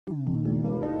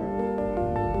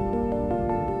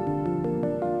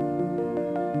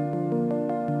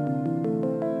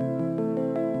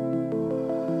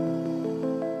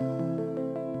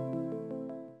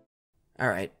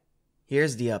Alright,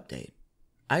 here's the update.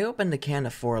 I opened a can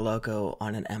of 4 Loko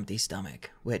on an empty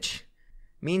stomach, which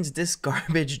means this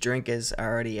garbage drink is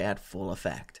already at full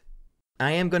effect.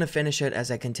 I am going to finish it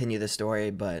as I continue the story,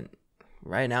 but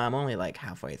right now I'm only like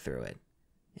halfway through it.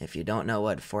 If you don't know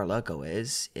what 4 Loko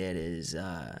is, it is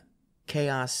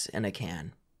chaos in a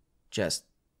can. Just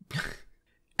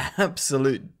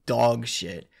absolute dog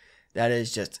shit that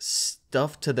is just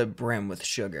stuffed to the brim with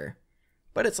sugar.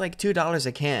 But it's like $2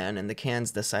 a can, and the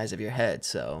can's the size of your head,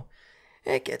 so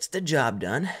it gets the job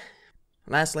done.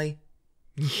 Lastly,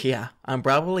 yeah, I'm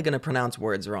probably going to pronounce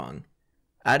words wrong.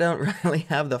 I don't really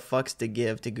have the fucks to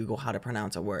give to Google how to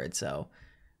pronounce a word, so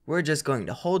we're just going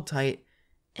to hold tight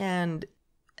and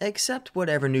accept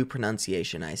whatever new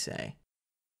pronunciation I say.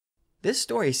 This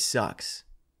story sucks.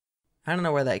 I don't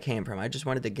know where that came from. I just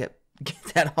wanted to get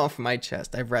that off my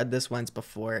chest. I've read this once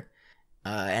before,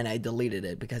 and I deleted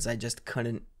it because I just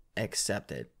couldn't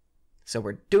accept it. So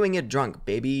we're doing it drunk,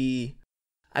 baby.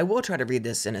 I will try to read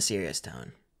this in a serious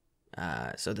tone.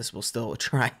 So this will still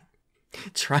try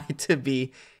to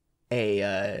be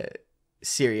a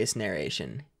serious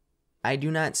narration. I do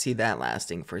not see that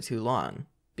lasting for too long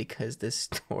because this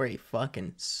story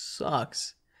fucking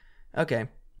sucks. Okay,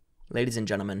 ladies and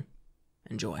gentlemen,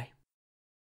 enjoy.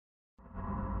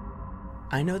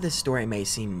 I know this story may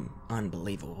seem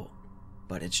unbelievable,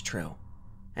 but it's true.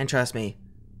 And trust me,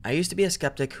 I used to be a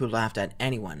skeptic who laughed at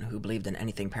anyone who believed in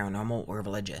anything paranormal or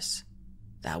religious.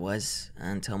 That was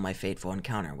until my fateful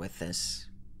encounter with this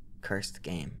cursed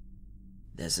game.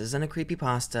 This isn't a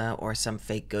creepypasta or some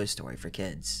fake ghost story for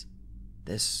kids.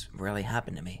 This really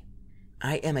happened to me.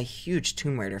 I am a huge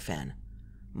Tomb Raider fan,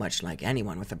 much like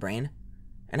anyone with a brain,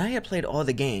 and I had played all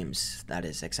the games, that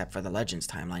is, except for the Legends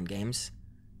timeline games,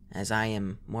 as I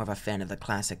am more of a fan of the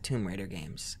classic Tomb Raider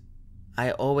games.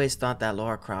 I always thought that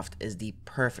Lara Croft is the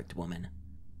perfect woman.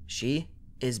 She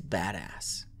is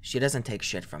badass. She doesn't take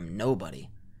shit from nobody.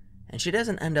 And she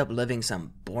doesn't end up living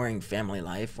some boring family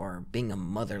life or being a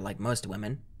mother like most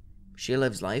women. She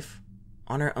lives life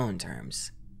on her own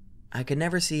terms. I could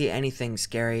never see anything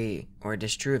scary or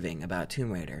disproving about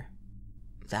Tomb Raider.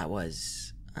 That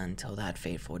was until that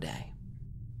fateful day.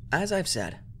 As I've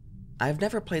said, I've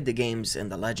never played the games in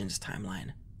the Legends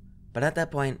timeline, but at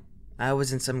that point, I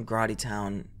was in some grotty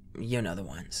town, you know the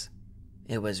ones.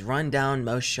 It was run down,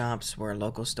 most shops were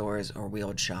local stores or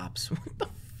wheeled shops. What the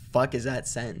fuck is that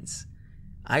sentence?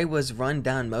 I was run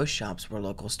down, most shops were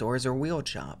local stores or wheeled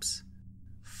shops.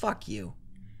 Fuck you.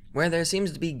 Where there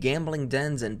seems to be gambling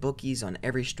dens and bookies on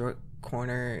every street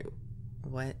corner.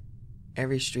 What?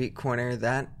 Every street corner,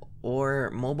 that,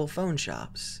 or mobile phone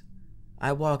shops.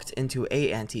 I walked into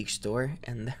a antique store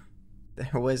and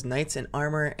there was knights in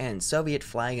armor and Soviet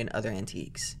flag and other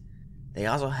antiques. They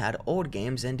also had old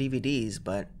games and DVDs,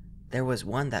 but there was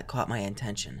one that caught my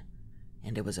attention,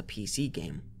 and it was a PC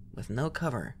game with no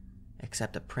cover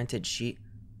except a printed sheet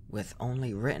with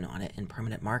only written on it in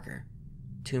permanent marker,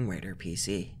 Tomb Raider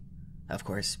PC. Of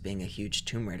course, being a huge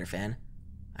Tomb Raider fan,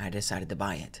 I decided to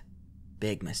buy it.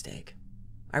 Big mistake.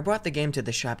 I brought the game to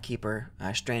the shopkeeper,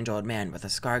 a strange old man with a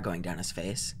scar going down his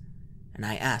face, and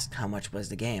I asked how much was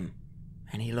the game,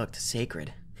 and he looked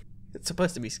sacred. It's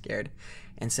supposed to be scared,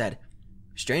 and said,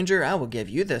 "Stranger, I will give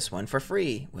you this one for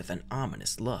free," with an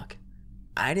ominous look.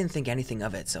 I didn't think anything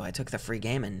of it, so I took the free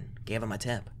game and gave him a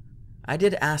tip. I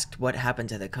did ask what happened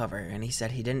to the cover, and he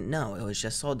said he didn't know, it was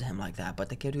just sold to him like that, but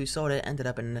the kid who sold it ended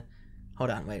up in... Hold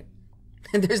on, wait.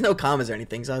 There's no commas or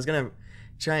anything, so I was gonna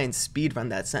try and speed run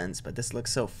that sentence, but this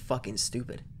looks so fucking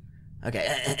stupid.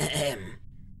 Okay,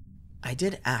 I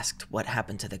did ask what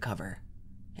happened to the cover,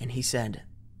 and he said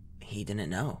he didn't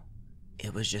know.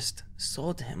 It was just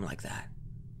sold to him like that.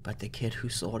 But the kid who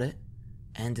sold it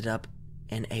ended up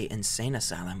in an insane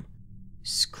asylum,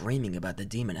 screaming about the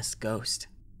demoness ghost.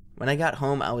 When I got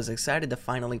home, I was excited to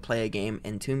finally play a game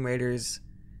in Tomb Raider's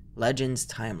Legends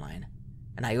timeline,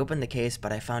 and I opened the case,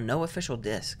 but I found no official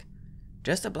disc,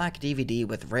 just a black DVD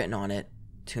with written on it,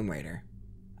 Tomb Raider.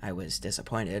 I was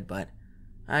disappointed, but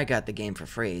I got the game for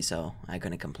free, so I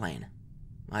couldn't complain.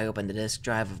 I opened the disk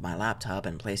drive of my laptop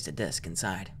and placed a disc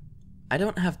inside. I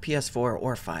don't have PS4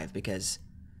 or 5 because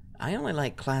I only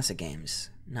like classic games,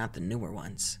 not the newer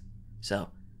ones. So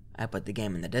I put the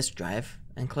game in the disk drive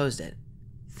and closed it.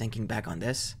 Thinking back on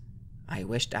this, I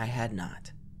wished I had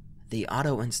not. The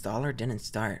auto installer didn't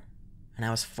start, and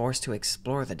I was forced to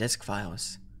explore the disk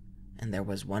files, and there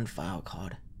was one file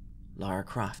called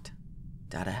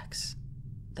LaraCroft.exe.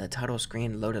 The title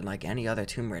screen loaded like any other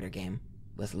Tomb Raider game,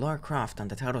 with Lara Croft on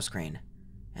the title screen,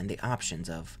 and the options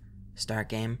of Start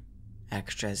Game,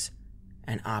 Extras,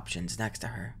 and Options next to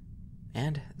her,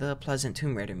 and the pleasant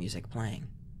Tomb Raider music playing.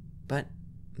 But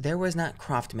there was not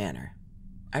Croft Manor.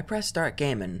 I pressed start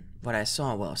game and what I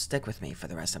saw will stick with me for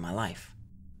the rest of my life.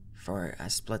 For a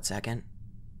split second,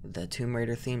 the Tomb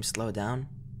Raider theme slowed down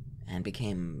and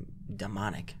became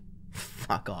demonic.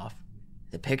 Fuck off.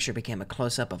 The picture became a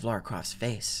close-up of Lara Croft's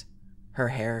face. Her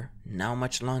hair, now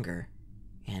much longer,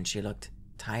 and she looked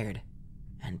tired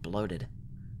and bloated.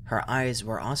 Her eyes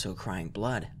were also crying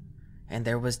blood, and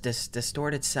there was this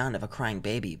distorted sound of a crying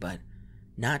baby, but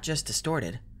not just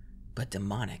distorted, but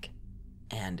demonic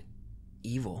and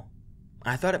evil.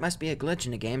 I thought it must be a glitch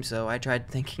in the game, so I tried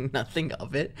thinking nothing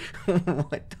of it.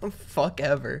 What the fuck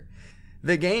ever.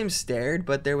 The game stared,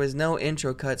 but there was no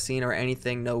intro cutscene or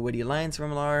anything, no witty lines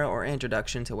from Lara or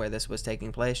introduction to where this was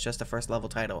taking place, just a first level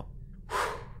title.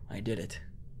 Whew, I did it.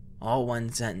 All one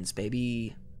sentence,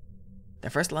 baby. The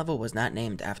first level was not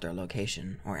named after a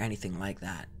location or anything like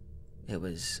that. It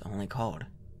was only called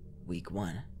Week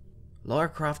 1. Lara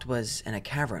Croft was in a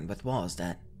cavern with walls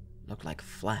that looked like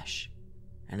flesh,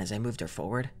 and as I moved her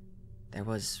forward, there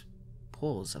was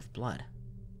pools of blood.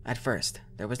 At first,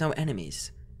 there was no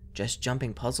enemies, just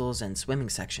jumping puzzles and swimming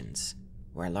sections,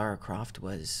 where Lara Croft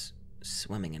was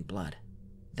swimming in blood.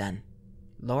 Then,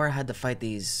 Lara had to fight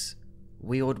these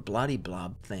wheeled bloody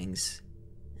blob things,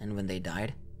 and when they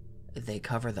died, they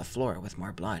cover the floor with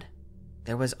more blood.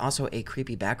 There was also a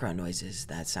creepy background noises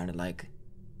that sounded like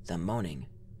the moaning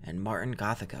and Martin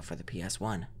Gothica for the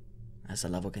PS1. As the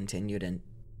level continued and...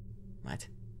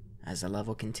 As the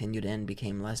level continued and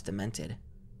became less demented,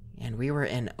 and we were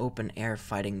in open air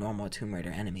fighting normal Tomb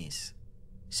Raider enemies.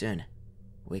 Soon,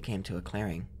 we came to a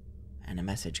clearing, and a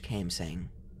message came saying,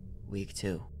 Week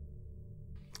 2.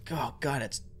 Oh god,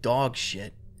 it's dog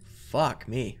shit. Fuck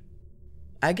me.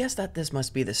 I guess that this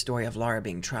must be the story of Lara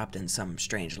being trapped in some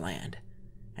strange land,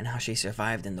 and how she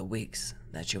survived in the weeks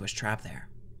that she was trapped there.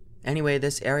 Anyway,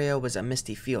 this area was a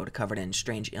misty field covered in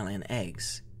strange alien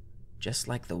eggs, just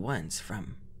like the ones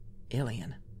from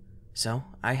Alien. So,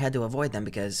 I had to avoid them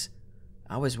because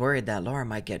I was worried that Lara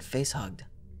might get face-hugged.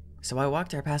 So I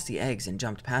walked her past the eggs and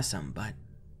jumped past them, but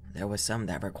there was some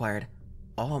that required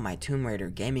all my Tomb Raider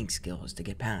gaming skills to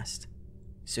get past.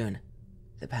 Soon,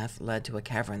 the path led to a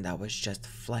cavern that was just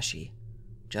fleshy,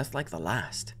 just like the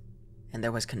last, and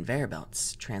there was conveyor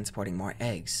belts transporting more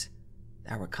eggs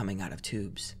that were coming out of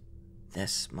tubes.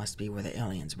 This must be where the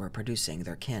aliens were producing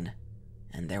their kin,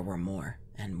 and there were more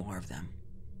and more of them.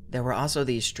 There were also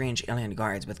these strange alien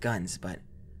guards with guns, but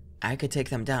I could take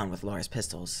them down with Lara's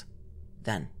pistols.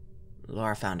 Then,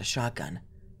 Lara found a shotgun,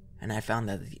 and I found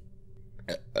that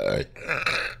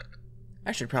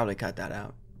I should probably cut that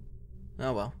out.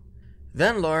 Oh well.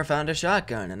 Then Lara found a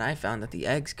shotgun, and I found that the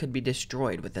eggs could be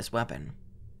destroyed with this weapon.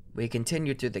 We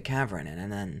continued through the cavern,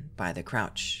 and then by the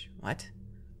crouch. What?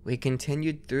 We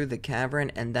continued through the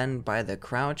cavern, and then by the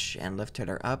crouch, and lifted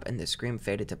her up, and the scream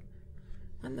faded to...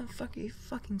 What the fuck are you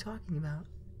fucking talking about?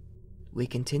 We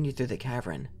continued through the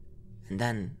cavern, and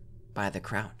then by the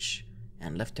crouch,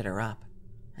 and lifted her up,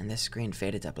 and the screen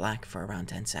faded to black for around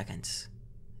 10 seconds.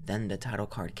 Then the title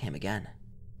card came again.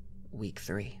 Week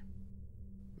 3.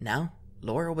 Now,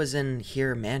 Lara was in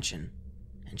Here Mansion,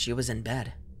 and she was in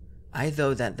bed. I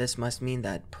thought that this must mean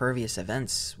that previous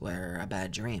events were a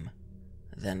bad dream.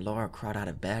 Then Lara crawled out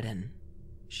of bed and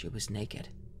she was naked.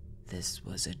 This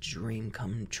was a dream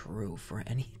come true for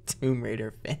any Tomb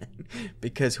Raider fan,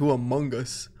 because who among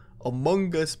us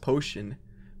potion,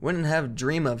 wouldn't have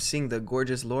dream of seeing the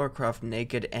gorgeous Lara Croft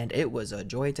naked, and it was a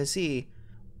joy to see.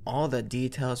 All the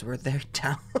details were there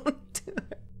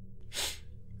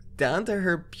down to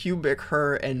her pubic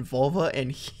hair and vulva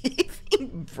and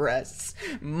heaving breasts.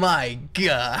 My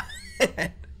god.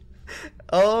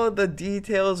 All the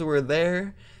details were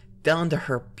there, down to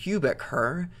her pubic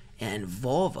hair and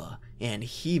vulva and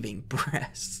heaving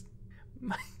breasts.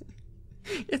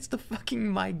 It's the fucking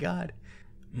my god.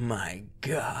 My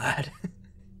god.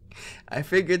 I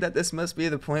figured that this must be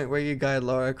the point where you guide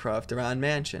Lara Croft around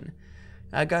mansion.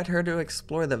 I got her to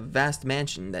explore the vast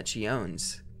mansion that she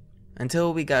owns,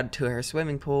 until we got to her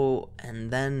swimming pool,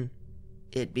 and then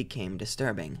it became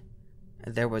disturbing.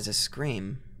 There was a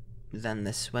scream, then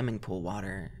the swimming pool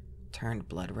water turned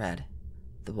blood red.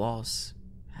 The walls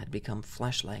had become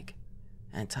flesh-like,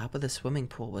 and top of the swimming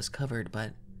pool was covered,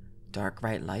 but dark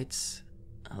bright lights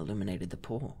illuminated the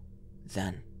pool.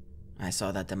 Then, I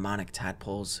saw that demonic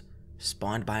tadpoles,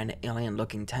 spawned by an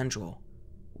alien-looking tendril,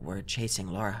 were chasing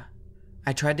Lara.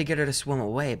 I tried to get her to swim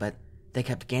away, but they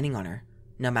kept gaining on her,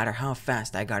 no matter how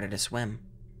fast I got her to swim.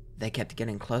 They kept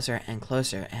getting closer and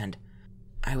closer, and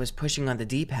I was pushing on the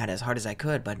D-pad as hard as I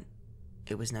could, but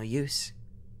it was no use.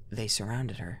 They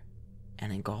surrounded her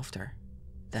and engulfed her.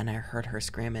 Then I heard her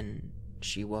scream, and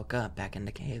she woke up back in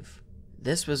the cave.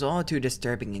 This was all too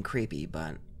disturbing and creepy,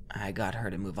 but I got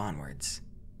her to move onwards.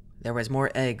 There was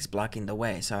more eggs blocking the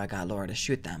way, so I got Lara to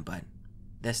shoot them, but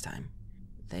this time,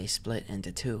 they split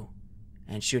into two,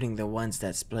 and shooting the ones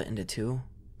that split into two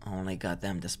only got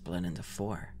them to split into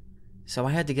four. So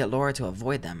I had to get Lara to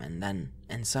avoid them, and then,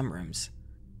 in some rooms,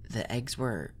 the eggs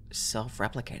were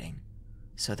self-replicating,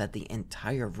 so that the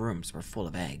entire rooms were full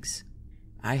of eggs.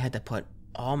 I had to put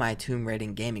all my Tomb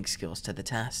Raiding gaming skills to the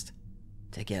test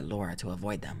to get Lara to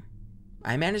avoid them.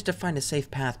 I managed to find a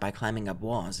safe path by climbing up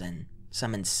walls and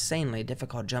some insanely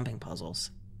difficult jumping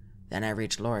puzzles. Then I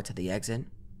reached Lara to the exit,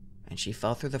 and she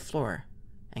fell through the floor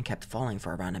and kept falling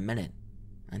for around a minute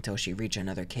until she reached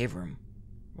another cave room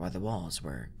where the walls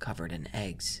were covered in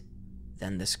eggs.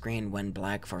 Then the screen went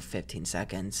black for 15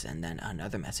 seconds and then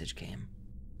another message came.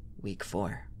 Week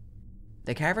 4.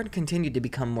 The cavern continued to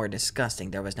become more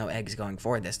disgusting. There was no eggs going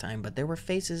forward this time, but there were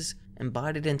faces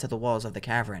embodied into the walls of the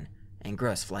cavern and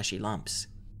gross fleshy lumps.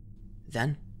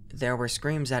 Then there were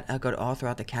screams that echoed all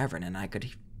throughout the cavern, and I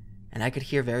could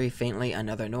hear very faintly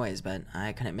another noise, but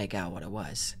I couldn't make out what it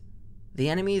was. The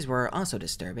enemies were also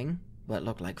disturbing. What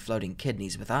looked like floating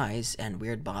kidneys with eyes and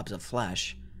weird blobs of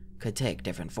flesh could take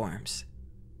different forms.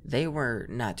 They were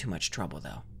not too much trouble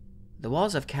though. The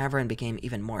walls of cavern became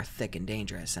even more thick and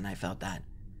dangerous, and I felt that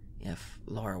if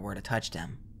Lara were to touch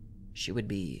them, she would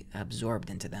be absorbed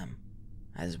into them,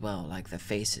 as well like the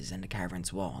faces in the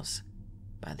cavern's walls.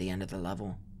 By the end of the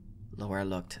level, Lara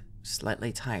looked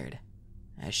slightly tired,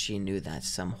 as she knew that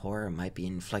some horror might be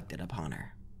inflicted upon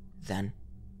her. Then,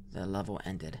 the level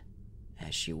ended,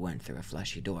 as she went through a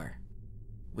fleshy door.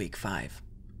 Week 5.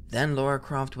 Then Lara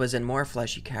Croft was in more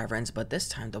fleshy caverns, but this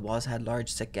time the walls had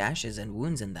large sick gashes and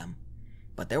wounds in them.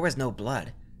 But there was no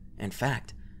blood. In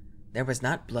fact, there was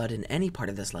not blood in any part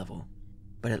of this level,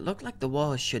 but it looked like the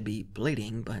walls should be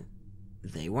bleeding, but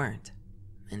they weren't.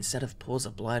 Instead of pools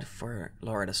of blood for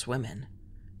Lara to swim in,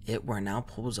 it were now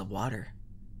pools of water,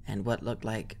 and what looked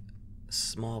like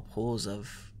small pools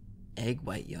of egg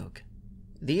white yolk.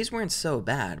 These weren't so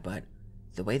bad, but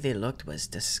the way they looked was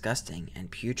disgusting and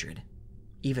putrid,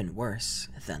 even worse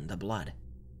than the blood.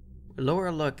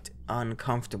 Lara looked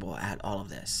uncomfortable at all of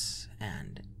this,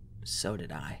 and so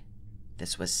did I.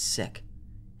 This was sick,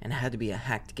 and had to be a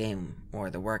hacked game or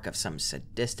the work of some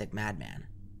sadistic madman.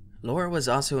 Lara was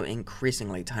also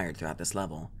increasingly tired throughout this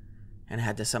level, and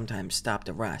had to sometimes stop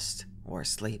to rest or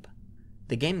sleep.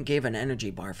 The game gave an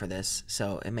energy bar for this,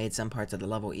 so it made some parts of the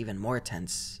level even more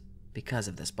tense because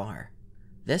of this bar.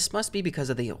 This must be because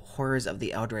of the horrors of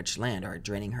the Eldritch Land are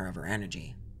draining her of her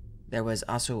energy. There was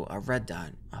also a red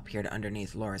dot appeared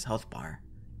underneath Lara's health bar.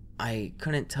 I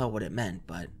couldn't tell what it meant,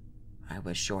 but I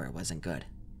was sure it wasn't good.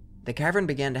 The cavern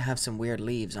began to have some weird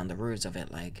leaves on the roofs of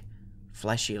it, like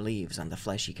fleshy leaves on the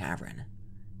fleshy cavern.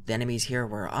 The enemies here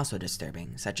were also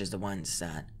disturbing, such as the ones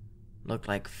that looked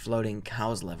like floating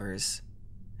cow's livers,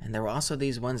 and there were also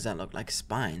these ones that looked like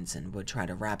spines and would try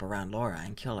to wrap around Lara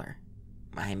and kill her.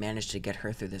 I managed to get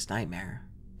her through this nightmare,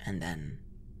 and then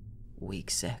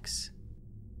week 6.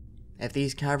 If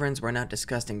these caverns were not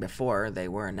disgusting before, they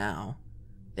were now.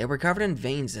 They were covered in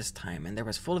veins this time, and there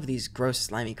was full of these gross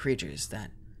slimy creatures that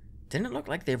didn't look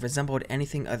like they resembled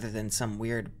anything other than some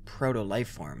weird proto-life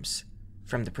forms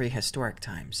from the prehistoric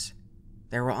times.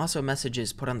 There were also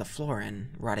messages put on the floor in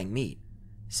rotting meat,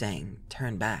 saying,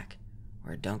 "Turn back,"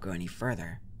 or "Don't go any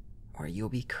further," or "You'll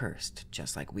be cursed,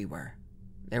 just like we were."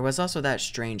 There was also that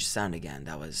strange sound again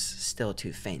that was still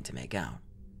too faint to make out.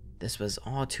 This was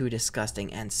all too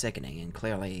disgusting and sickening, and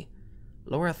clearly,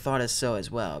 Lara thought as so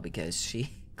as well, because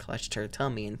she clutched her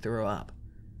tummy and threw up.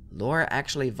 Lara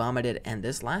actually vomited, and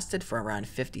this lasted for around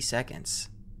 50 seconds.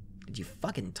 Did you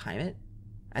fucking time it?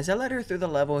 As I led her through the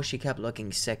level, she kept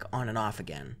looking sick on and off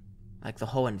again. Like the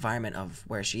whole environment of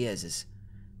where she is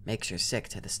makes her sick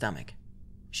to the stomach.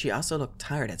 She also looked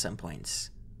tired at some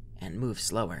points, and moved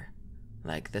slower,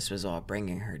 like this was all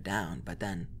bringing her down, but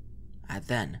then,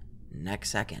 next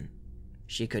second,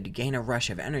 she could gain a rush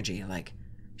of energy, like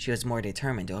she was more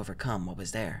determined to overcome what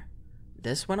was there.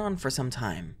 This went on for some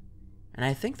time, and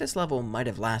I think this level might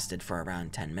have lasted for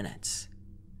around 10 minutes.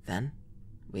 Then,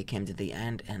 we came to the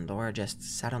end, and Lara just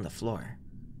sat on the floor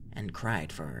and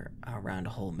cried for around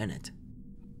a whole minute.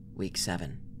 Week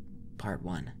 7, Part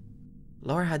 1.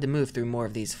 Lara had to move through more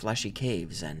of these fleshy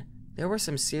caves, and there were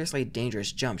some seriously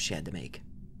dangerous jumps she had to make.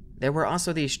 There were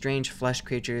also these strange flesh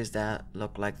creatures that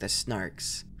looked like the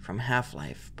Snarks from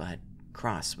Half-Life, but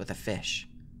crossed with a fish.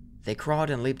 They crawled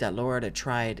and leaped at Lara to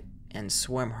try and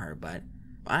swim her, but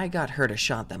I got her to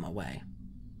shot them away.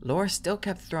 Lara still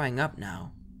kept throwing up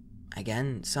now.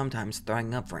 Again, sometimes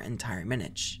throwing up for entire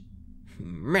minutes.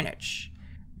 Minutes.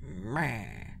 Meh.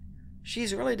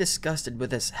 She's really disgusted with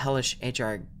this hellish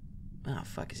HR... Oh,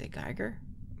 fuck, is it Geiger?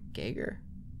 Geiger?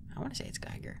 I want to say it's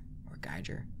Geiger. Or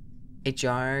Geiger.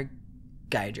 HR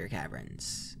Geiger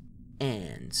Caverns.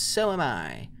 And so am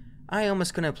I. I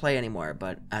almost couldn't play anymore,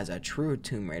 but as a true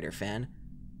Tomb Raider fan,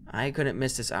 I couldn't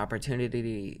miss this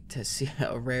opportunity to see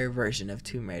a rare version of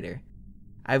Tomb Raider.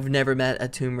 I've never met a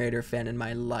Tomb Raider fan in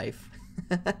my life.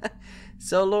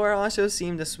 So Lara also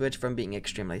seemed to switch from being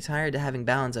extremely tired to having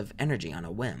balance of energy on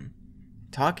a whim.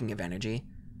 Talking of energy,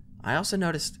 I also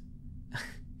noticed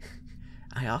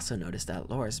that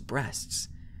Lara's breasts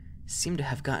seemed to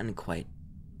have gotten quite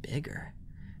bigger,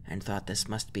 and thought this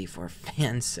must be for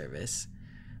fan service,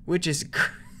 which is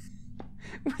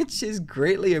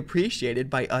greatly appreciated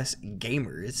by us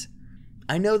gamers.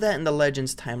 I know that in the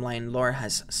Legends timeline, Lara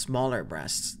has smaller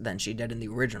breasts than she did in the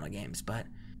original games, but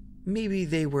maybe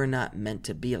they were not meant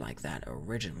to be like that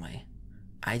originally.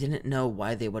 I didn't know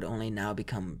why they would only now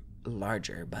become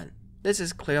larger, but this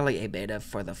is clearly a beta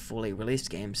for the fully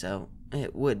released game, so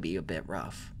it would be a bit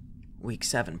rough. Week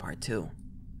 7, Part 2.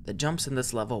 The jumps in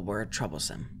this level were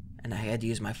troublesome, and I had to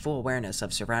use my full awareness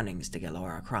of surroundings to get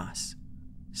Lara across.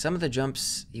 Some of the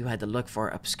jumps, you had to look for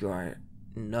obscure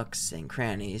nooks and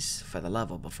crannies for the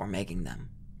level before making them.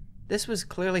 This was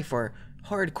clearly for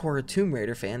hardcore Tomb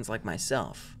Raider fans like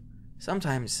myself.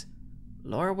 Sometimes,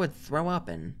 Lara would throw up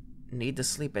and need to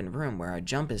sleep in a room where a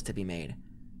jump is to be made,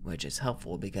 which is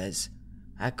helpful because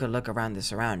I could look around the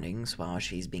surroundings while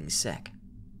she's being sick.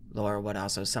 Lara would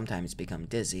also sometimes become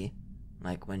dizzy,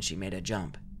 like when she made a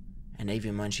jump, and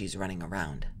even when she's running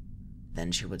around.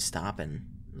 Then she would stop and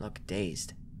look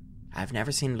dazed. I've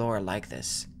never seen Lara like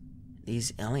this.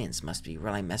 These aliens must be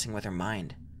really messing with her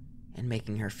mind and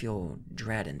making her feel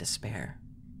dread and despair.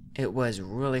 It was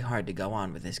really hard to go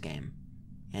on with this game,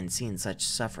 and seeing such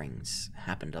sufferings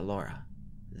happen to Lara.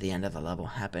 The end of the level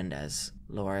happened as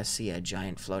Lara sees a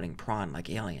giant floating prawn-like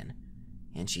alien,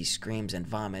 and she screams and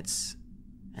vomits,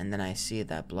 and then I see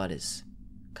that blood is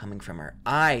coming from her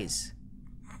eyes.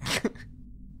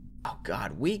 Oh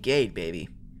god, week 8, baby.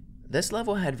 This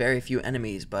level had very few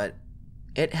enemies, but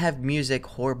it had music,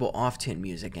 horrible off-tune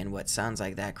music, and what sounds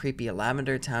like that creepy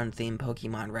Lavender Town theme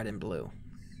Pokemon Red and Blue.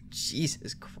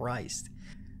 Jesus Christ.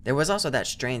 There was also that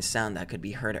strange sound that could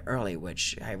be heard early,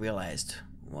 which I realized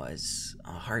was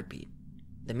a heartbeat.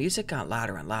 The music got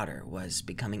louder and louder, was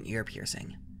becoming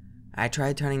ear-piercing. I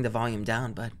tried turning the volume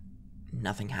down, but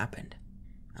nothing happened.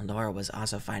 And Lara was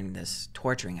also finding this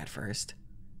torturing at first.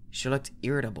 She looked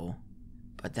irritable,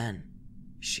 but then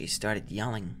she started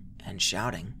yelling and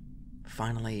shouting.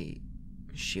 Finally,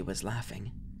 she was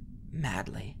laughing,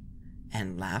 madly,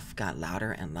 and laugh got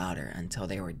louder and louder until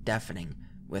they were deafening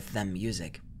with them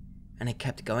music, and it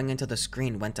kept going until the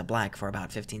screen went to black for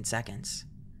about 15 seconds.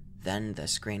 Then the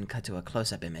screen cut to a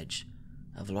close-up image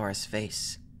of Lara's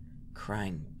face,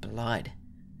 crying blood,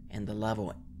 and the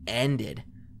level ended.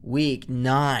 Week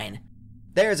 9.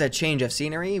 There's a change of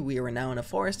scenery. We were now in a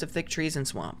forest of thick trees and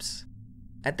swamps.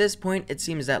 At this point, it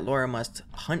seems that Lara must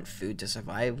hunt food to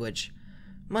survive, which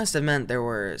must have meant there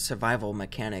were survival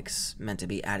mechanics meant to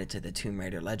be added to the Tomb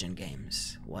Raider Legend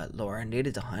games. What Lara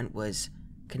needed to hunt was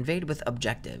conveyed with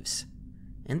objectives,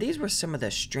 and these were some of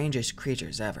the strangest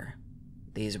creatures ever.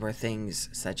 These were things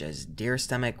such as deer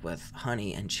stomach with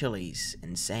honey and chilies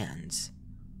and sands.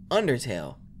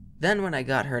 Undertale. Then when I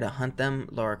got her to hunt them,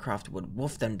 Lara Croft would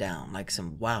wolf them down like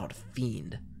some wild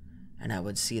fiend, and I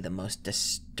would see the most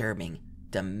disturbing,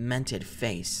 demented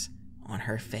face on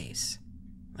her face,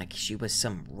 like she was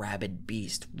some rabid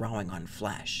beast gnawing on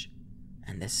flesh,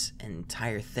 and this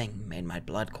entire thing made my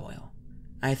blood coil.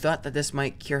 I thought that this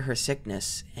might cure her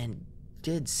sickness, and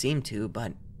did seem to,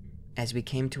 but as we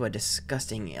came to a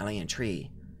disgusting alien tree,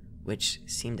 which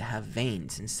seemed to have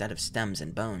veins instead of stems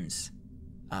and bones.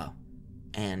 Oh,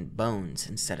 and bones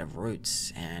instead of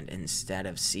roots, and instead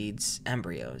of seeds,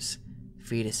 embryos,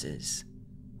 fetuses,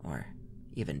 or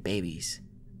even babies.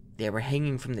 They were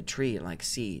hanging from the tree like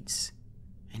seeds,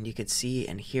 and you could see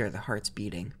and hear the hearts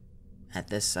beating. At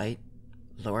this sight,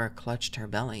 Lara clutched her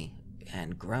belly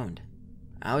and groaned.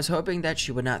 I was hoping that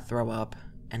she would not throw up,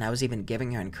 and I was even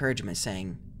giving her encouragement,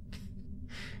 saying,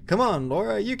 "Come on,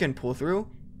 Lara, you can pull through,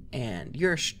 and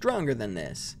you're stronger than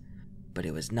this." But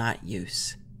it was not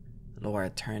use.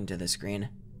 Lara turned to the screen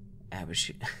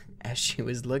as she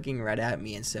was looking right at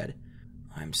me and said,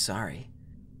 "I'm sorry."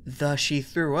 Thus she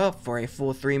threw up for a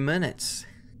full 3 minutes.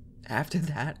 After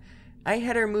that, I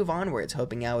had her move onwards,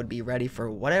 hoping I would be ready for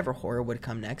whatever horror would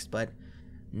come next, but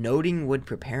noting would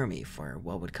prepare me for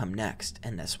what would come next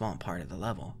in the swamp part of the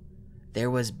level.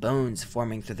 There was bones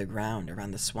forming through the ground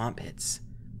around the swamp pits,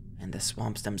 and the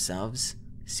swamps themselves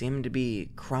seemed to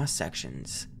be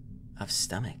cross-sections of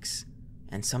stomachs,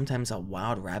 and sometimes a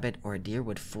wild rabbit or a deer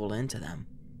would fall into them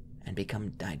and become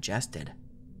digested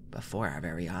before our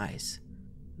very eyes.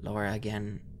 Laura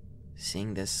again,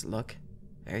 seeing this, look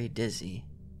very dizzy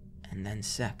and then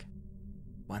sick.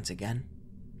 Once again,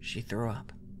 she threw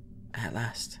up. At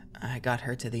last, I got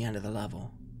her to the end of the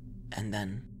level, and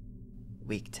then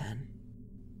week 10.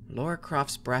 Lara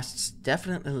Croft's breasts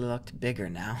definitely looked bigger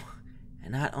now,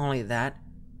 and not only that,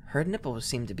 her nipples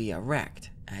seemed to be erect,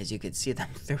 as you could see them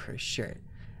through her shirt.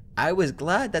 I was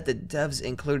glad that the devs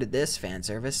included this fan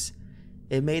service.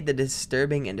 It made the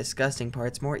disturbing and disgusting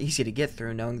parts more easy to get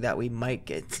through, knowing that we might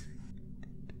get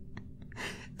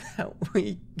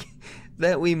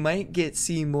that we might get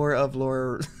see more of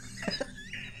Lara.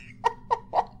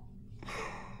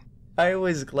 I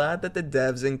was glad that the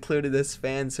devs included this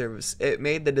fan service. It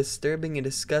made the disturbing and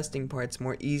disgusting parts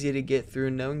more easy to get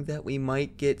through, knowing that we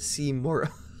might get see more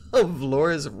of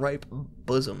Laura's ripe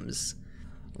bosoms.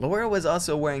 Lara was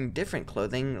also wearing different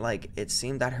clothing, like it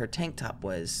seemed that her tank top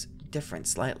was different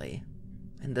slightly.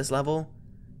 In this level,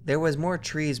 there was more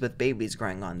trees with babies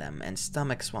growing on them and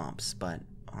stomach swamps, but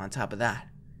on top of that,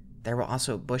 there were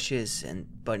also bushes,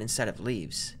 but instead of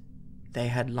leaves, they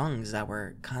had lungs that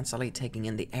were constantly taking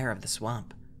in the air of the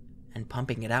swamp and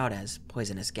pumping it out as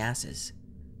poisonous gases.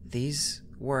 These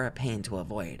were a pain to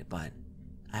avoid, but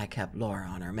I kept Lara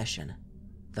on her mission.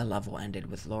 The level ended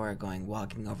with Lara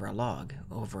walking over a log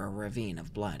over a ravine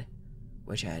of blood,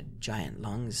 which had giant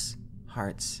lungs,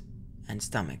 hearts, and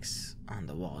stomachs on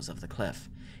the walls of the cliff.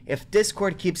 If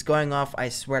Discord keeps going off, I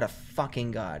swear to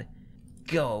fucking God.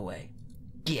 Go away.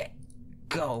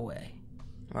 Go away.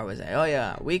 Where was I? Oh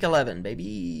yeah, week 11,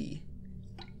 baby.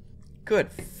 Good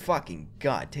fucking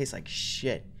God, tastes like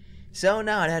shit. So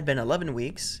now it had been 11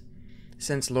 weeks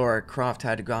since Lara Croft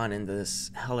had gone into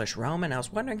this hellish realm, and I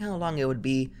was wondering how long it would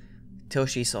be till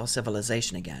she saw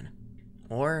civilization again.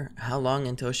 Or how long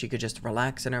until she could just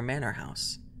relax in her manor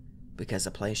house, because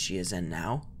the place she is in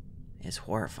now is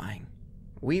horrifying.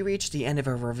 We reached the end of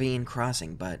a ravine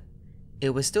crossing, but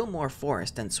it was still more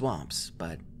forest than swamps,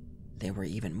 but they were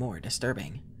even more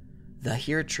disturbing. The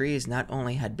here trees not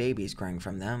only had babies growing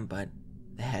from them, but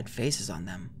they had faces on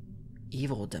them.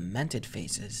 Evil, demented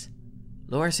faces.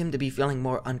 Lara seemed to be feeling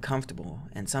more uncomfortable,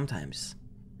 and sometimes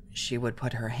she would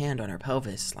put her hand on her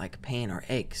pelvis like pain or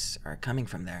aches are coming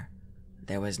from there.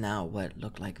 There was now what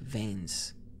looked like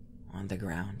veins on the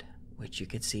ground, which you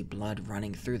could see blood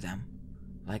running through them.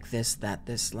 Like this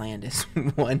land is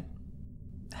one.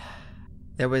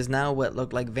 There was now what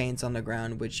looked like veins on the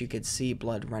ground, which you could see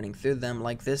blood running through them,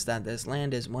 like this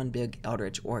land is one big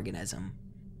eldritch organism.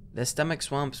 The stomach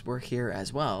swamps were here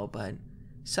as well, but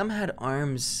some had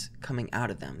arms coming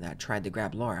out of them that tried to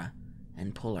grab Lara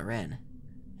and pull her in.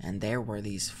 And there were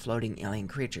these floating alien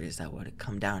creatures that would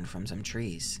come down from some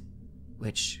trees,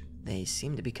 which they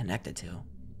seemed to be connected to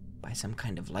by some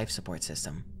kind of life support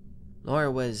system. Lara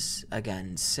was,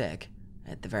 again, sick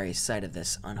at the very sight of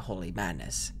this unholy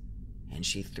madness, and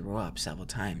she threw up several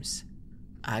times.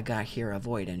 I got here,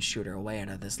 avoid, and shoot her away out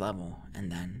of this level,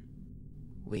 and then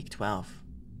week 12,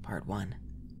 part 1.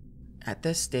 At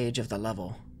this stage of the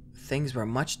level, things were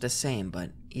much the same,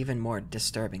 but even more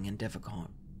disturbing and difficult.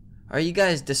 Are you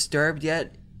guys disturbed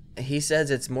yet? He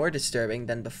says it's more disturbing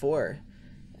than before.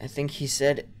 I think he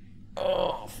said,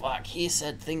 oh fuck, he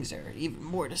said things are even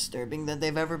more disturbing than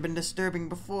they've ever been disturbing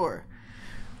before.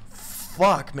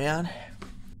 Fuck, man.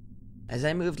 As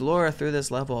I moved Lara through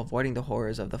this level, avoiding the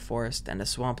horrors of the forest and the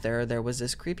swamp there was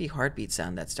this creepy heartbeat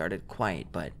sound that started quiet,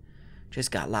 but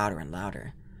just got louder and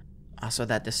louder. Also,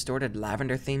 that distorted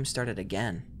lavender theme started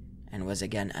again, and was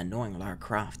again annoying Lara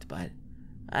Croft, but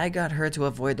I got her to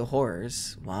avoid the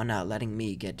horrors, while not letting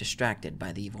me get distracted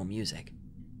by the evil music.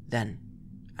 Then,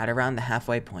 at around the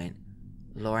halfway point,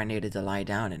 Lara needed to lie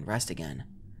down and rest again,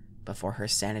 before her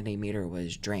sanity meter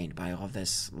was drained by all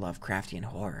this Lovecraftian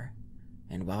horror.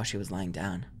 And while she was lying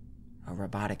down, a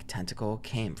robotic tentacle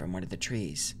came from one of the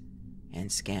trees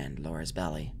and scanned Lara's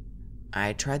belly.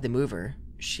 I tried to move her,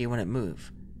 she wouldn't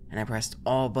move, and I pressed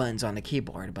all buttons on the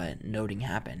keyboard, but nothing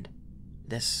happened.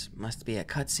 This must be a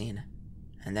cutscene,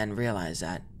 and then realized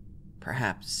that,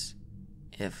 perhaps,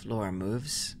 if Lara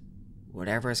moves,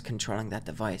 whatever is controlling that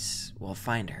device will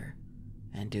find her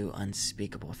and do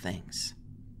unspeakable things.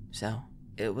 So,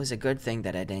 it was a good thing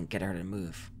that I didn't get her to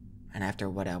move. And after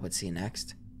what I would see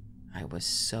next, I was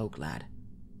so glad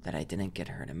that I didn't get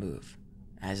her to move.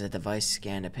 As the device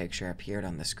scanned, a picture appeared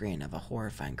on the screen of a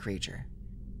horrifying creature.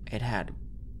 It had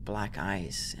black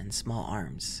eyes and small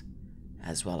arms,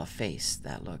 as well as a face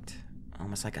that looked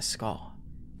almost like a skull.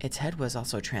 Its head was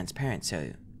also transparent,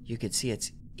 so you could see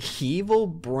its evil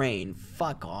brain,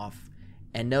 fuck off,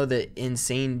 and know the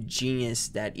insane genius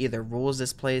that either rules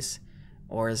this place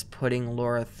or is putting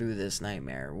Laura through this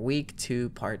nightmare. Week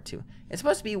 2, part 2. It's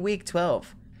supposed to be week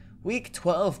 12. Week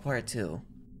 12, part 2.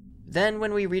 Then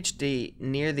when we reached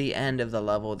near the end of the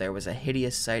level, there was a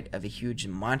hideous sight of a huge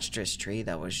monstrous tree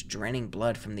that was draining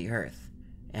blood from the earth.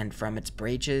 And from its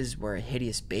branches were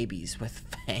hideous babies with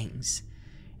fangs.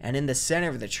 And in the center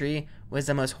of the tree was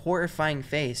the most horrifying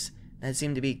face that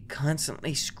seemed to be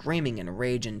constantly screaming in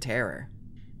rage and terror.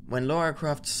 When Lara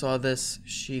Croft saw this,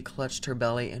 she clutched her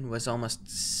belly and was almost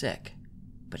sick.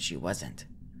 But she wasn't.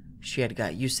 She had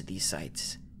got used to these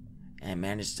sights and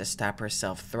managed to stop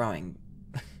herself throwing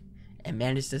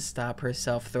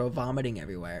vomiting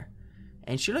everywhere.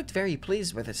 And she looked very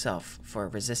pleased with herself for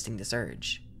resisting this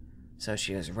urge. So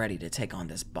she was ready to take on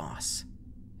this boss.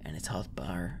 And its health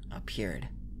bar appeared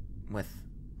with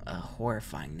a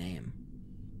horrifying name.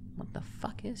 What the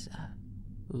fuck is that?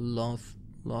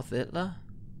 Lothitla?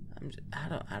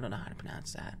 I don't know how to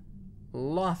pronounce that.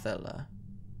 Lothitla.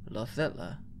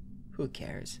 Who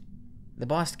cares? The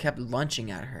boss kept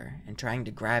lunging at her and trying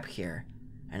to grab her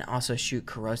and also shoot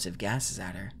corrosive gases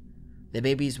at her. The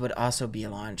babies would also be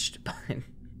launched, but and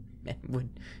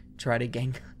would try to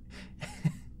gang.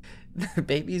 The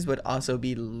babies would also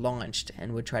be launched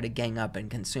and would try to gang up and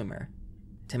consume her.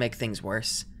 To make things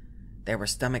worse, there were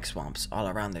stomach swamps all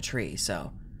around the tree,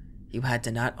 so you had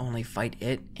to not only fight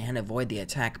it and avoid the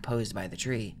attack posed by the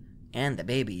tree and the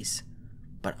babies,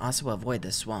 but also avoid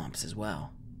the swamps as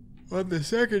well. On the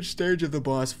second stage of the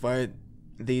boss fight,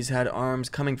 these had arms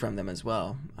coming from them as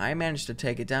well. I managed to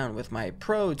take it down with my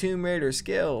pro Tomb Raider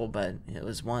skill, but it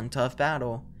was one tough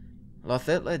battle.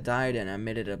 Lothitla died and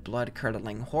emitted a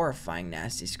blood-curdling, horrifying,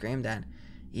 nasty scream that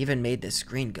even made the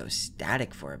screen go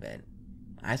static for a bit.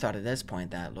 I thought at this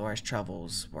point that Laura's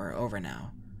troubles were over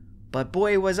now. But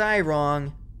boy, was I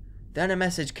wrong! Then a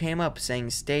message came up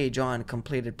saying stage on,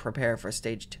 completed, prepare for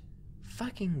stage 2.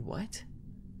 Fucking what?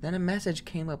 Then a message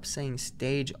came up saying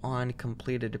stage on,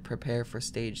 completed, prepare for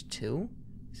stage 2?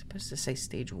 It's supposed to say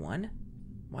stage 1?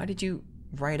 Why did you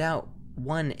write out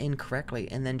 1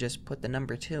 incorrectly and then just put the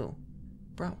number 2?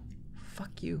 Bro,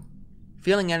 fuck you.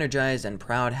 Feeling energized and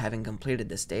proud having completed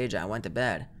the stage, I went to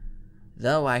bed.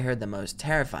 Though I heard the most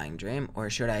terrifying dream, or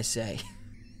should I say...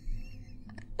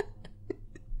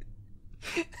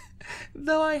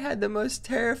 Though I had the most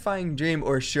terrifying dream,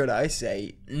 or should I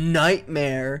say,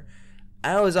 nightmare.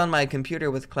 I was on my computer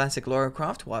with classic Lara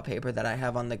Croft wallpaper that I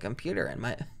have on the computer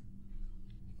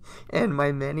and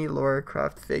my many Lara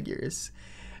Croft figures.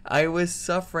 I was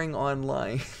suffering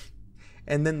online.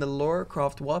 And then the Lara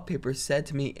Croft wallpaper said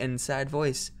to me in sad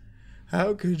voice,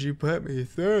 "How could you put me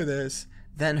through this?"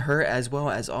 Then her, as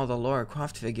well as all the Lara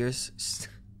Croft figures,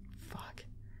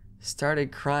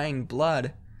 started crying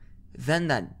blood. Then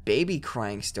that baby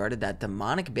crying started, that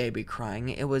demonic baby crying.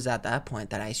 It was at that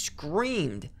point that I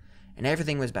screamed, and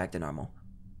everything was back to normal.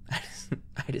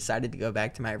 I decided to go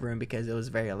back to my room because it was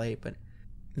very late, but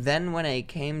then when I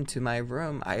came to my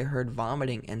room, I heard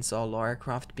vomiting and saw Lara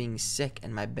Croft being sick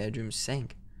in my bedroom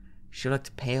sink. She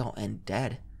looked pale and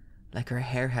dead, like her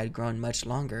hair had grown much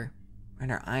longer,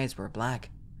 and her eyes were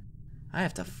black. I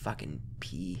have to fucking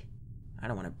pee. I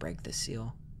don't want to break the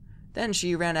seal. Then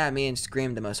she ran at me and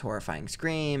screamed the most horrifying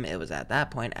scream. It was at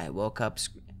that point I woke up,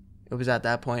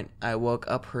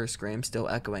 her scream still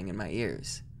echoing in my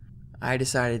ears. I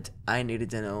decided I needed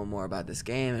to know more about this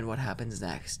game and what happens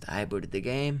next. I booted the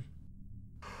game,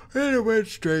 and it went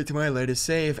straight to my latest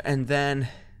save, and then...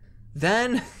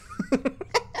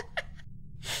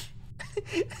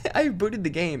 I booted the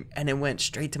game, and it went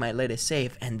straight to my latest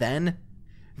save, and then...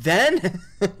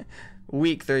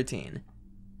 Week 13.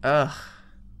 Ugh.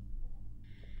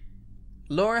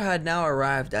 Laura had now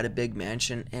arrived at a big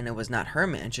mansion, and it was not her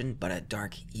mansion, but a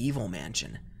dark, evil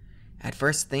mansion. At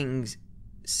first, things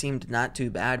seemed not too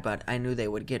bad, but I knew they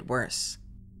would get worse,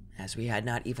 as we had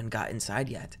not even got inside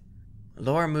yet.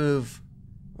 Laura moved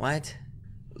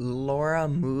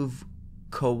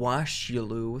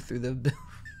Kawashilu through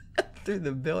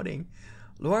the building.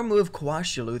 Laura moved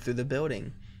Kawashilu through the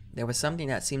building. There was something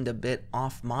that seemed a bit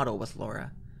off-model with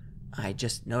Laura. I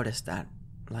just noticed that,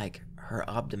 like, her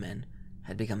abdomen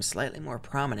had become slightly more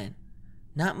prominent.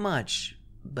 Not much,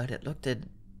 but it looked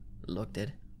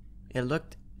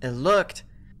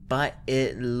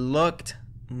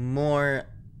more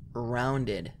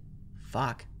rounded.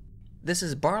 Fuck. This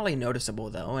is barely noticeable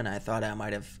though, and I thought I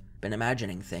might have been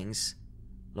imagining things.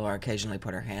 Laura occasionally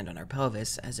put her hand on her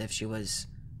pelvis as if she was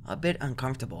a bit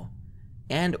uncomfortable,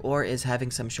 and or is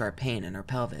having some sharp pain in her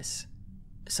pelvis.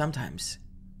 Sometimes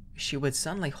she would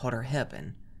suddenly hold her hip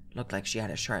and looked like she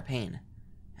had a sharp pain,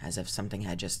 as if something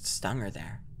had just stung her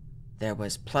there. There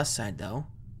was plus side though.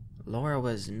 Lara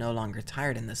was no longer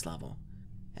tired in this level,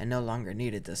 and no longer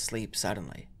needed to sleep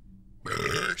suddenly.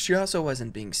 She also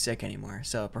wasn't being sick anymore,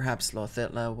 so perhaps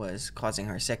Lothitla was causing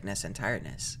her sickness and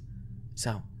tiredness.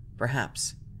 So,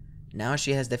 perhaps, now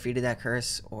she has defeated that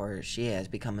curse, or she has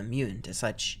become immune to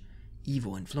such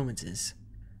evil influences.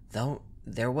 Though,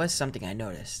 there was something I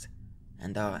noticed,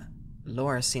 and though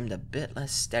Lara seemed a bit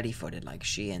less steady-footed, like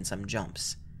she and some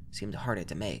jumps seemed harder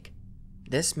to make.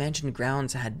 This mansion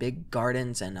grounds had big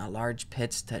gardens and large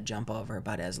pits to jump over,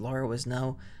 but as Lara was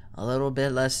a little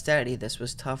bit less steady, this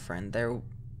was tougher, and there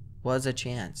was a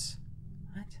chance.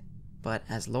 What? But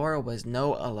as Lara was a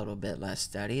little bit less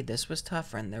steady, this was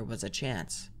tougher, and there was a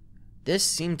chance. This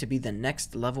seemed to be the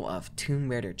next level of Tomb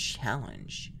Raider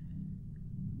challenge.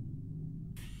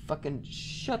 Fucking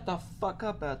shut the fuck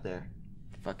up out there.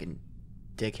 Fucking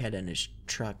dickhead in his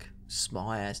truck.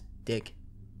 Small ass dick.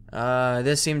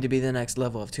 This seemed to be the next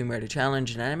level of Tomb Raider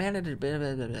challenge, and I managed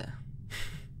to...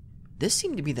 This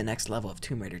seemed to be the next level of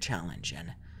Tomb Raider challenge,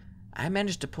 and I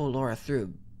managed to pull Lara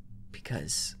through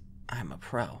because I'm a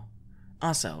pro.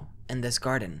 Also, in this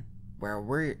garden, where a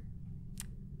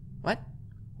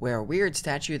weird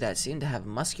statue that seemed to have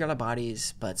muscular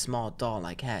bodies but small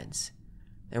doll-like heads.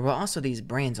 There were also these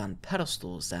brains on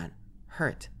pedestals that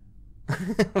hurt.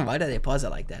 Why did they pause it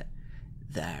like that?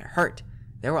 That hurt.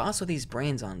 There were also these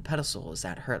brains on pedestals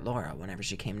that hurt Lara whenever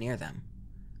she came near them.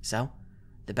 So,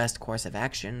 the best course of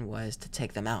action was to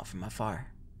take them out from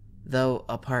afar. Though,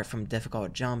 apart from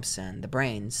difficult jumps and the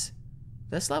brains,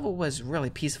 this level was really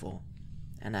peaceful,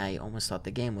 and I almost thought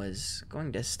the game was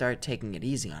going to start taking it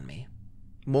easy on me.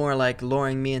 More like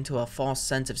luring me into a false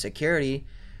sense of security.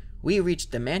 We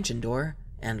reached the mansion door,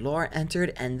 and Lara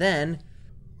entered, and then...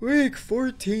 Week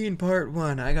 14, Part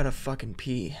 1. I gotta fucking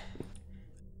pee.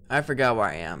 I forgot where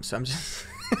I am, so I'm just...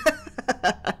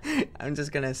 I'm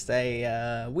just gonna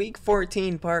say, Week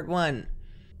 14, Part 1.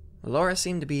 Lara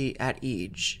seemed to be at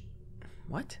ease.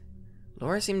 What?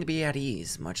 Lara seemed to be at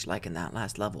ease, much like in that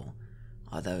last level,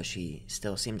 although she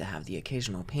still seemed to have the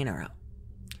occasional pain around.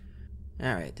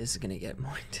 Alright, this is gonna get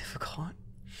more difficult.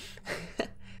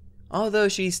 Although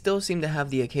she still seemed to have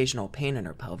the occasional pain in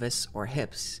her pelvis or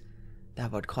hips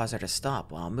that would cause her to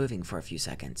stop while moving for a few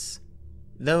seconds.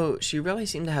 Though she really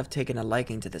seemed to have taken a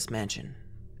liking to this mansion,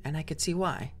 and I could see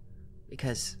why.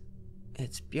 Because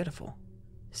it's beautiful.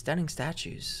 Stunning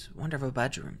statues, wonderful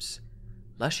bedrooms,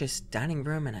 luscious dining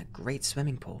room, and a great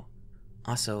swimming pool.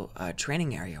 Also, a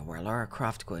training area where Lara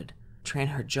Croft could train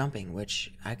her jumping,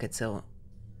 which I could still...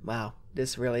 Wow,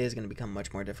 this really is going to become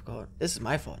much more difficult. This is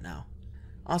my fault now.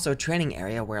 Also, a training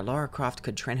area where Lara Croft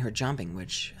could train her jumping,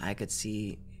 which I could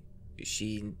see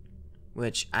she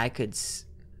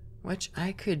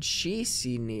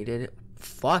see needed.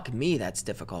 Fuck me, that's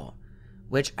difficult.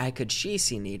 Which I could she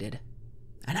see needed.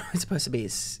 I know it's supposed to be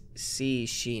see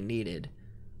she needed.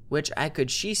 Which I could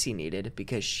she see needed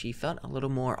because she felt a little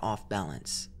more off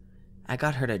balance. I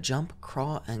got her to jump,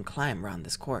 crawl, and climb around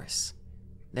this course.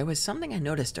 There was something I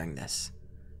noticed during this,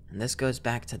 and this goes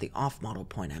back to the off-model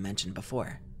point I mentioned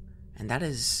before, and that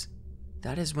is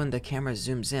when the camera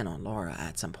zooms in on Lara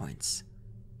at some points.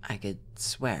 I could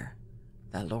swear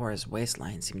that Lara's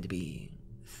waistline seemed to be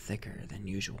thicker than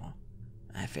usual.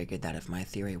 I figured that if my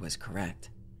theory was correct,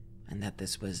 and that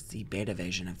this was the beta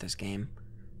version of this game,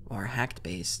 or a hack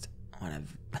based on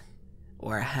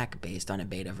a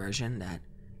beta version, that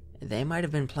they might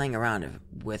have been playing around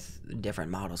with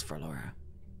different models for Lara,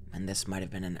 and this might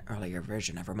have been an earlier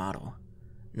version of her model.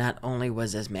 Not only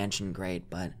was this mansion great,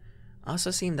 but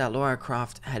also seemed that Lara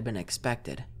Croft had been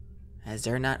expected, as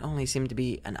there not only seemed to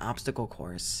be an obstacle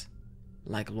course,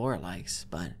 like Lara likes,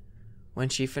 but when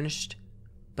she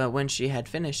had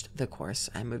finished the course,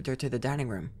 I moved her to the dining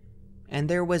room, and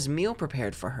there was meal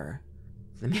prepared for her.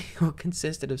 The meal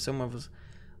consisted of some of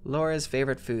Lara's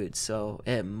favorite foods, so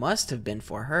it must have been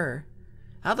for her.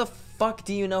 How the fuck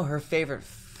do you know her favorite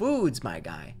foods, my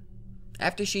guy?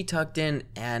 After she tucked in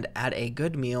and had a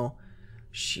good meal,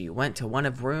 she went to one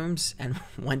of rooms and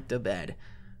went to bed.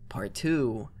 Part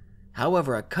 2.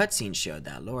 However, a cutscene showed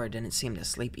that Lara didn't seem to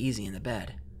sleep easy in the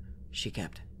bed. She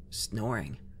kept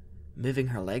snoring, moving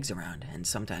her legs around, and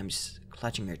sometimes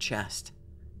clutching her chest,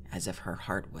 as if her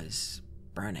heart was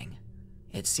burning.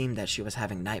 It seemed that she was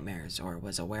having nightmares or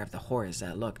was aware of the horrors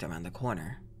that lurked around the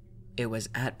corner. It was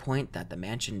at point that the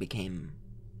mansion became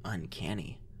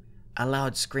uncanny. A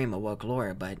loud scream awoke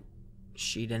Lara, but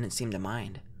she didn't seem to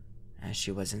mind, as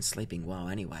she wasn't sleeping well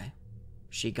anyway.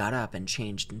 She got up and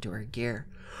changed into her gear.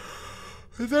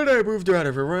 Then I moved her out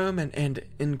of her room, and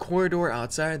in corridor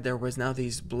outside there was now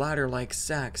these bladder-like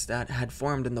sacs that had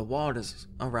formed in the walls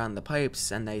around the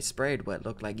pipes, and they sprayed what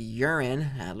looked like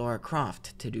urine at Lara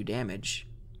Croft to do damage.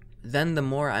 Then the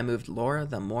more I moved Lara,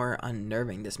 the more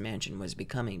unnerving this mansion was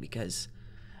becoming, because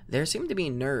there seemed to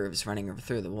be nerves running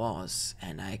through the walls,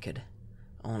 and I could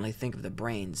only think of the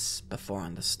brains before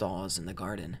on the stalls in the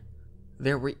garden.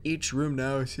 Each room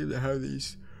now seemed to have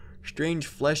these strange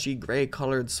fleshy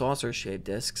gray-colored saucer-shaped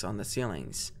discs on the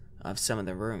ceilings of some of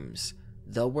the rooms,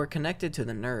 though were connected to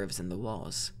the nerves in the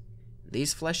walls.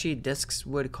 These fleshy discs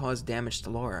would cause damage to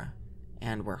Lara,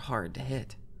 and were hard to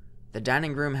hit. The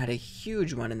dining room had a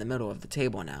huge one in the middle of the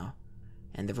table now,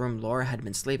 and the room Lara had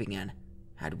been sleeping in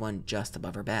had one just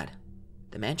above her bed.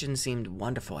 The mansion seemed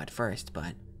wonderful at first,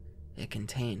 but it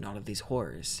contained all of these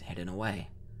horrors hidden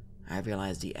away. I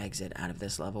realized the exit out of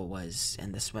this level was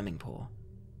in the swimming pool,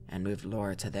 and moved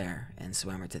Lara to there and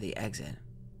swam her to the exit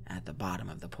at the bottom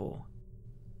of the pool.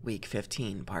 Week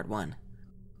 15, Part 1.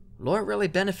 Lara really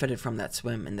benefited from that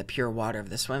swim in the pure water of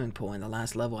the swimming pool in the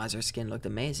last level, as her skin looked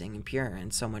amazing and pure,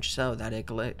 and so much so that it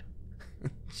glowed.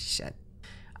 Shit.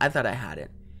 I thought I had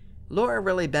it. Lara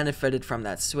really benefited from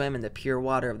that swim in the pure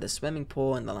water of the swimming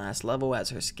pool in the last level, as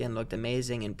her skin looked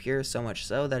amazing and pure, so much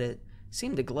so that it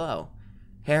seemed to glow.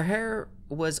 Her hair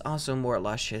was also more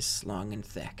luscious, long, and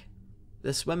thick.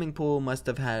 The swimming pool must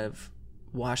have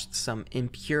washed some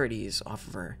impurities off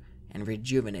of her and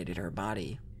rejuvenated her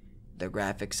body. The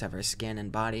graphics of her skin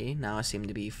and body now seem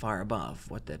to be far above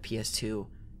what the PS2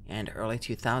 and early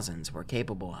 2000s were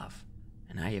capable of,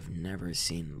 and I have never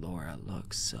seen Lara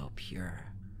look so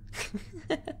pure.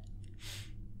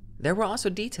 There were also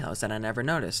details that I never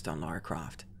noticed on Lara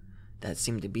Croft that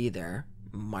seemed to be there,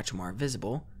 much more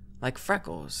visible, like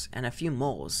freckles and a few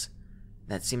moles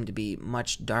that seemed to be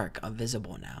much darker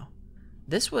visible now.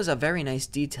 This was a very nice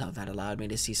detail that allowed me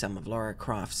to see some of Lara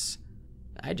Croft's...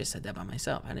 I just said that by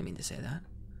myself, I didn't mean to say that.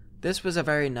 This was a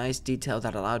very nice detail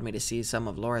that allowed me to see some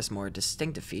of Lara's more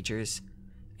distinctive features,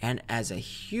 and as a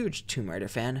huge Tomb Raider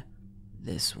fan,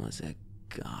 this was a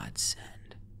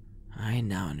godsend. I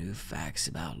now knew facts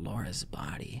about Lara's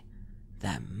body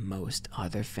that most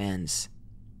other fans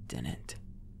didn't,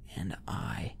 and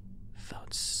I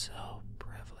felt so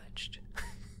privileged.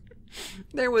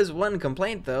 There was one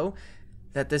complaint, though,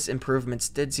 that this improvements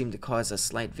did seem to cause a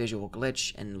slight visual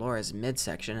glitch in Lara's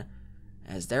midsection,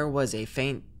 as there was a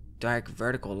faint, dark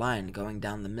vertical line going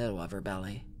down the middle of her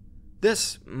belly.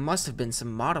 This must have been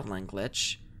some modeling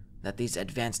glitch that these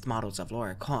advanced models of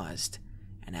Lara caused,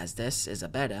 and as this is a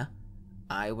beta,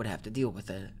 I would have to deal with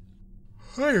it.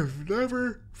 I have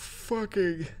never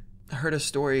fucking heard a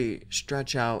story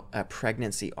stretch out a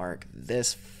pregnancy arc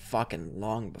this fucking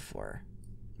long before.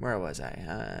 Where was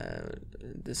I?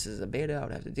 This is a beta, I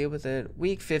would have to deal with it.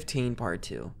 Week 15, Part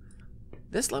 2.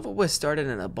 This level was started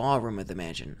in a ballroom of the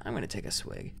mansion. I'm gonna take a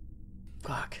swig.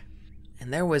 Fuck.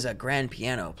 And there was a grand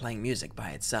piano playing music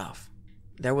by itself.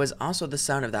 There was also the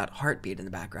sound of that heartbeat in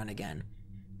the background again.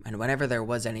 And whenever there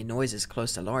was any noises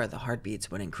close to Lara, the heartbeats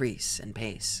would increase in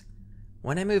pace.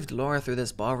 When I moved Lara through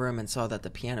this ballroom and saw that the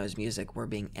piano's music were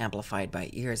being amplified by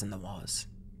ears in the walls,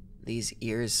 these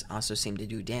ears also seemed to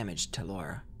do damage to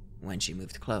Lara when she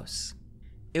moved close.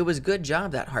 It was good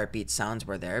job that heartbeat sounds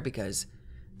were there, because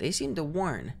they seemed to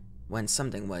warn when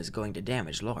something was going to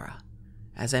damage Lara.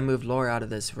 As I moved Lara out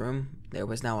of this room, there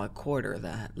was now a corridor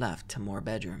that left to more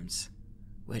bedrooms,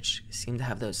 which seemed to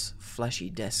have those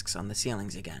fleshy discs on the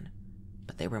ceilings again,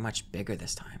 but they were much bigger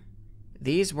this time.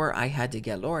 These were I had to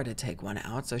get Lara to take one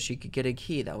out so she could get a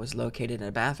key that was located in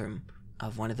a bathroom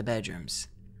of one of the bedrooms.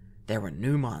 There were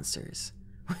new monsters,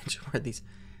 which were these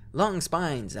long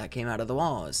spines that came out of the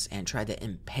walls and tried to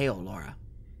impale Lara.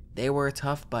 They were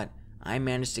tough, but I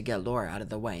managed to get Lara out of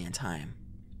the way in time.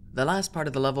 The last part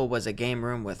of the level was a game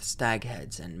room with stag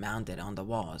heads and mounted on the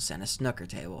walls and a snooker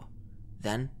table.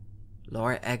 Then,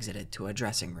 Lara exited to a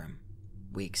dressing room.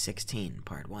 Week 16,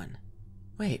 Part 1.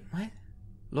 Wait, what?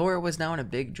 Lara was now in a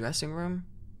big dressing room?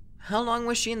 How long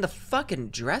was she in the fucking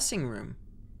dressing room?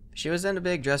 She was in a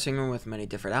big dressing room with many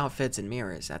different outfits and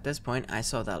mirrors. At this point, I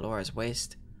saw that Lara's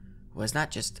waist was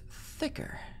not just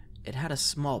thicker, it had a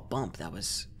small bump that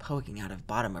was poking out of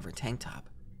bottom of her tank top.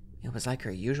 It was like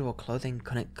her usual clothing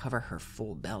couldn't cover her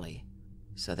full belly,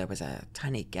 so there was a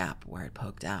tiny gap where it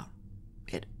poked out.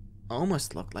 It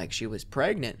almost looked like she was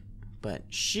pregnant, but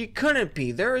she couldn't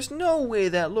be. There is no way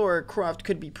that Lara Croft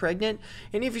could be pregnant,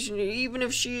 and even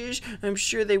if she is, I'm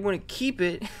sure they wouldn't keep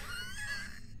it.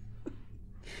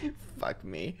 Fuck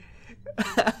me.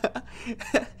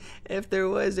 If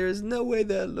there's no way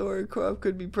that Lara Croft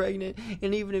could be pregnant,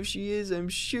 and even if she is, I'm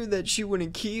sure that she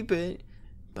wouldn't keep it.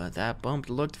 But that bump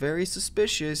looked very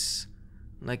suspicious,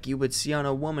 like you would see on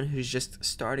a woman who's just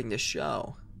starting the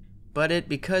show. But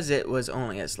because it was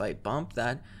only a slight bump,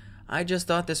 that I just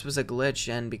thought this was a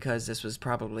glitch, and because this was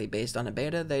probably based on a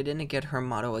beta, they didn't get her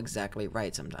motto exactly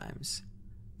right sometimes.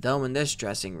 Though in this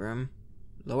dressing room,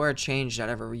 Lara changed out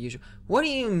of her usual... What do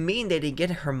you mean they didn't get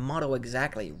her motto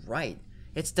exactly right?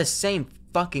 It's the same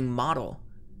fucking model.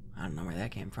 I don't know where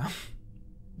that came from.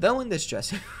 Though in this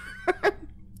dressing room,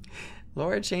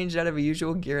 Lara changed out of her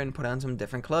usual gear and put on some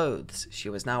different clothes. She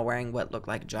was now wearing what looked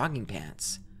like jogging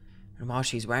pants. And while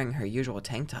she's wearing her usual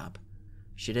tank top,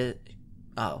 she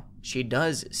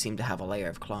does seem to have a layer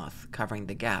of cloth covering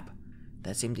the gap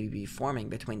that seemed to be forming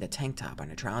between the tank top and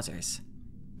her trousers.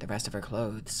 The rest of her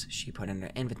clothes she put in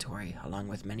her inventory, along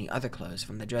with many other clothes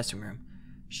from the dressing room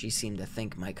she seemed to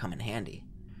think might come in handy.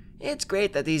 It's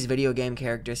great that these video game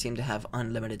characters seem to have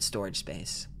unlimited storage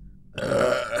space.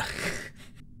 The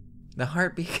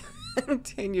heartbeat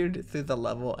continued through the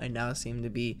level and now seemed to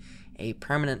be a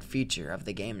permanent feature of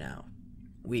the game now.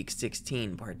 Week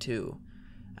 16, Part 2.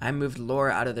 I moved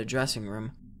Lara out of the dressing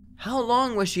room. How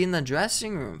long was she in the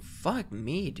dressing room? Fuck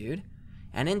me, dude.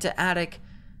 And into attic,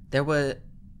 there was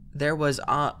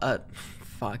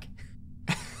fuck.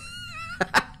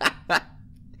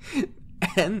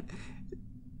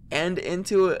 and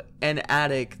into an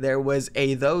attic, there was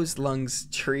a those lungs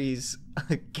trees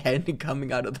again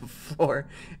coming out of the floor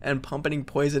and pumping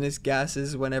poisonous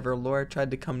gases whenever Lara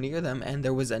tried to come near them, and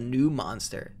there was a new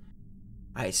monster.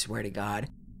 I swear to God,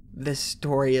 this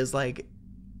story is like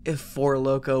if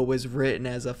 4Loko was written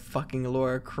as a fucking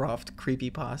Lara Croft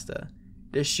creepypasta.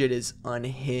 This shit is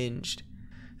unhinged.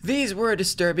 These were a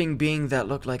disturbing being that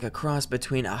looked like a cross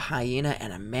between a hyena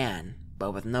and a man,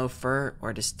 but with no fur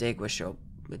or distinguishable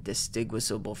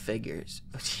figures.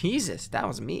 Oh, Jesus, that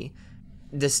was me.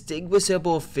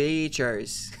 Distinguishable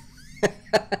features.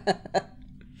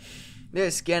 Their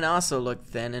skin also looked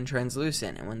thin and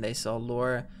translucent, and when they saw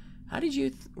Lara, why did you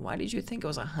think it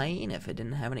was a hyena if it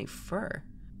didn't have any fur?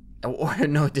 Or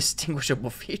no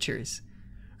distinguishable features?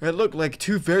 It looked like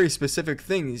two very specific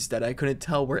things that I couldn't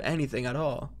tell were anything at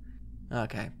all.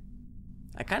 Okay.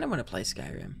 I kind of want to play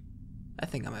Skyrim. I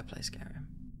think I might play Skyrim.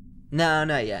 No,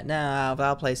 not yet. No,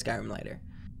 I'll play Skyrim later.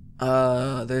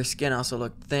 Their skin also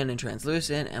looked thin and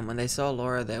translucent, and when they saw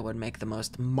Lara, they would make the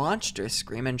most monstrous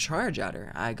scream and charge at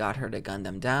her. I got her to gun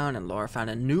them down, and Lara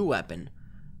found a new weapon,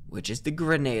 which is the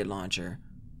grenade launcher.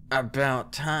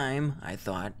 About time, I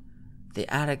thought. The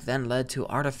attic then led to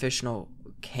artificial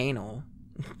canal,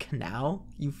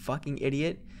 you fucking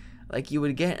idiot, like you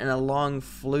would get in a long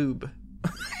flube.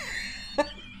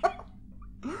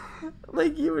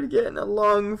 Like you would get in a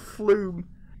long flube.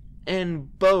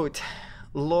 And boat.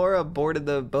 Lara boarded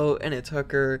the boat, and it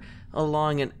took her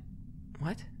along an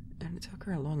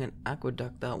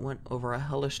aqueduct that went over a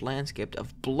hellish landscape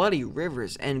of bloody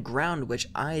rivers and ground with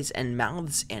eyes and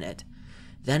mouths in it,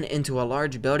 then into a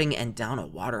large building and down a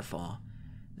waterfall.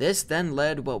 This then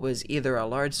led what was either a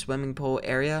large swimming pool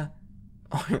area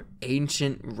or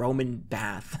ancient Roman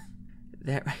bath.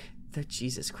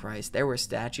 Jesus Christ, there were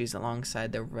statues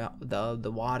alongside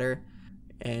the water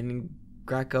in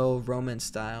Greco-Roman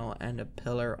style and a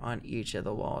pillar on each of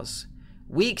the walls.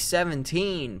 Week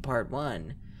 17, Part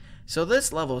 1. So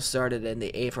this level started in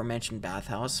the aforementioned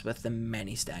bathhouse with the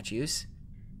many statues.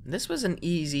 This was an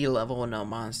easy level, no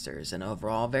monsters, and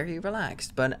overall very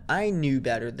relaxed, but I knew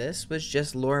better. This was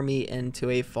just lure me into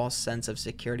a false sense of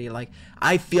security, like,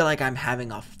 I feel like I'm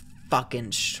having a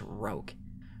fucking stroke.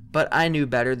 But I knew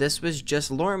better. This was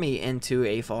just lure me into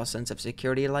a false sense of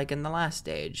security like in the last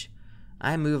stage.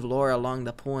 I moved Lara along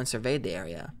the pool and surveyed the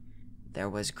area. There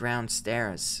was ground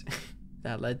stairs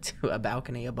that led to a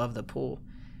balcony above the pool,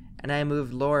 and I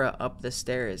moved Lara up the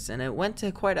stairs, and it went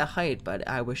to quite a height, but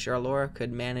I was sure Lara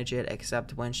could manage it,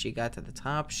 except when she got to the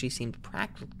top, she seemed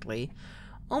practically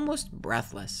almost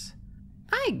breathless.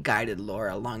 I guided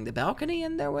Lara along the balcony,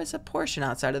 and there was a portion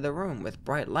outside of the room with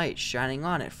bright light shining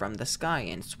on it from the sky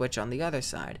and switch on the other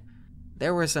side.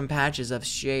 There were some patches of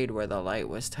shade where the light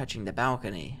was touching the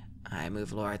balcony. I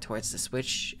moved Lara towards the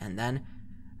switch, and then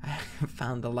I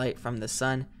found the light from the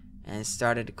sun and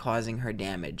started causing her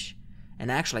damage, and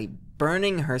actually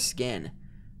burning her skin.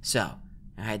 So,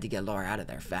 I had to get Lara out of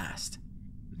there fast.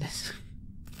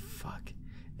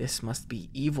 This must be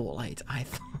evil light, I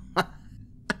thought.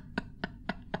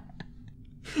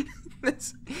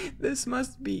 This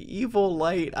must be evil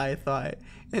light, I thought.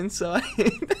 And so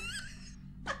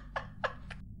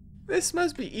This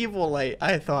must be evil light,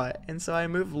 I thought. And so I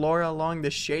moved Lara along the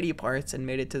shady parts and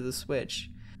made it to the switch.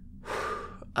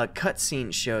 A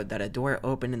cutscene showed that a door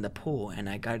opened in the pool, and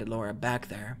I guided Lara back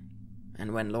there.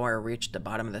 and when Laura reached the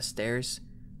bottom of the stairs,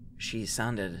 she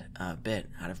sounded a bit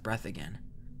out of breath again.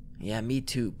 Yeah, me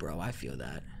too, bro, I feel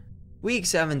that. Week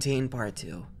 17, part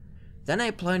 2. Then I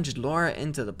plunged Laura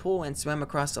into the pool and swam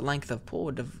across the length of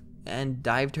pool and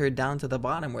dived her down to the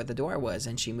bottom where the door was,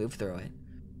 and she moved through it.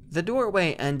 The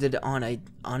doorway ended on an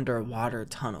underwater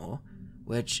tunnel,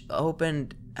 which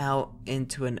opened out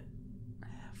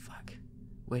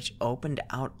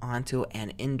onto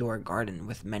an indoor garden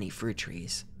with many fruit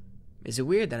trees. Is it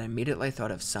weird that I immediately thought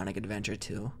of Sonic Adventure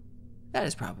 2? That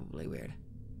is probably weird.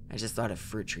 I just thought of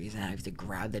fruit trees, and I have to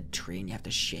grab the tree and you have to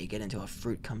shake it until a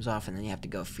fruit comes off, and then you have to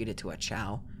go feed it to a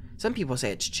chow. Some people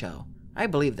say it's cho. I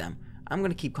believe them. I'm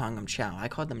gonna keep calling them chow. I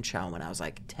called them chow when I was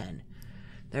like 10.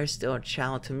 They're still a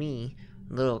chow to me.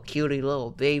 Little cutie little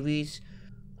babies.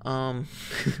 I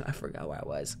forgot where I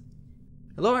was.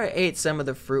 Laura ate some of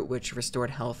the fruit, which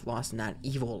restored health lost in that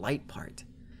evil light part.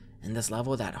 In this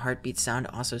level, that heartbeat sound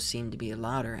also seemed to be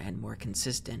louder and more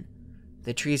consistent.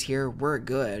 The trees here were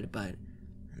good, but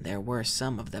there were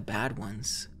some of the bad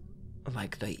ones,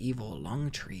 like the evil lung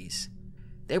trees.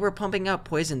 They were pumping out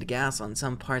poisoned gas on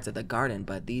some parts of the garden,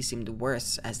 but these seemed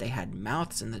worse as they had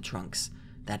mouths in the trunks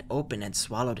that opened and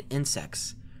swallowed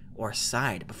insects, or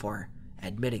sighed before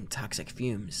emitting toxic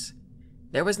fumes.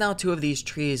 There was now 2 of these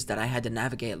trees that I had to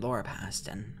navigate Laura past,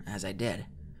 and as I did,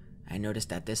 I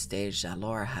noticed at this stage that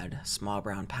Laura had small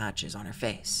brown patches on her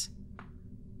face.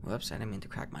 Whoops, I didn't mean to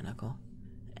crack my knuckle.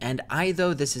 And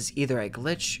though this is either a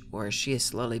glitch or she is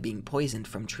slowly being poisoned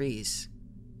from trees,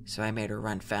 so I made her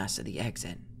run fast to the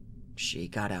exit. She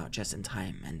got out just in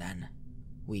time, and then,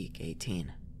 week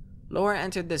 18. Laura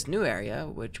entered this new area,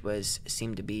 which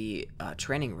seemed to be a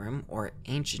training room or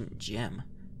ancient gym.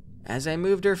 As I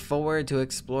moved her forward to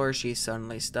explore, she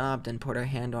suddenly stopped and put her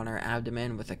hand on her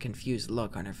abdomen with a confused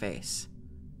look on her face.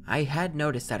 I had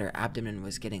noticed that her abdomen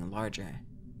was getting larger,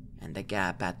 and the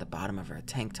gap at the bottom of her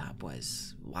tank top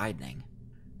was widening.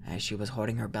 As she was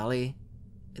holding her belly,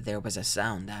 there was a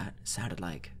sound that sounded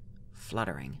like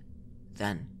fluttering.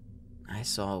 Then, I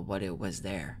saw what it was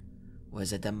there.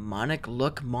 Was a demonic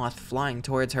look moth flying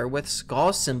towards her with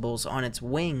skull symbols on its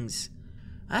wings.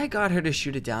 I got her to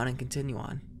shoot it down and continue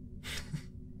on.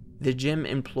 The gym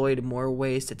employed more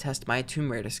ways to test my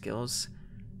Tomb Raider skills,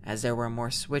 as there were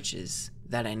more switches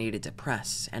that I needed to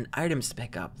press, and items to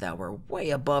pick up that were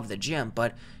way above the gym,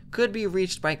 but could be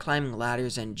reached by climbing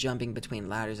ladders and jumping between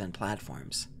ladders and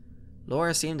platforms.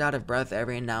 Laura seemed out of breath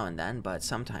every now and then, but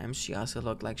sometimes she also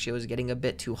looked like she was getting a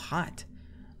bit too hot,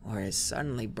 or is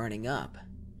suddenly burning up.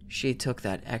 She took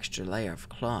that extra layer of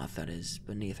cloth that is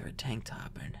beneath her tank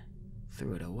top and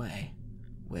threw it away,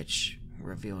 which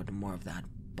revealed more of that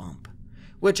bump,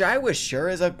 which I was sure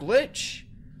is a glitch.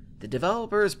 The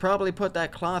developers probably put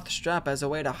that cloth strap as a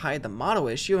way to hide the model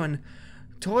issue, and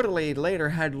totally later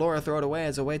had Laura throw it away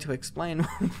as a way to explain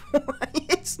why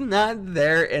it's not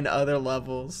there in other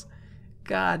levels.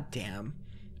 God damn.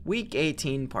 Week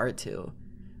 18, part 2.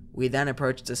 We then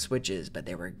approached the switches, but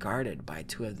they were guarded by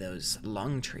 2 of those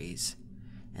lung trees,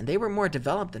 and they were more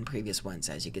developed than previous ones,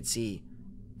 as you could see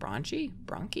bronchi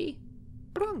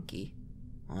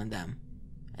on them.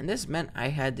 And this meant I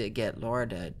had to get Laura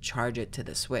to charge it to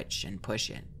the switch and push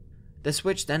it. The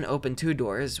switch then opened 2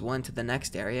 doors, one to the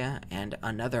next area and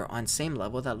another on same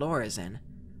level that Laura is in.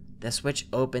 The switch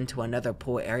opened to another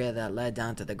pool area that led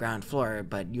down to the ground floor,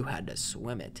 but you had to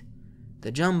swim it.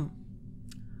 The jump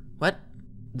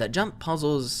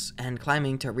puzzles and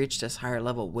climbing to reach this higher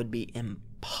level would be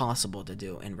impossible to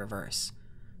do in reverse,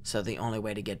 so the only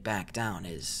way to get back down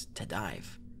is to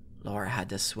dive. Laura had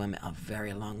to swim a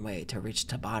very long way to reach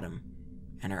the bottom,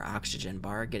 and her oxygen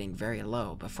bar getting very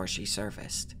low before she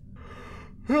surfaced.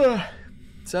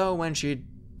 So when she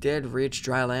did reach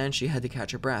dry land, she had to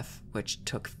catch her breath, which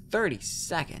took 30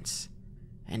 seconds.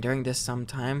 And during this some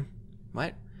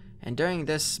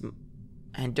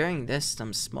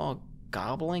small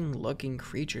gobbling-looking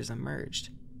creatures emerged.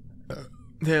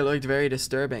 They looked very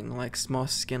disturbing, like small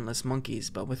skinless monkeys,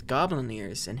 but with goblin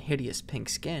ears and hideous pink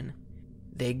skin.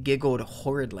 They giggled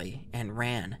horridly and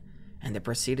ran, and they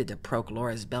proceeded to poke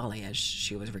Laura's belly as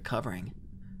she was recovering.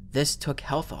 This took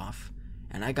health off,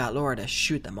 and I got Laura to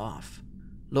shoot them off.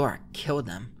 Laura killed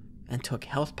them and took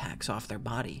health packs off their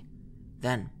body.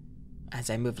 Then, as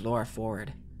I moved Laura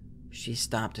forward, she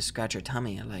stopped to scratch her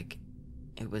tummy like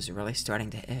it was really starting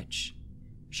to itch.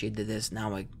 She did this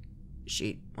now again,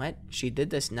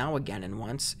 and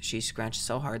once she scratched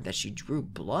so hard that she drew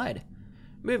blood.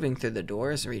 Moving through the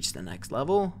doors reached the next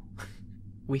level.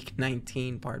 Week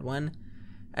 19, part 1.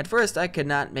 At first I could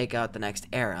not make out the next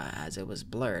era as it was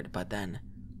blurred, but then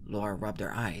Laura rubbed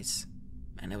her eyes,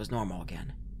 and it was normal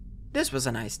again. This was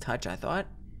a nice touch, I thought.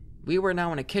 We were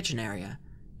now in a kitchen area,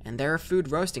 and there were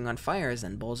food roasting on fires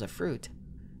and bowls of fruit.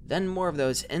 Then more of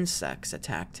those insects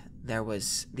attacked. There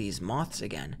was these moths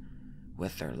again,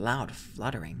 with their loud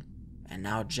fluttering, and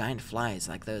now giant flies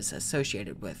like those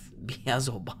associated with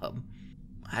Beelzebub.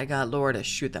 I got Laura to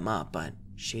shoot them up, but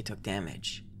she took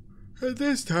damage. At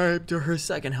this time, to her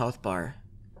second health bar,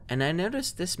 and I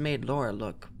noticed this made Laura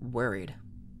look worried.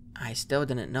 I still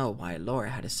didn't know why Laura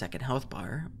had a second health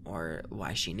bar, or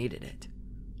why she needed it.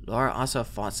 Laura also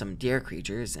fought some deer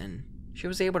creatures, and she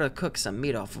was able to cook some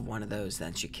meat off of one of those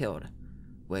that she killed,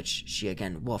 which she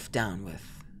again wolfed down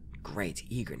with great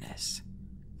eagerness.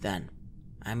 Then,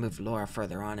 I moved Laura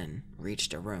further on and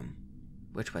reached a room,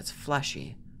 which was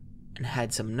fleshy and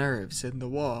had some nerves in the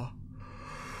wall.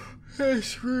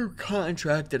 This room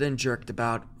contracted and jerked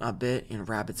about a bit in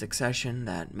rapid succession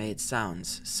that made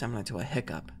sounds similar to a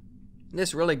hiccup.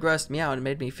 This really grossed me out and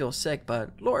made me feel sick,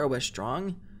 but Laura was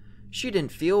strong. She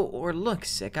didn't feel or look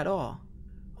sick at all.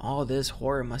 All this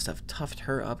horror must have toughed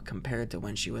her up compared to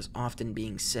when she was often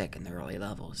being sick in the early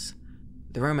levels.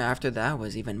 The room after that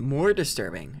was even more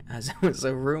disturbing, as it was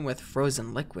a room with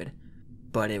frozen liquid.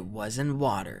 But it wasn't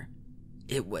water.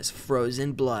 It was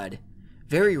frozen blood.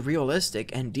 Very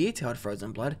realistic and detailed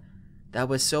frozen blood. That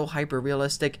was so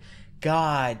hyper-realistic.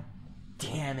 God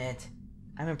damn it.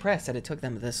 I'm impressed that it took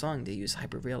them this long to use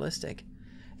hyper-realistic.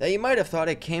 That you might have thought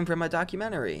it came from a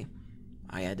documentary.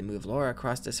 I had to move Laura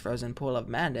across this frozen pool of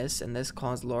madness, and this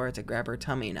caused Laura to grab her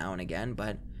tummy now and again,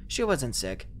 but she wasn't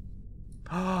sick.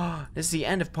 Oh, this is the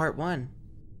end of part 1.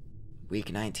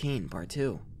 Week 19, part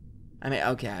 2. I mean,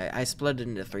 okay, I split it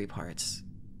into 3 parts.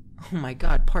 Oh my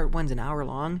god, part 1's an hour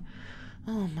long?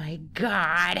 Oh my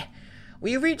god.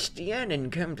 We reached the end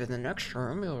and came to the next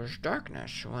room. It was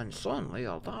darkness when suddenly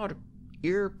a loud,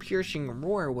 ear-piercing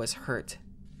roar was heard,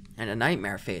 and a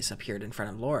nightmare face appeared in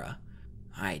front of Laura.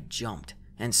 I jumped,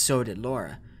 and so did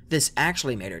Laura. This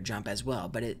actually made her jump as well,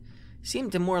 but it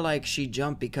seemed to more like she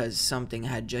jumped because something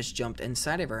had just jumped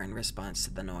inside of her in response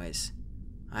to the noise.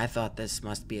 I thought this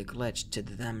must be a glitch to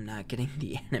them not getting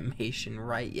the animation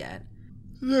right yet.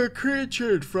 The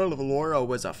creature in front of Laura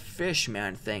was a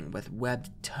fish-man thing with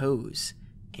webbed toes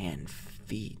and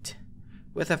feet,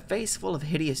 with a face full of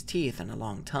hideous teeth and a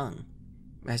long tongue.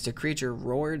 As the creature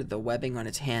roared, the webbing on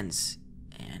its hands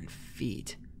and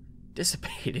feet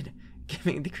dissipated,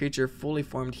 giving the creature fully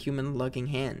formed human-looking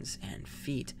hands and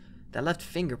feet that left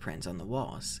fingerprints on the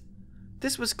walls.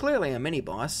 This was clearly a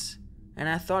mini-boss, and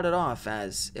I thought it off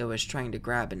as it was trying to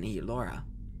grab and eat Laura.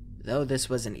 Though this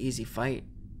was an easy fight,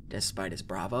 despite his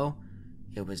bravo,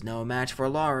 it was no match for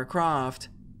Lara Croft.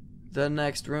 The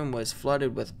next room was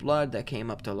flooded with blood that came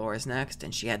up to Laura's neck,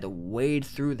 and she had to wade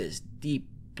through this deep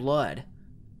blood.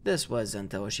 This was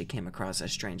until she came across a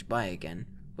strange bike and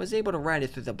was able to ride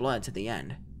it through the blood to the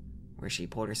end, where she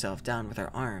pulled herself down with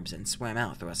her arms and swam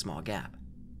out through a small gap.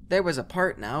 There was a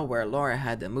part now where Lara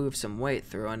had to move some weight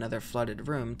through another flooded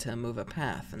room to move a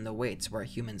path, and the weights were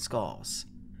human skulls.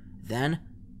 Then,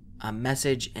 a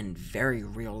message in very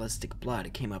realistic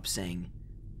blood came up saying,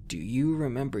 "Do you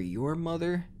remember your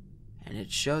mother?" And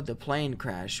it showed the plane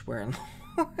crash where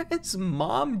Laura's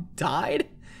mom died.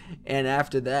 And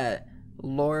after that,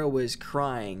 Laura was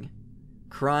crying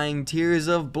tears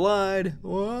of blood.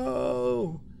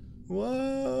 Whoa,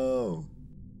 whoa.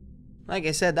 Like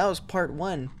I said, that was part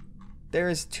 1. There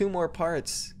is 2 more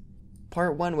parts.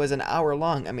 Part 1 was an hour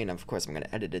long. I mean, of course, I'm going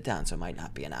to edit it down, so it might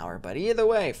not be an hour. But either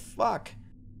way, fuck.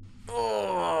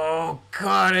 Oh,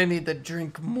 God, I need to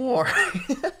drink more.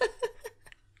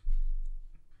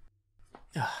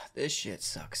 This shit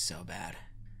sucks so bad.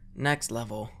 Next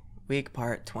level, week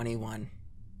part 21.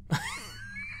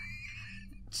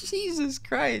 Jesus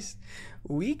Christ.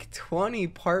 Week 20,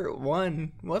 part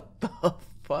 1. What the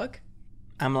fuck?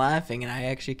 I'm laughing and I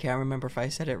actually can't remember if I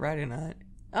said it right or not.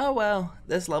 Oh well,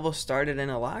 this level started in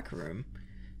a locker room,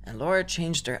 and Lara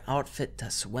changed her outfit to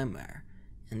swimwear,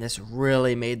 and this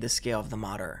really made the scale of the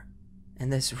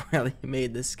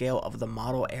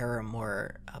model error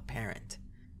more apparent.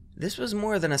 This was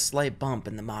more than a slight bump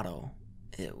in the model.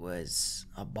 It was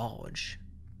a bulge.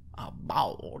 A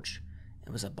bulge.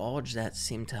 It was a bulge that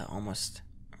seemed to almost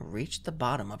reach the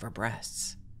bottom of her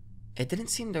breasts. It didn't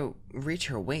seem to reach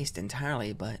her waist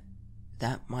entirely, but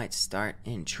that might start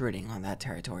intruding on that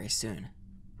territory soon.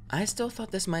 I still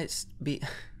thought this might be...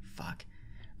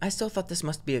 I still thought this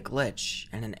must be a glitch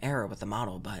and an error with the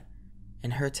model, but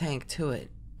in her tank too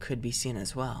it could be seen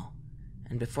as well.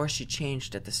 And before she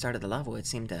changed at the start of the level, it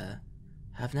seemed to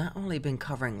have not only been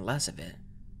covering less of it,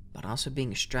 but also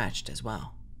being stretched as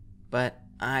well. But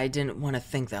I didn't want to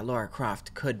think that Lara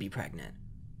Croft could be pregnant.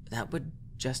 That would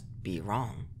just be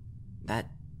wrong.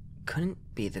 That couldn't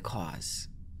be the cause.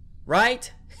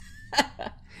 Right?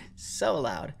 So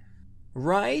loud.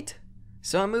 Right?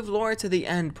 So I moved Laura to the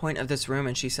end point of this room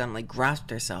and she suddenly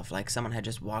grasped herself like someone had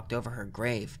just walked over her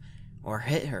grave or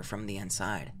hit her from the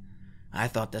inside. I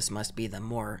thought this must be the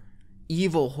more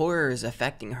evil horrors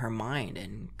affecting her mind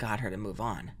and got her to move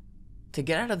on. To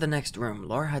get out of the next room,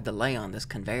 Laura had to lay on this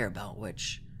conveyor belt,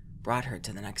 which brought her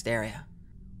to the next area.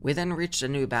 We then reached a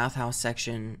new bathhouse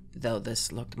section, though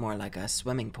this looked more like a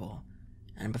swimming pool.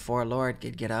 And before Laura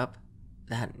could get up,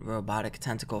 that robotic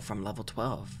tentacle from level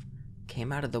 12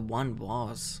 came out of the one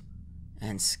walls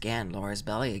and scanned Laura's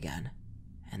belly again.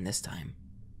 And this time,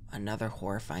 another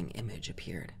horrifying image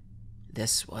appeared.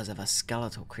 This was of a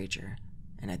skeletal creature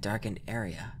in a darkened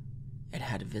area. It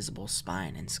had a visible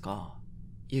spine and skull.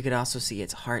 You could also see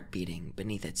its heart beating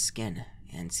beneath its skin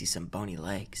and see some bony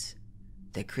legs.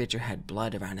 The creature had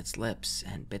blood around its lips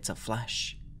and bits of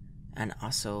flesh, and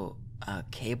also a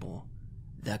cable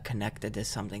that connected to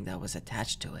something that was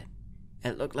attached to it.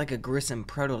 It looked like a gruesome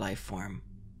proto-life form,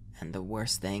 and the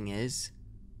worst thing is,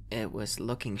 it was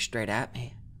looking straight at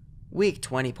me. Week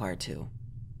 20 Part 2.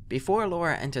 Before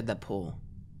Laura entered the pool,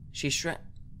 she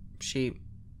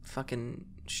fucking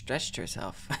stretched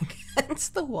herself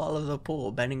against the wall of the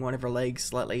pool, bending one of her legs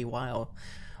slightly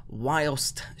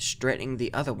whilst straightening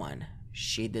the other one.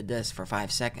 She did this for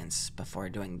 5 seconds before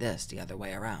doing this the other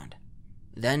way around.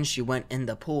 Then she went in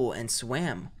the pool and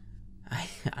swam. I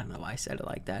don't know why I said it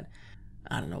like that.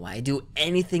 I don't know why I do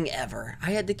anything ever.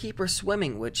 I had to keep her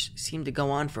swimming, which seemed to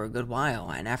go on for a good while,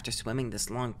 and after swimming this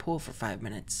long pool for 5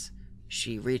 minutes,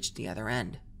 she reached the other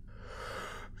end.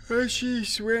 As she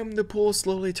swam, the pool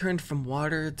slowly turned from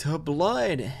water to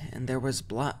blood, and there was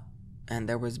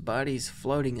bodies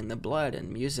floating in the blood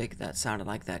and music that sounded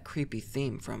like that creepy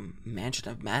theme from Mansion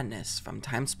of Madness from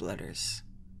Time Splitters,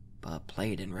 but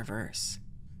played in reverse.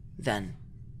 Then,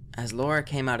 as Laura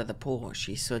came out of the pool,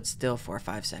 she stood still for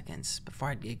 5 seconds before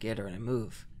I could get her to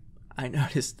move. I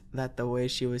noticed that the way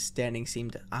she was standing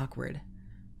seemed awkward.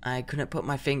 I couldn't put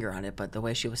my finger on it, but the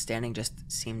way she was standing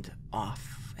just seemed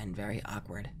off and very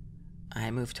awkward. I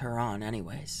moved her on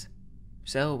anyways.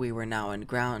 So we were now in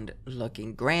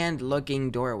grand-looking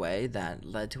doorway that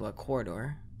led to a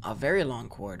corridor, a very long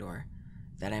corridor,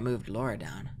 that I moved Laura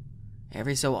down.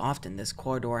 Every so often, this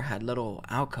corridor had little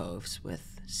alcoves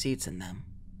with seats in them.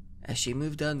 As she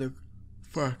moved down the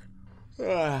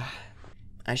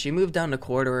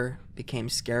corridor, became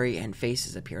scary and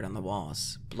faces appeared on the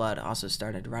walls. Blood also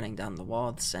started running down the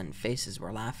walls and faces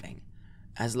were laughing.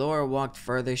 As Laura walked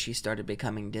further, she started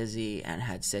becoming dizzy and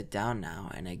had sit down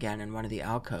now and again in one of the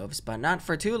alcoves, but not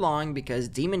for too long because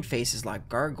demon faces like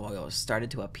gargoyles started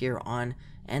to appear on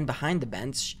and behind the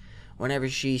bench whenever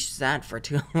she sat for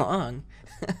too long.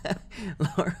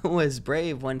 Laura was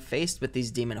brave when faced with these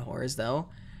demon horrors though,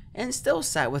 and still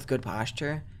sat with good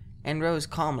posture and rose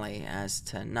calmly as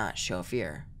to not show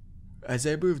fear. As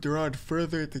I moved around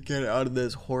further to get out of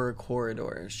this horror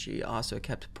corridor, she also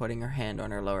kept putting her hand on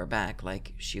her lower back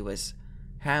like she was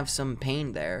have some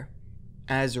pain there.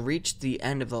 As reached the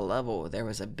end of the level, there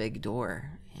was a big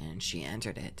door, and she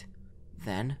entered it.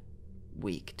 Then,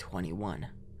 week 21.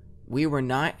 We were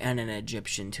not in an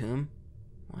Egyptian tomb.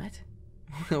 What?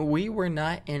 We were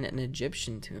not in an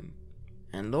Egyptian tomb.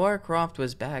 And Lara Croft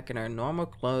was back in her normal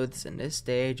clothes in this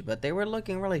stage, but they were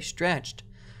looking really stretched.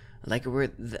 Like oh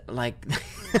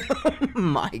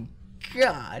my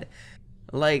god.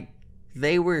 Like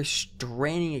they were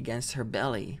straining against her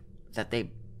belly that they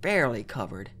barely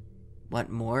covered. What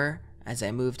more, as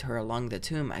I moved her along the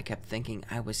tomb, I kept thinking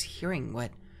I was hearing what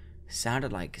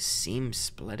sounded like seam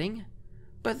splitting.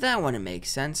 But that wouldn't make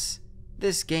sense.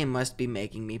 This game must be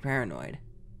making me paranoid.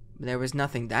 There was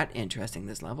nothing that interesting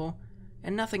this level,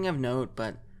 and nothing of note,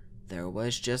 but there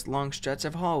was just long stretches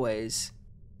of hallways.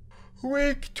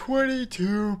 Week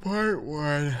 22, Part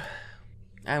 1.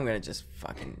 I'm gonna just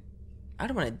fucking... I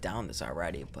don't want to down this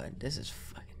already, but this is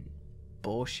fucking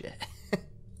bullshit.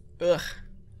 Ugh.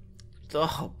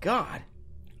 Oh, God.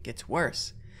 It gets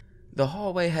worse. The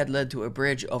hallway had led to a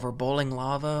bridge over boiling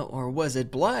lava, or was it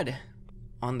blood?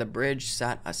 On the bridge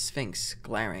sat a sphinx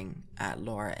glaring at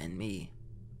Laura and me.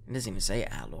 It doesn't even say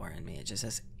at Laura and me, it just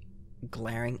says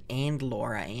glaring and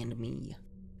Laura and me.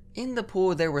 In the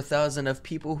pool, there were thousands of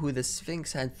people who the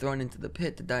Sphinx had thrown into the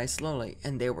pit to die slowly,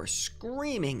 and they were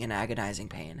screaming in agonizing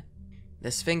pain.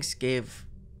 The Sphinx gave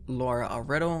Laura a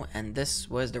riddle, and this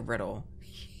was the riddle.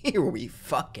 Here we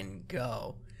fucking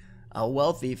go. A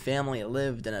wealthy family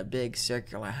lived in a big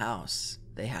circular house.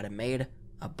 They had a maid,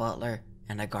 a butler,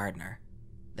 and a gardener.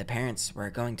 The parents were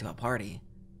going to a party.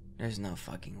 There's no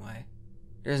fucking way.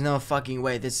 There's no fucking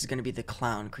way this is gonna be the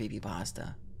clown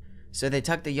creepypasta. So they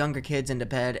tucked the younger kids into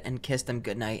bed and kissed them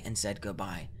goodnight and said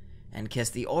goodbye, and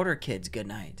kissed the older kids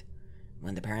goodnight.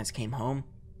 When the parents came home,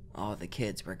 all the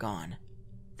kids were gone.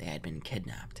 They had been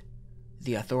kidnapped.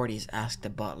 The authorities asked the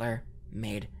butler,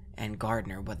 maid, and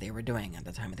gardener what they were doing at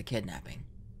the time of the kidnapping.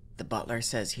 The butler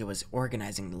says he was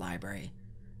organizing the library.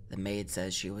 The maid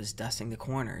says she was dusting the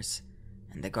corners.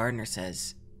 And the gardener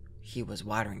says he was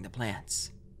watering the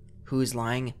plants. Who's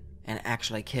lying and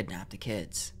actually kidnapped the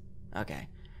kids? Okay,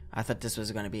 I thought this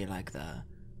was going to be like the,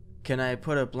 can I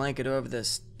put a blanket over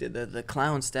the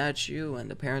clown statue? And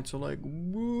the parents were like,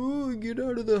 whoa, get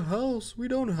out of the house. We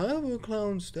don't have a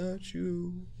clown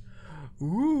statue.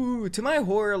 Ooh. To my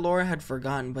horror, Laura had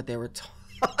forgotten what they were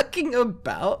talking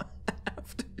about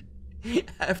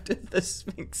after the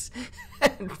Sphinx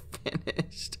had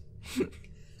finished.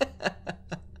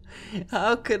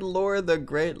 How could Laura, the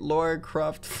great Lara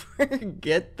Croft,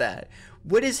 forget that?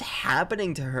 What is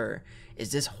happening to her?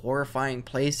 Is this horrifying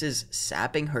places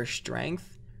sapping her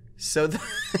strength? So the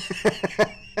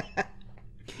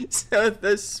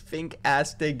Sphinx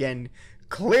asked again.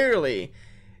 Clearly,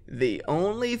 the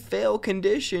only fail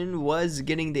condition was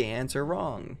getting the answer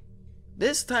wrong.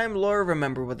 This time, Laura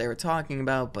remembered what they were talking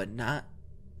about, but not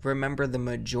remember the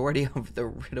majority of the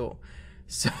riddle.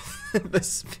 So the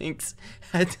Sphinx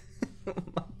had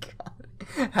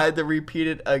had to repeat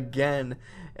it again,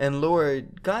 and Laura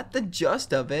got the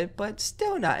gist of it, but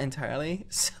still not entirely.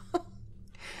 So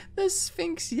the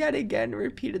Sphinx yet again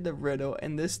repeated the riddle,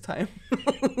 and this time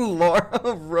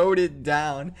Laura wrote it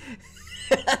down.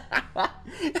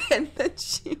 and then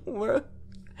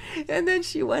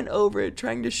she went over it,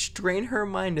 trying to strain her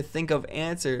mind to think of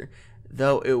answer,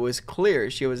 though it was clear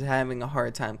she was having a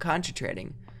hard time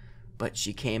concentrating. But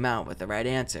she came out with the right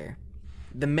answer.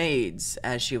 The maids,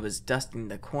 as she was dusting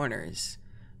the corners.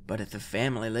 But if the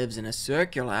family lives in a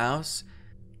circular house,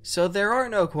 so there are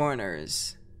no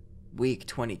corners. Week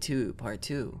 22, part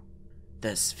 2.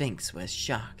 The Sphinx was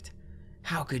shocked.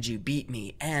 How could you beat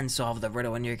me and solve the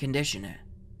riddle in your conditioner?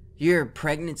 Your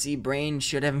pregnancy brain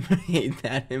should have made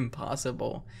that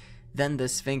impossible. Then the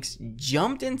Sphinx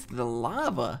jumped into the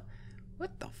lava.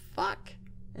 What the fuck?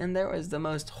 And there was the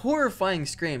most horrifying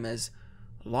scream as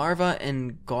larva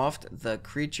engulfed the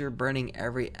creature, burning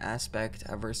every aspect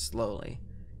of her slowly.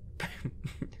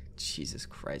 Jesus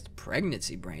Christ,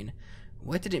 pregnancy brain?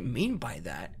 What did it mean by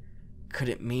that? Could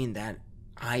it mean that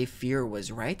I fear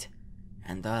was right,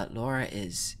 and that Lara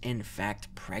is in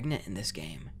fact pregnant in this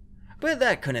game? But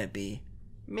that couldn't be.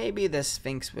 Maybe the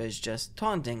Sphinx was just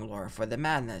taunting Lara for the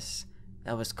madness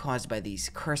that was caused by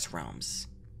these curse realms.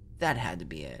 That had to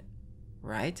be it,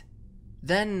 right?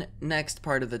 Then, next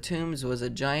part of the tombs was a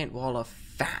giant wall of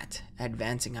fat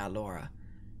advancing at Lara,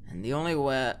 and the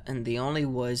only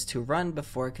was to run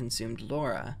before it consumed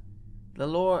Lara.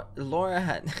 Lara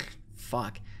had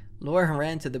fuck. Lara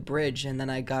ran to the bridge, and then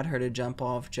I got her to jump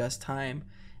off just time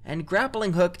and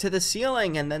grappling hook to the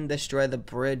ceiling, and then destroy the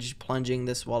bridge, plunging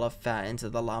this wall of fat into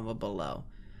the lava below.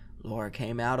 Lara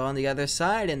came out on the other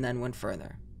side and then went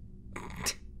further.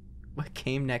 What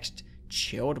came next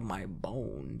chilled my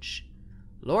bones.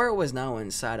 Lara was now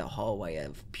inside a hallway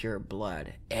of pure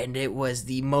blood, and it was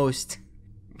the most,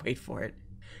 wait for it,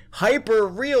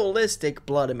 hyper-realistic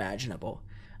blood imaginable.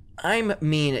 I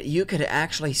mean, you could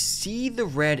actually see the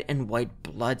red and white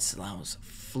blood cells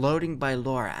floating by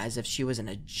Lara as if she was in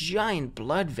a giant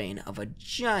blood vein of a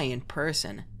giant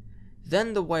person.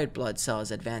 Then the white blood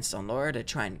cells advanced on Lara to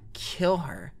try and kill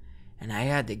her, and I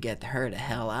had to get her the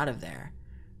hell out of there.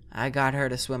 I got her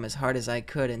to swim as hard as I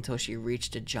could until she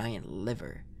reached a giant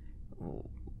liver.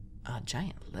 A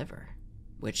giant liver?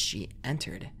 Which she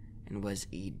entered and was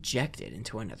ejected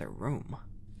into another room.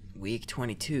 Week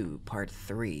 22, part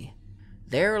 3.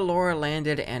 There Lara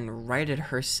landed and righted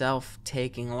herself,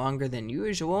 taking longer than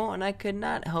usual, and I could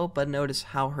not help but notice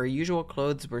how her usual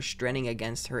clothes were straining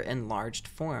against her enlarged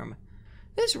form.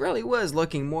 This really was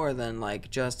looking more than like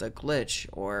just a glitch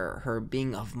or her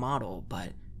being of model,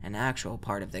 but an actual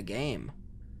part of the game.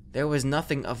 There was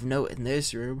nothing of note in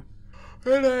this room,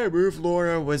 and I moved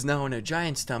Lara was now in a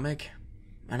giant stomach,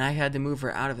 and I had to move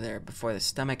her out of there before the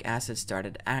stomach acid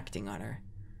started acting on her.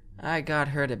 I got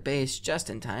her to base just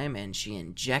in time, and she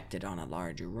injected on a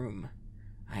large room.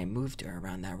 I moved her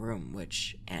around that room,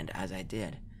 and as I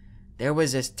did, there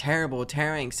was this terrible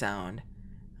tearing sound,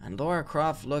 and Lara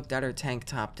Croft looked at her tank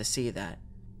top to see that,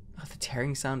 the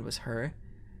tearing sound was her.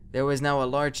 There was now a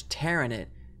large tear in it,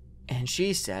 and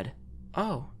she said,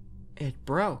 "Oh, it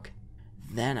broke."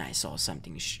 Then I saw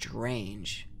something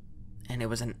strange, and it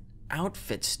was an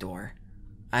outfit store.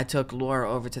 I took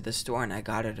Lara over to the store and I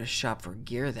got her to shop for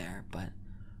gear there, but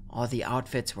all the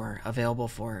outfits were available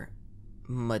for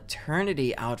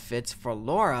maternity outfits for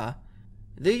Lara,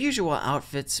 the usual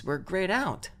outfits were grayed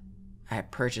out. I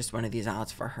purchased one of these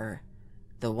outfits for her,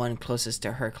 the one closest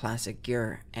to her classic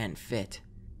gear and fit.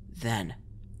 Then,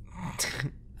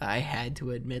 I had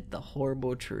to admit the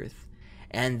horrible truth,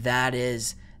 and that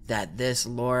is that this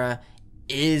Lara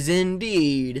is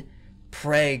indeed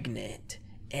pregnant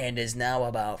and is now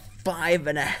about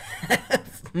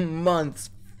 5.5 months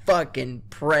fucking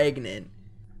pregnant.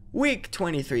 Week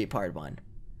 23, part 1.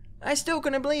 I still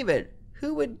couldn't believe it.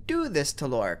 Who would do this to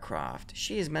Lara Croft?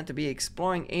 She is meant to be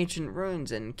exploring ancient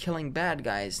ruins and killing bad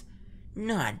guys,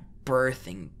 not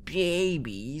birthing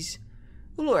babies.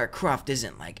 Lara Croft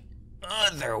isn't like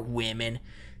other women.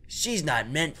 She's not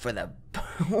meant for the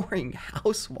boring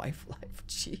housewife life,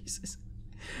 Jesus.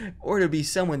 Or to be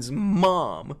someone's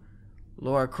mom.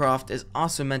 Lara Croft is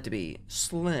also meant to be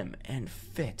slim and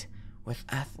fit with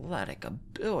athletic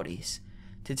abilities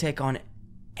to take on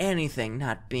anything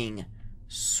not being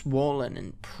swollen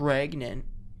and pregnant.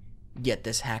 Yet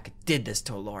this hack did this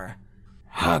to Lara.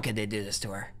 How could they do this to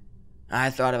her? I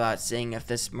thought about seeing if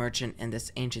this merchant in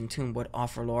this ancient tomb would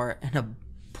offer Lara an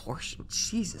abortion.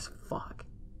 Jesus fuck.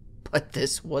 But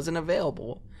this wasn't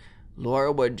available.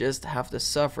 Lara would just have to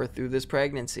suffer through this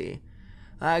pregnancy.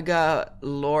 I got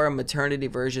Lara maternity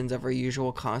versions of her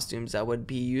usual costumes that would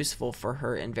be useful for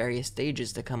her in various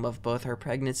stages to come of both her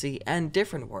pregnancy and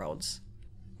different worlds.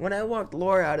 When I walked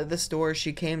Lara out of the store,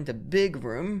 she came to big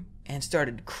room and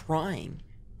started crying,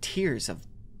 tears of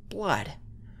blood.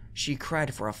 She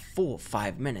cried for a full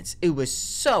 5 minutes. It was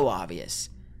so obvious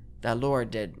that Lara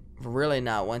did really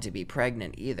not want to be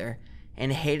pregnant either,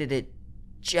 and hated it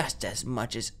just as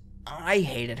much as I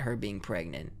hated her being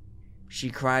pregnant. She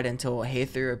cried until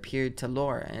Hathor appeared to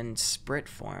Lara in sprite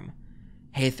form.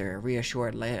 Hathor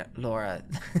reassured Lara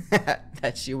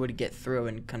that she would get through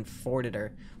and comforted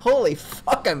her. Holy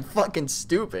fuck, I'm fucking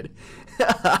stupid.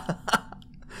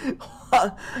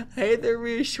 Hathor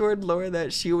reassured Lara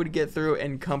that she would get through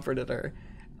and comforted her.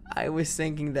 I was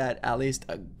thinking that at least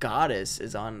a goddess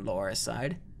is on Lara's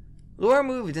side. Lara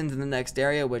moved into the next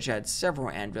area, which had several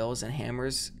anvils and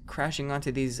hammers crashing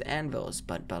onto these anvils,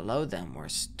 but below them were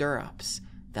stirrups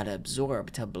that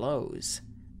absorbed to blows.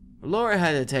 Lara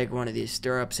had to take one of these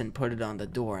stirrups and put it on the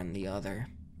door in the other.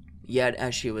 Yet,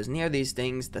 as she was near these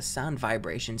things, the sound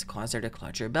vibrations caused her to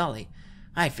clutch her belly.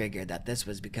 I figured that this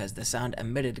was because the sound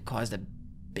emitted caused a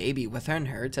baby within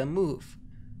her to move.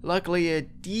 Luckily,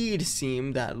 it did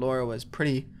seem that Lara was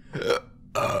pretty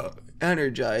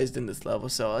energized in this level,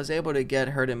 so I was able to get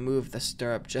her to move the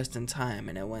stirrup just in time,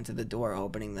 and it went to the door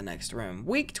opening the next room.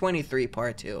 Week 23,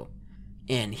 part 2.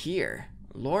 In here,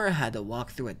 Lara had to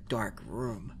walk through a dark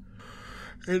room,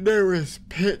 and there was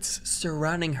pits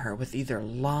surrounding her with either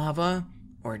lava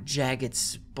or jagged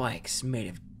spikes made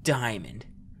of diamond.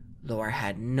 Lara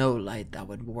had no light that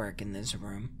would work in this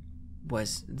room.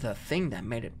 Was the thing that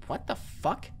made it— what the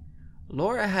fuck?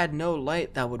 Lara had no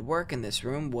light that would work in this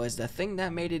room was the thing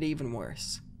that made it even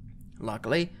worse.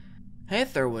 Luckily,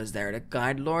 Hathor was there to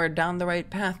guide Lara down the right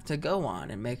path to go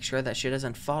on and make sure that she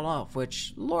doesn't fall off,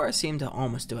 which Lara seemed to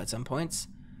almost do at some points,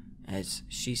 as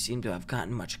she seemed to have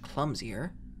gotten much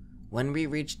clumsier. When we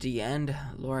reached the end,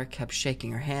 Lara kept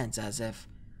shaking her hands as if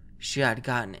she had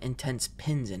gotten intense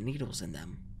pins and needles in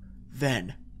them.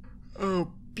 Then, a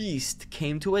beast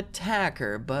came to attack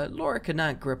her, but Lara could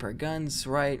not grip her guns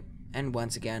right, and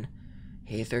once again,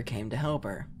 Hathor came to help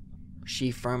her.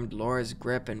 She firmed Lara's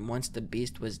grip, and once the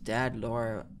beast was dead,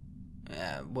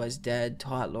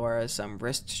 taught Lara some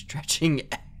wrist stretching.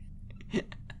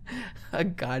 A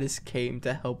goddess came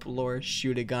to help Lara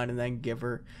shoot a gun and then give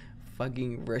her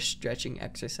fucking wrist stretching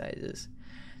exercises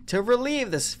to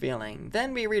relieve this feeling.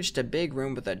 Then we reached a big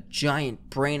room with a giant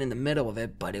brain in the middle of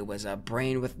it, but it was a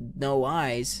brain with no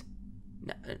eyes.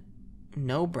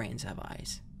 No brains have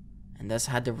eyes, and thus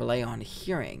had to rely on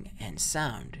hearing and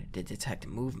sound to detect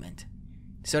movement.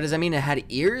 So does that mean it had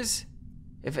ears?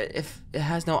 If it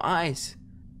has no eyes,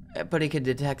 but it could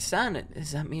detect sound,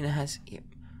 does that mean it has ears?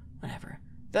 Whatever.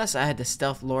 Thus, I had to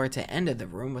stealth Lara to enter the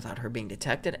room without her being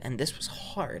detected, and this was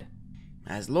hard.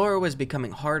 As Lara was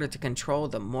becoming harder to control,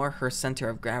 the more her center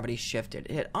of gravity shifted.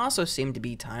 It also seemed to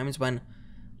be times when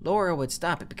Lara would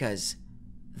stop it because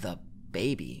the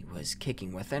baby was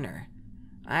kicking within her.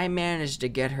 I managed to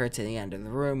get her to the end of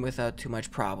the room without too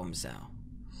much problems, though.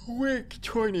 Week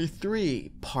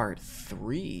 23, part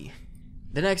 3.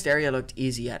 The next area looked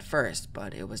easy at first,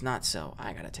 but it was not so.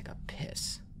 I gotta take a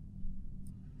piss.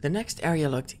 The next area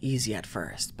looked easy at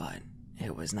first, but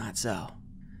it was not so.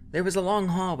 There was a long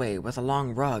hallway with a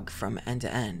long rug from end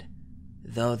to end,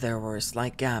 though there were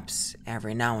slight gaps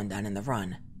every now and then in the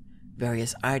run.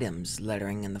 Various items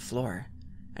littering in the floor.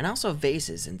 and also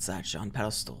vases and such on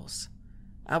pedestals.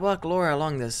 I walked Laura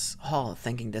along this hall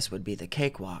thinking this would be the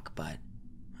cakewalk, but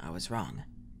I was wrong.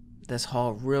 This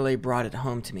hall really brought it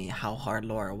home to me how hard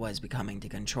Laura was becoming to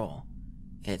control.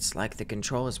 It's like the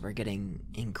controls were getting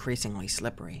increasingly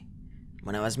slippery.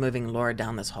 When I was moving Laura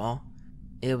down this hall,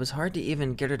 it was hard to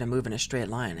even get her to move in a straight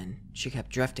line, and she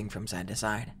kept drifting from side to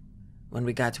side. When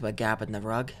we got to a gap in the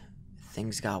rug,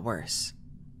 things got worse.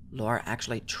 Laura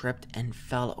actually tripped and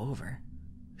fell over.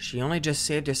 She only just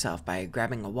saved herself by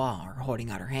grabbing a wall or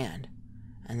holding out her hand,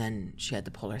 and then she had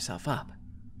to pull herself up.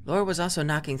 Laura was also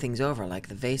knocking things over like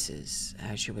the vases,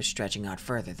 as she was stretching out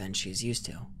further than she's used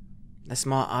to. The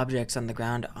small objects on the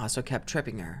ground also kept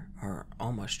tripping her, or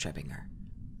almost tripping her.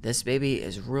 This baby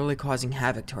is really causing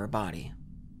havoc to her body.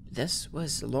 This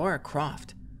was Lara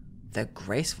Croft, the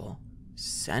graceful,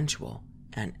 sensual,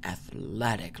 and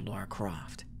athletic Lara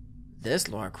Croft. This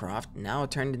Lara Croft now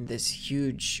turned into this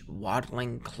huge,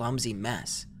 waddling, clumsy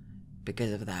mess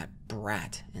because of that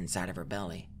brat inside of her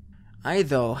belly.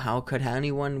 How could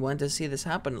anyone want to see this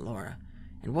happen to Lara?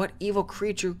 And what evil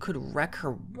creature could wreck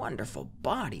her wonderful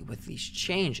body with these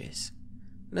changes?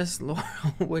 This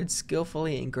Lara would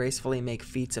skillfully and gracefully make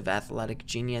feats of athletic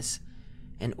genius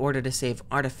in order to save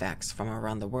artifacts from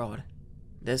around the world.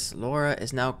 This Lara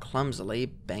is now clumsily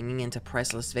banging into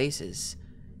priceless vases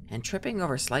and tripping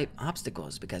over slight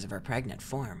obstacles because of her pregnant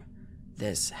form.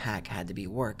 This hack had to be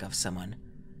work of someone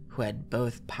who had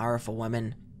both powerful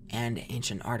women and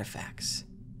ancient artifacts.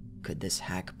 Could this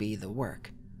hack be the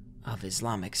work of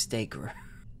Islamic State Guru?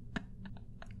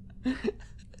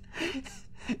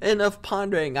 Enough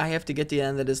pondering, I have to get to the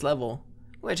end of this level,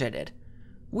 which I did.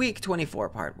 Week 24,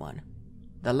 Part 1.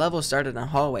 The level started in a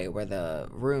hallway where the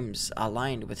rooms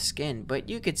aligned with skin, but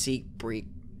you could see brick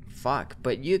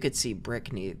beneath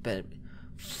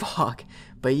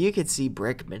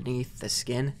the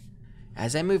skin.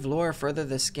 As I moved Lara further,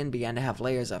 the skin began to have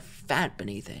layers of fat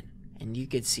beneath it, and you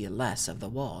could see less of the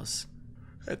walls.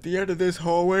 At the end of this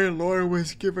hallway, Lara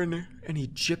was given an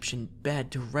Egyptian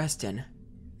bed to rest in,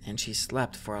 and she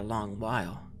slept for a long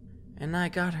while. And I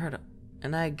got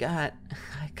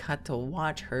to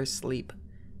watch her sleep,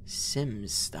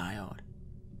 Sims styled.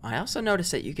 I also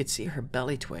noticed that you could see her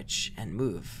belly twitch and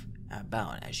move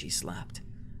about as she slept.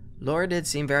 Lara did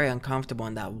seem very uncomfortable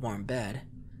in that warm bed,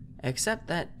 except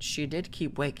that she did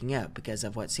keep waking up because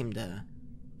of what seemed to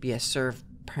be a serve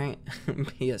pain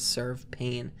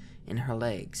in her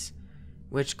legs,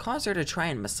 which caused her to try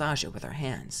and massage it with her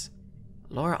hands.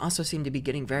 Lara also seemed to be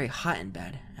getting very hot in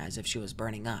bed, as if she was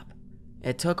burning up.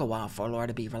 It took a while for Lara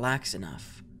to be relaxed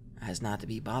enough as not to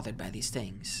be bothered by these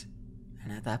things,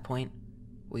 and at that point,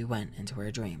 we went into her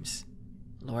dreams.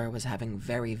 Lara was having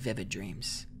very vivid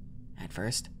dreams. At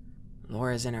first,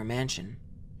 Laura's in her mansion,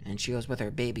 and she was with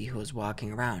her baby who was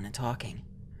walking around and talking.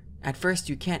 At first,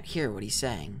 you can't hear what he's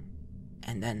saying,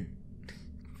 and then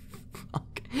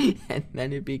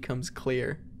it becomes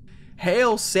clear.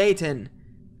 Hail Satan!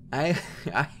 I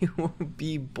will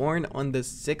be born on the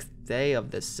 6th day of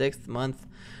the 6th month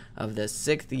of the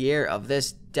 6th year of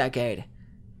this decade,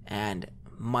 and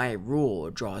my rule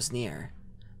draws near.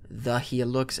 He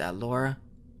looks at Lara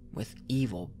with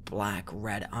evil black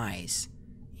red eyes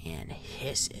and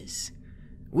hisses.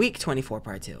 Week 24,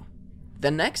 Part 2.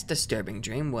 The next disturbing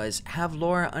dream was have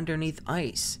Lara underneath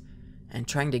ice, and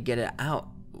trying to get it out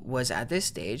was at this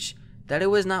stage that it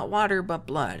was not water but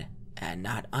blood, and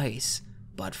not ice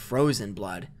but frozen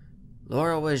blood.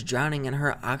 Lara was drowning and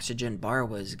her oxygen bar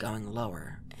was going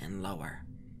lower and lower.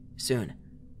 Soon,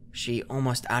 she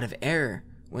almost out of air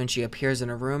when she appears in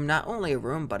a room, not only a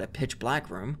room but a pitch black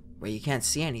room where you can't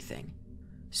see anything.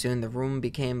 Soon the room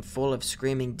became full of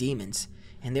screaming demons,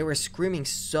 and they were screaming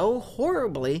so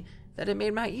horribly that it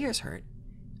made my ears hurt.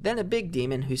 Then a big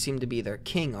demon who seemed to be their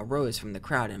king arose from the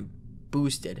crowd and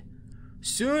boosted.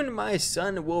 Soon my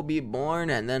son will be born,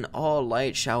 and then all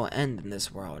light shall end in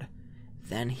this world.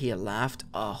 Then he laughed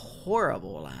a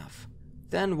horrible laugh.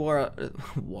 Then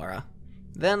Lara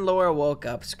woke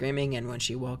up screaming, and when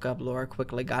she woke up, Lara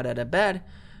quickly got out of bed.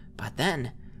 But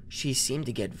then she seemed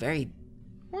to get very...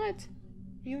 What?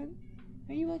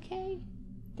 Are you okay?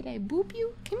 Did I boop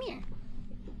you? Come here.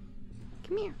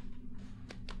 Come here.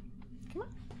 Come on.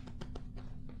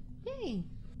 Yay.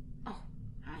 Oh,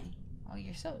 hi. Oh,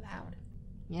 you're so loud.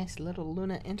 Yes, little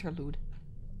Luna interlude.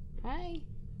 Hi.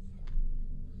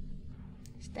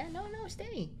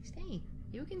 Stay.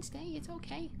 You can stay. It's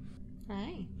okay.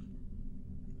 Hi.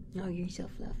 Oh, you're so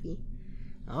fluffy.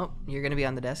 Oh, you're gonna be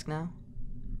on the desk now?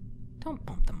 Don't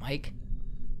bump the mic.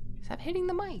 Stop hitting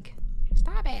the mic.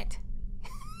 Stop it.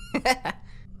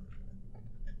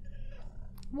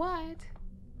 What?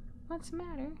 What's the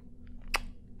matter?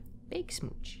 Big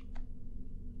smooch.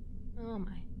 Oh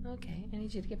my. Okay, I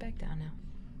need you to get back down now.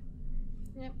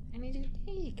 Yep, I need you.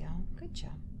 There you go. Good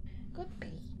job. Good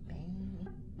baby.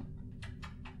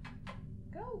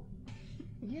 Go.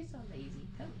 You're so lazy.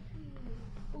 Go.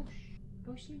 Boosh.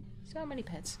 Booshy. So many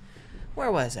pets.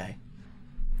 Where was I?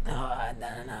 And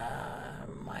then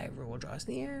my rule draws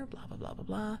near. Blah blah blah blah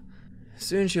blah.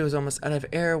 Soon she was almost out of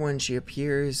air when she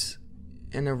appears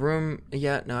in a room.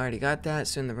 Yeah, no, I already got that.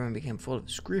 Soon the room became full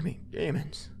of screaming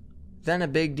demons. Then a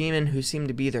big demon who seemed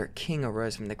to be their king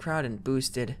arose from the crowd and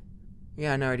boosted.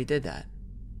 Yeah, no, I already did that.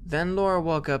 Then Laura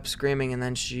woke up screaming, and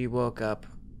then she woke up.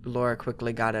 Laura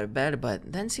quickly got out of bed,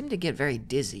 but then seemed to get very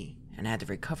dizzy and had to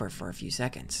recover for a few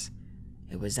seconds.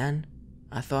 It was then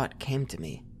a thought came to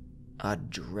me. A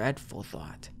dreadful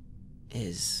thought.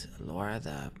 Is Laura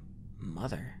the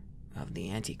mother of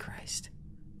the Antichrist?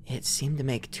 It seemed to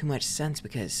make too much sense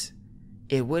because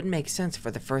it would make sense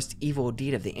for the first evil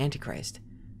deed of the Antichrist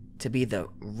to be the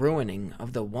ruining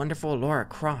of the wonderful Lara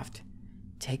Croft,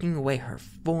 taking away her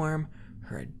form,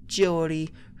 her agility,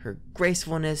 her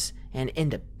gracefulness, and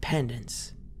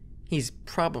independence. He's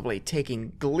probably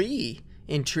taking glee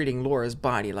in treating Laura's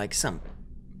body like some...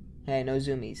 Hey, no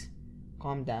zoomies.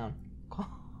 Calm down.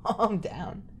 Calm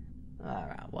down.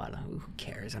 Alright, well, who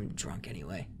cares? I'm drunk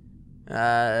anyway.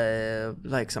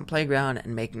 Like some playground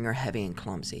and making her heavy and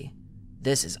clumsy.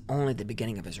 This is only the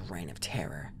beginning of his reign of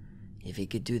terror. If he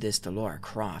could do this to Lara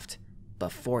Croft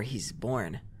before he's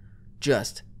born,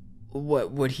 just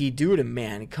what would he do to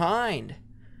mankind?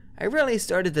 I really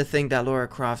started to think that Lara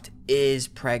Croft is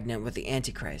pregnant with the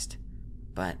Antichrist,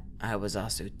 but I was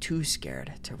also too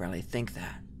scared to really think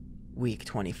that. Week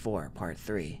 24, Part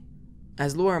 3.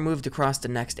 As Laura moved across the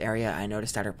next area, I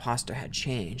noticed that her posture had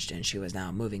changed and she was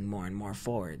now moving more and more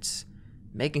forwards,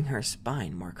 making her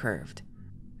spine more curved.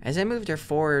 As I moved her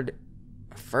forward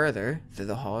further through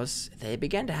the halls, they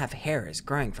began to have hairs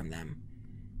growing from them.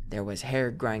 There was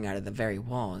hair growing out of the very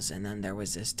walls, and then there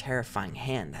was this terrifying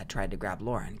hand that tried to grab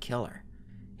Laura and kill her.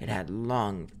 It had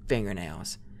long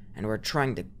fingernails, and were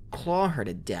trying to claw her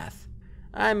to death.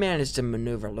 I managed to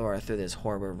maneuver Laura through this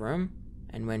horrible room,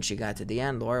 and when she got to the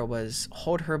end, Laura was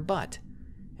holding her butt,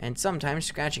 and sometimes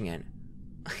scratching it.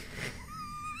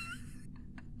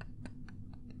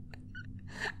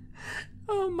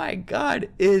 Oh my god,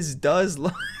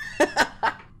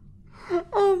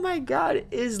 Oh my god,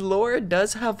 Laura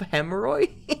does have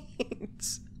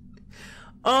hemorrhoids?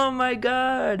 Oh my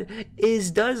god,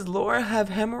 does Laura have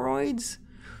hemorrhoids?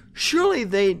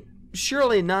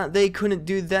 Surely not, they couldn't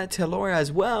do that to Laura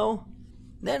as well.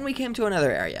 Then we came to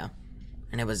another area,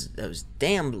 and it was those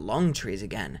damn lung trees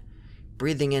again,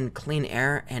 breathing in clean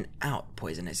air and out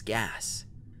poisonous gas.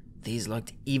 These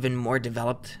looked even more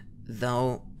developed,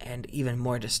 though, and even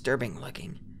more disturbing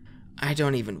looking. I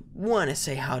don't even want to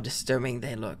say how disturbing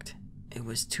they looked. It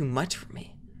was too much for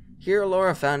me. Here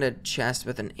Laura found a chest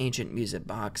with an ancient music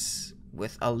box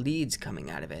with a leads coming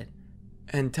out of it,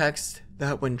 and text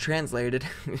that when translated,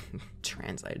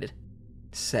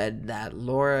 said that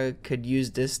Laura could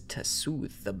use this to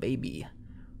soothe the baby.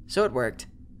 So it worked,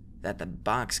 that the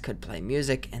box could play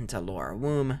music into Laura's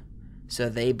womb, so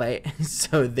they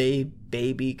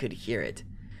baby could hear it.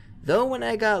 Though when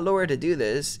I got Laura to do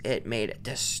this, it made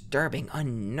disturbing,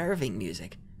 unnerving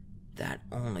music that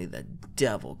only the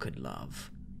devil could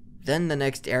love. Then the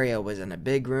next area was in a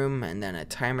big room, and then a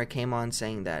timer came on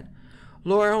saying that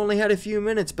Laura only had a few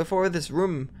minutes before this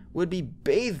room would be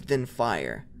bathed in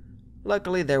fire.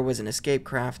 Luckily there was an escape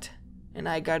craft, and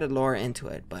I guided Laura into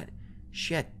it, but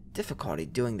she had difficulty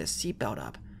doing the seatbelt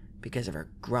up because of her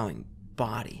growing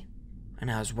body, and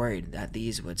I was worried that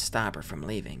these would stop her from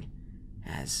leaving,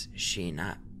 as she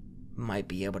might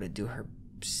be able to do her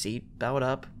seatbelt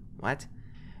up. What?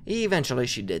 Eventually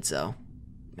she did so,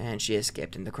 and she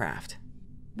escaped in the craft.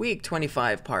 Week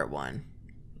 25, Part 1.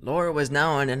 Laura was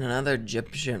now in another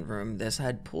Egyptian room. This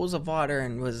had pools of water,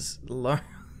 and Laura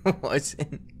was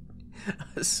in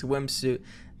a swimsuit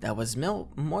that was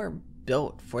more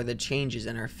built for the changes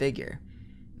in her figure.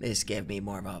 This gave me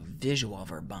more of a visual of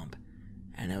her bump,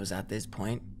 and it was at this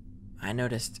point I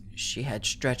noticed she had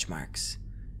stretch marks.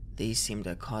 These seemed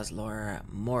to cause Laura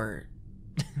more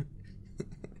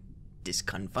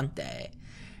disconfante,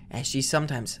 as she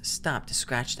sometimes stopped to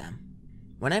scratch them.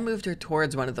 When I moved her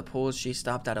towards one of the pools, she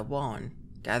stopped at a wall and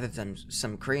gathered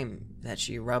some cream that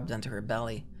she rubbed onto her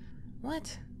belly.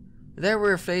 What? There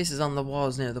were faces on the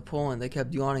walls near the pool, and they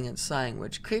kept yawning and sighing,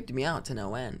 which creeped me out to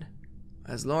no end.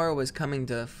 As Laura was coming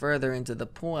further into the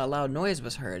pool, a loud noise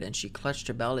was heard, and she clutched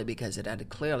her belly because it had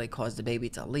clearly caused the baby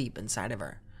to leap inside of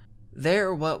her.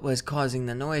 What was causing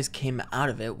the noise came out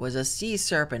of it was a sea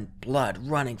serpent, blood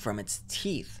running from its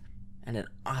teeth. and it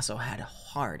also had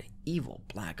hard, evil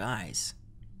black eyes.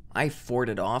 I fought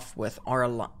it off with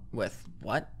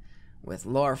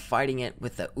Lara fighting it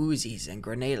with the Uzis and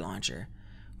grenade launcher,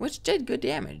 which did good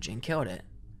damage and killed it.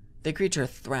 The creature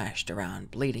thrashed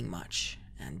around, bleeding much,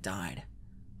 and died.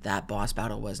 That boss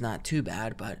battle was not too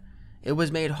bad, but it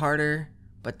was made harder,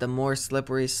 but the more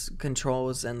slippery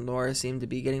controls, and Lara seemed to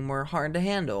be getting more hard to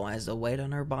handle as the weight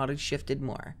on her body shifted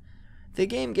more. The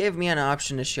game gave me an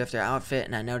option to shift her outfit,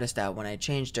 and I noticed that when I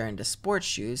changed her into sports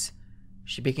shoes,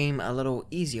 she became a little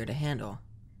easier to handle.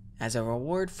 As a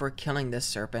reward for killing this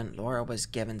serpent, Lara was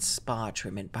given spa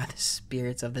treatment by the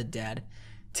spirits of the dead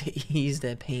to ease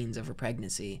the pains of her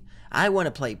pregnancy. I want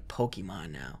to play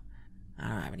Pokemon now. I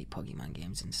don't have any Pokemon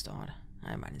games installed.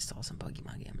 I might install some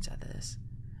Pokemon games after this.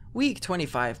 Week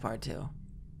 25, Part 2.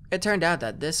 It turned out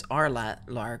that this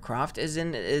Lara Croft is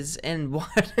in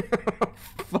what?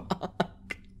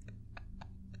 Fuck.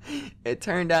 It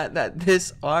turned out that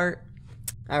this Lara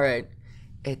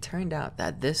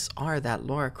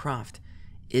Croft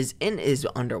is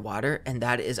underwater, and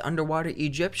that is underwater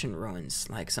Egyptian ruins,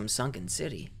 like some sunken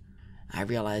city. I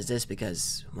realized this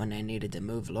because when I needed to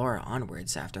move Lara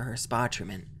onwards after her spa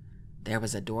treatment, there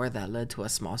was a door that led to a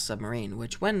small submarine,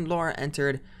 which when Lara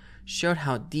entered, showed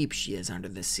how deep she is under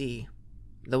the sea.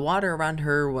 The water around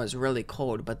her was really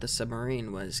cold, but the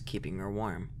submarine was keeping her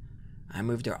warm. I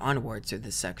moved her onwards through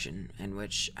this section, in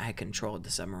which I controlled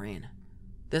the submarine.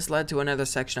 This led to another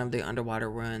section of the underwater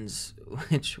ruins,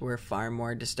 which were far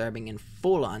more disturbing and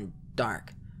full-on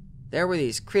dark. There were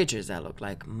these creatures that looked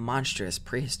like monstrous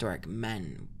prehistoric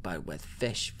men, but with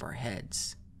fish for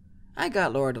heads. I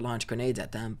got Lara to launch grenades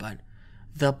at them, but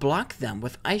they blocked them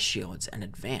with ice shields and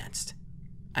advanced.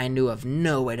 I knew of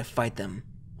no way to fight them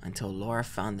until Lara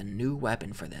found the new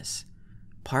weapon for this.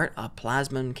 Part a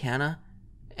plasma cannon,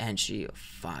 and she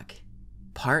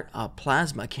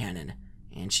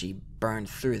burned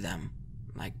through them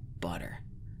like butter.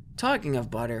 Talking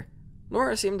of butter,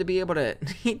 Lara seemed to be able to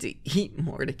need to eat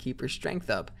more to keep her strength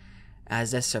up,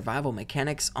 as this survival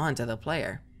mechanics onto the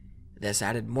player. This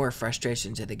added more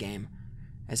frustration to the game,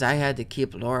 as I had to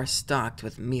keep Lara stocked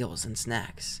with meals and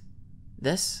snacks.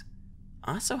 This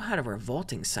also had a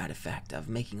revolting side effect of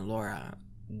making Lara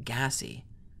gassy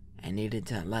and needed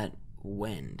to let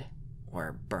wind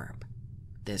or burp.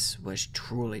 This was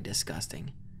truly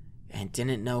disgusting, and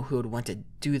didn't know who would want to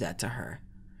do that to her.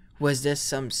 Was this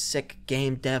some sick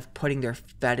game dev putting their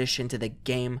fetish into the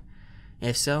game?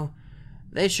 If so,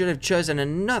 they should have chosen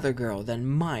another girl than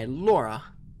my Lara.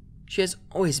 She has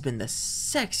always been the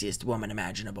sexiest woman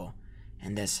imaginable,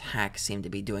 and this hack seemed to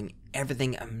be doing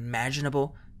everything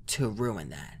imaginable to ruin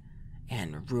that,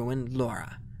 and ruin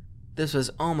Lara. This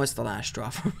was almost the last straw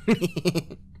for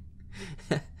me.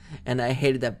 And I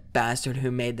hated the bastard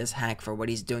who made this hack for what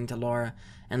he's doing to Lara,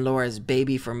 and Lara's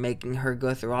baby for making her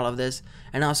go through all of this,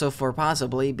 and also for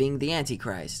possibly being the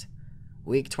Antichrist.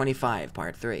 Week 25,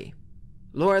 Part 3.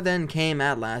 Lara then came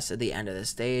at last to the end of the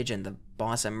stage, and the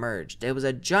boss emerged. It was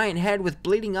a giant head with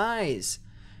bleeding eyes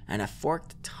and a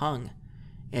forked tongue.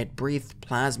 It breathed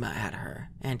plasma at her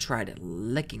and tried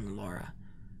licking Lara.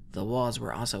 The walls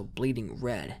were also bleeding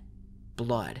red,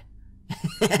 blood,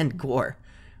 and gore.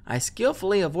 I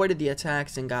skillfully avoided the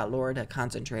attacks and got Lara to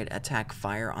concentrate attack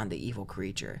fire on the evil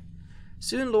creature.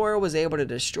 Soon Lara was able to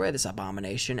destroy this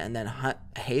abomination, and then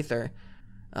Hathor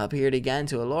appeared again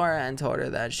to Lara and told her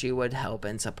that she would help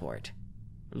and support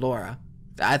Lara.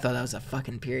 I thought that was a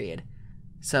fucking period.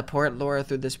 Support Lara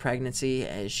through this pregnancy,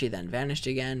 as she then vanished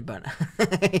again, but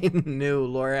I knew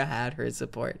Lara had her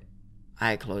support.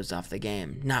 I closed off the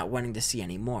game, not wanting to see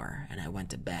any more, and I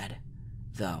went to bed.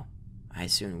 Though, I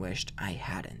soon wished I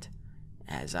hadn't,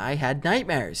 as I had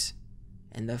nightmares.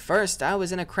 In the first, I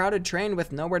was in a crowded train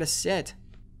with nowhere to sit,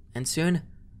 and soon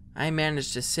I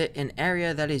managed to sit in an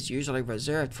area that is usually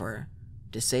reserved for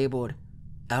disabled,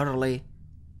 elderly,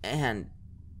 and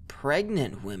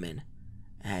pregnant women,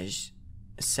 as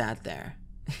sat there.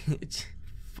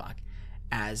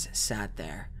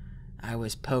 I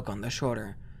was poked on the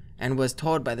shoulder and was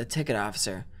told by the ticket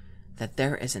officer that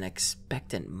there is an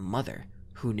expectant mother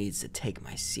who needs to take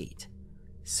my seat.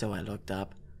 So I looked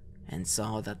up and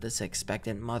saw that this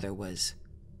expectant mother was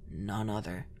none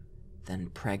other than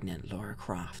pregnant Lara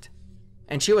Croft.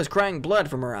 And she was crying blood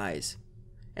from her eyes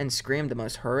and screamed the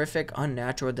most horrific,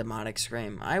 unnatural, demonic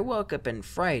scream. I woke up in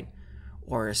fright,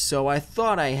 or so I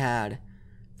thought I had.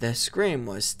 The scream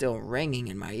was still ringing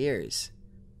in my ears.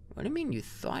 What do you mean you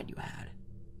thought you had?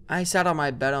 I sat on my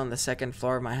bed on the second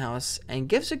floor of my house and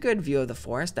gives a good view of the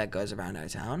forest that goes around our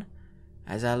town.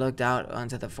 As I looked out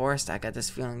onto the forest, I got this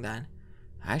feeling that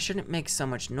I shouldn't make so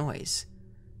much noise,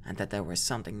 and that there was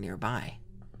something nearby.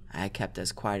 I kept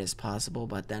as quiet as possible,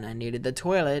 but then I needed the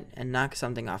toilet and knocked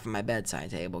something off of my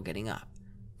bedside table getting up.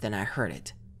 Then I heard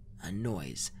it, a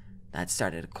noise that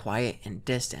started quiet and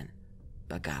distant,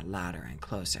 but got louder and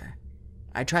closer.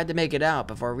 I tried to make it out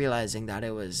before realizing that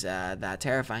it was that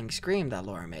terrifying scream that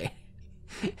Laura made.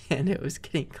 And it was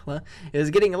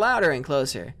getting louder and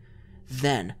closer.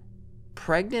 Then,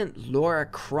 pregnant Lara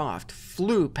Croft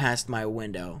flew past my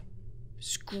window,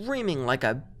 screaming like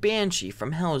a banshee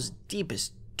from hell's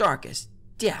deepest, darkest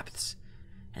depths.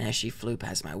 And as she flew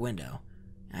past my window,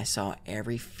 I saw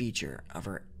every feature of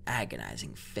her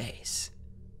agonizing face.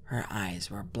 Her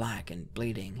eyes were black and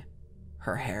bleeding,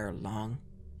 her hair long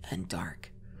and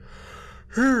dark.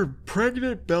 Her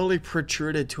pregnant belly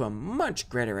protruded to a much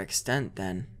greater extent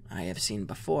than I have seen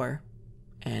before,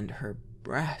 and her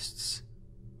breasts,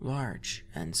 large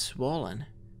and swollen,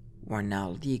 were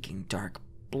now leaking dark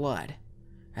blood.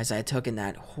 As I took in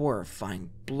that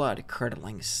horrifying,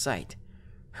 blood-curdling sight,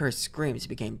 her screams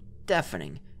became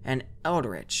deafening and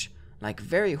eldritch, like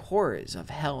very horrors of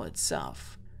hell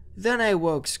itself. Then I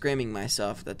woke screaming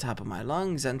myself at the top of my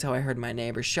lungs until I heard my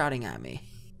neighbor shouting at me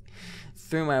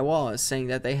through my walls, saying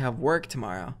that they have work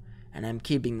tomorrow and I'm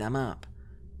keeping them up.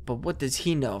 But what does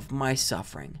he know of my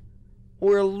suffering?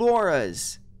 Or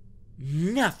Laura's?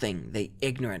 Nothing, the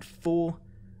ignorant fool.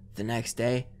 The next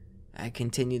day, I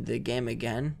continued the game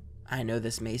again. I know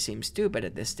this may seem stupid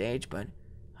at this stage, but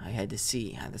I had to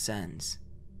see how this ends.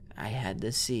 I had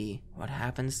to see what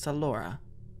happens to Lara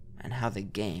and how the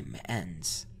game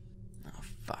ends. Oh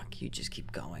fuck, you just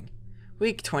keep going.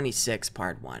 Week 26,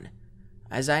 Part 1.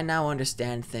 As I now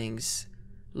understand things,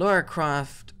 Lara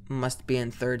Croft must be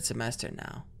in third trimester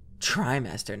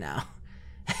now.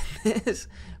 This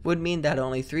would mean that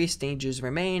only 3 stages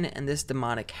remain and this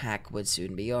demonic hack would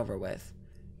soon be over with.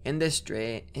 In this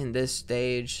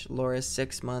stage, Laura's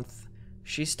 6th month,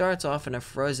 she starts off in a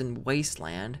frozen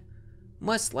wasteland,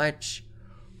 much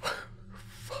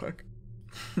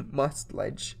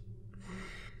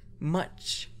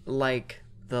like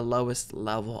the lowest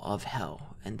level of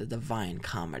hell in the Divine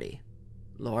Comedy.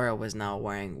 Lara was now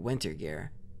wearing winter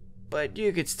gear, but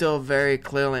you could still very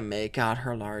clearly make out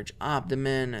her large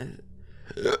abdomen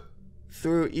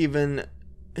through even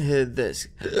this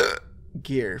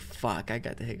gear. Fuck, I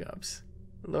got the hiccups.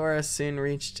 Lara soon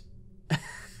reached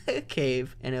a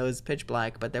cave, and it was pitch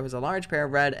black, but there was a large pair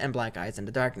of red and black eyes in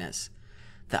the darkness.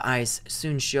 The eyes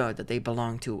soon showed that they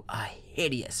belonged to a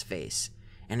hideous face,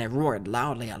 and it roared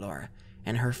loudly at Lara,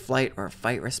 and her flight or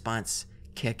fight response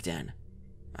kicked in.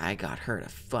 I got her to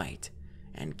fight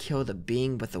and kill the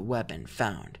being with the weapon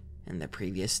found in the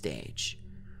previous stage.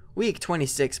 Week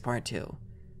 26, Part 2.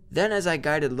 Then as I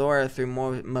guided Lara through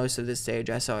most of the stage,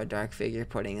 I saw a dark figure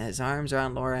putting his arms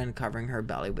around Lara and covering her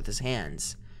belly with his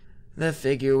hands. The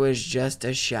figure was just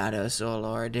a shadow, so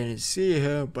Lara didn't see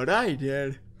him, but I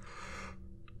did.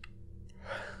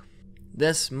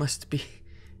 This must be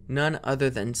none other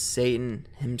than Satan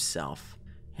himself,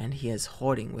 and he is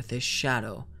holding with his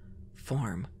shadow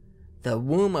form the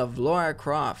womb of Lara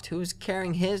Croft, who is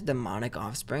carrying his demonic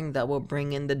offspring that will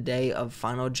bring in the day of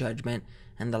final judgment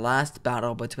and the last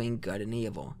battle between good and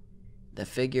evil. The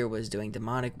figure was doing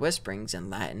demonic whisperings in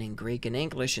Latin and Greek and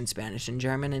English and Spanish and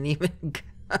German and even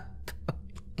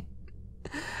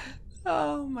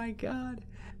oh my god.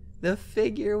 The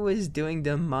figure was doing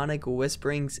demonic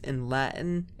whisperings in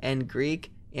Latin and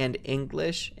Greek and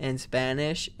English and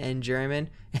Spanish and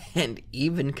German and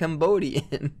even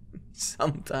Cambodian.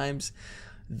 Sometimes,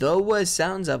 though was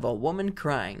sounds of a woman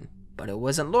crying, but it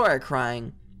wasn't Lara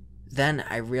crying. Then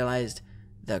I realized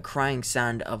the crying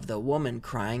sound of the woman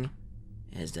crying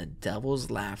is the devil's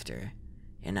laughter,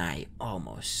 and I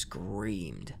almost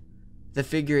screamed. The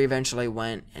figure eventually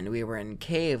went, and we were in a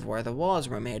cave where the walls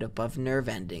were made up of nerve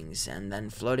endings, and then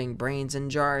floating brains in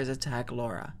jars attacked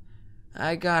Lara.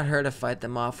 I got her to fight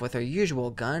them off with her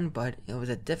usual gun, but it was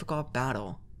a difficult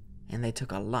battle, and they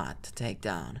took a lot to take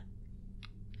down.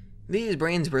 These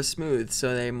brains were smooth,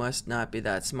 so they must not be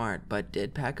that smart, but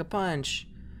did pack a punch.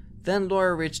 Then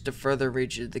Lara reached the further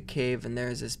reaches of the cave, and there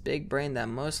is this big brain that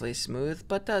mostly smooth,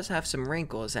 but does have some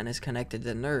wrinkles and is connected to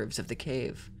the nerves of the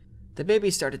cave. The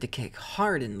baby started to kick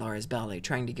hard in Lara's belly,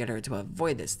 trying to get her to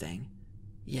avoid this thing.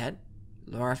 Yet,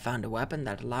 Lara found a weapon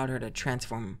that allowed her to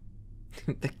transform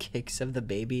the kicks of the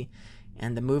baby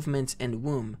and the movements in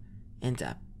womb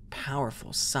into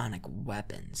powerful sonic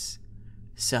weapons.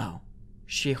 So,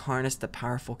 she harnessed the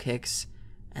powerful kicks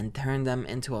and turned them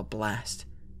into a blast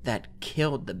that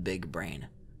killed the big brain.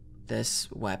 This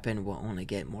weapon will only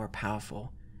get more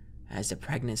powerful as the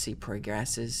pregnancy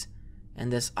progresses,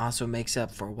 and this also makes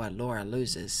up for what Lara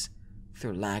loses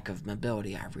through lack of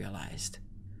mobility, I realized.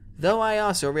 Though I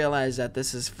also realize that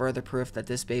this is further proof that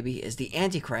this baby is the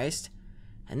Antichrist,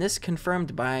 and this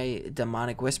confirmed by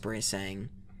demonic whisperers saying,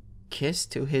 "Kiss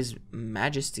to his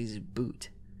majesty's boot,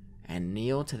 and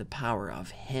kneel to the power of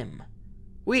him."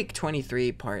 Week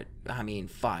 26, part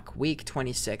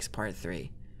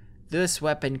 3. This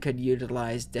weapon could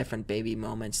utilize different baby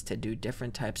moments to do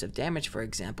different types of damage. For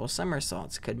example,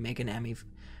 somersaults could make an enemy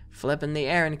flip in the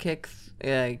air, and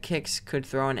kicks could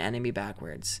throw an enemy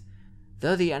backwards.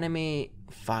 Though the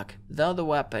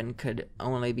weapon could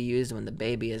only be used when the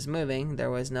baby is moving,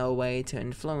 there was no way to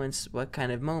influence what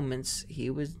kind of movements he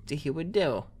would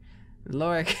do.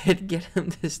 Lara could get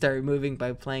him to start moving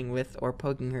by playing with or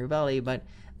poking her belly, but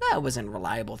that wasn't a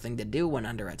reliable thing to do when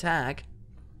under attack.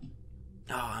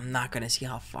 Oh, I'm not gonna see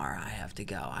how far I have to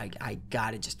go. I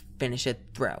gotta just finish it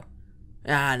through.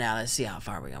 Now let's see how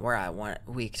far we go. We're at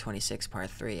week 26, part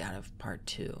 3 out of part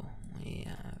 2. We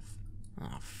have...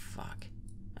 oh, fuck.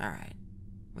 Alright.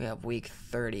 We have week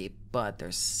 30, but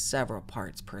there's several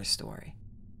parts per story.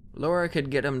 Lara could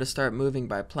get him to start moving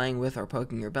by playing with or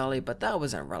poking her belly, but that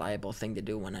wasn't a reliable thing to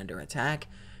do when under attack.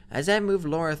 As I moved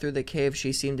Lara through the cave,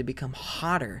 she seemed to become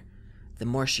hotter the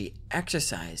more she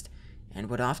exercised, and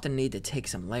would often need to take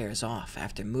some layers off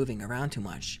after moving around too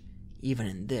much, even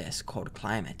in this cold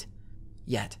climate.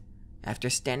 Yet, after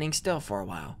standing still for a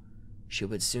while, she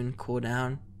would soon cool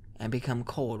down and become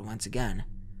cold once again,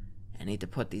 and need to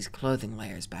put these clothing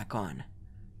layers back on.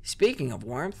 Speaking of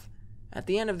warmth, at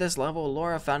the end of this level,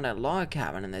 Lara found a log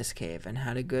cabin in this cave and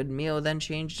had a good meal, then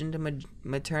changed into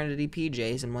maternity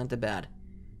PJs and went to bed.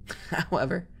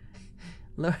 However,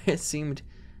 Lara seemed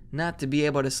not to be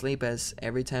able to sleep, as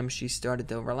every time she started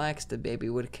to relax, the baby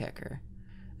would kick her.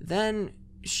 Then,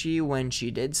 when she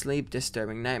did sleep,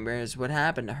 disturbing nightmares would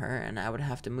happen to her, and I would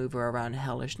have to move her around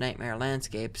hellish nightmare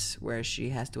landscapes where she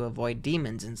has to avoid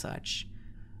demons and such.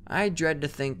 I dread to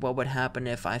think what would happen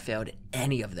if I failed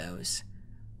any of those,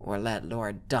 or let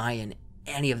Lara die in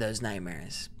any of those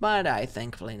nightmares, but I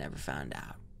thankfully never found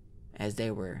out, as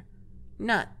they were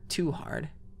not too hard,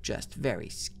 just very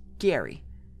scary.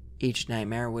 Each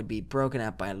nightmare would be broken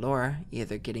up by Lara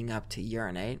either getting up to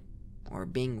urinate or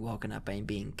being woken up and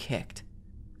being kicked.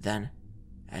 Then,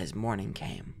 as morning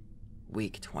came,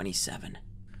 week 27.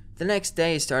 The next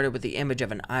day started with the image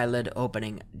of an eyelid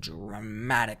opening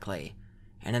dramatically,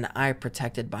 and an eye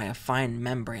protected by a fine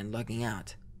membrane looking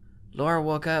out. Lara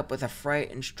woke up with a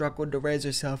fright and struggled to raise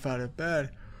herself out of bed.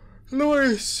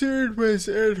 Lara soon was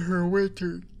in her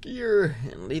winter gear,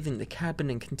 and leaving the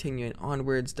cabin and continuing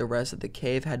onwards, the rest of the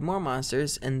cave had more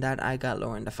monsters, and that I got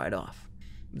Lauren to fight off.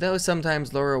 Though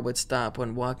sometimes Lara would stop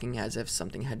when walking as if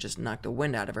something had just knocked the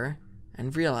wind out of her,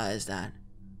 and realized that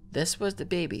this was the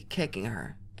baby kicking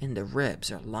her in the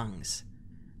ribs or lungs.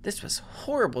 This was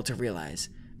horrible to realize.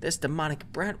 This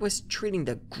demonic brat was treating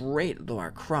the great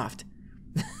Lara Croft,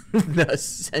 the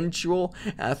sensual,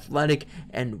 athletic,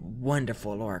 and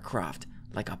wonderful Lara Croft,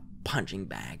 like a punching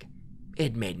bag.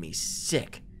 It made me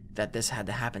sick that this had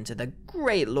to happen to the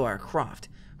great Lara Croft,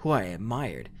 who I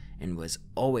admired and was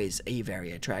always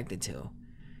very attracted to.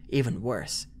 Even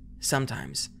worse,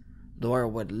 sometimes Lara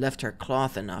would lift her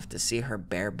cloth enough to see her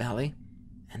bare belly,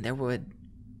 and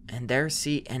there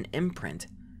see an imprint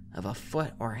of a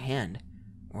foot or hand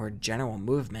or general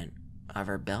movement of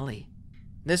her belly.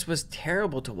 This was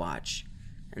terrible to watch,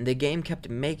 and the game kept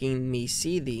making me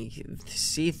see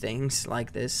things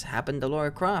like this happen to Lara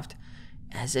Croft,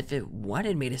 as if it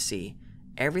wanted me to see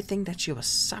everything that she was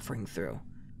suffering through.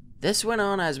 This went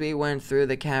on as we went through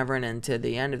the cavern and to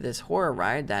the end of this horror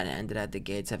ride that ended at the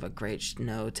gates of a great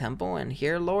snow temple, and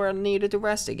here Lara needed to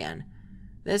rest again.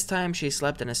 This time she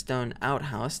slept in a stone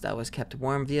outhouse that was kept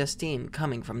warm via steam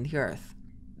coming from the earth.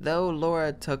 Though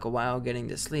Lara took a while getting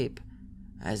to sleep,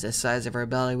 as the size of her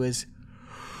belly was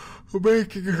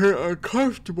making her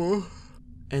uncomfortable,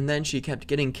 and then she kept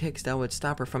getting kicks that would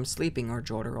stop her from sleeping or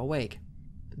jolt her awake.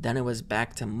 Then it was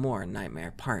back to more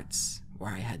nightmare parts,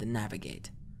 where I had to navigate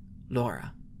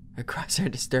Lara across her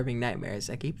disturbing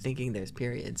nightmares. I keep thinking there's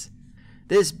periods.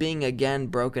 This being again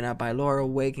broken up by Lara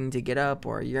waking to get up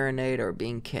or urinate or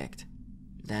being kicked.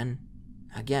 Then,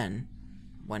 again,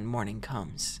 when morning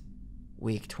comes.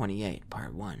 Week 28,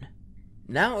 part 1.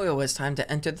 Now it was time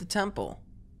to enter the temple,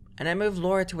 and I moved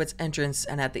Lara to its entrance,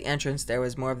 and at the entrance there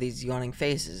was more of these yawning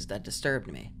faces that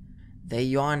disturbed me. They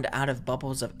yawned out of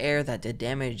bubbles of air that did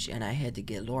damage, and I had to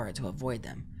get Lara to avoid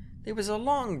them. There was a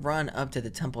long run up to the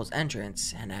temple's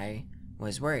entrance, and I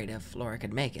was worried if Lara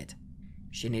could make it.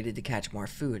 She needed to catch more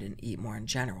food and eat more in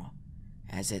general,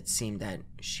 as it seemed that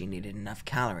she needed enough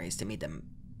calories to meet the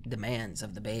demands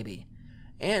of the baby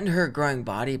and her growing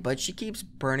body, but she keeps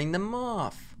burning them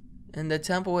off. In the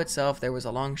temple itself, there was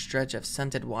a long stretch of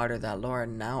scented water that Lara,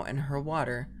 now in her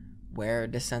water wear,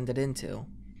 descended into.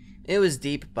 It was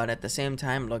deep, but at the same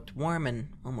time looked warm and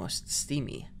almost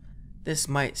steamy. This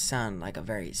might sound like a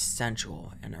very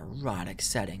sensual and erotic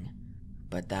setting,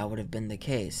 but that would have been the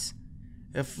case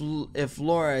if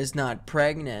Lara is not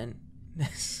pregnant.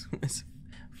 This was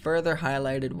further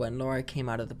highlighted when Lara came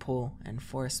out of the pool, and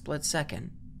for a split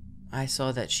second, I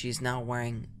saw that she's now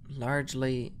wearing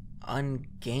largely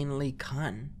ungainly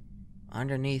con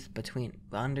underneath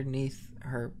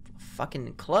her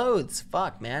fucking clothes.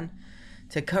 Fuck, man.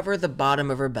 To cover the bottom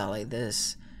of her belly.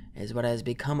 This is what has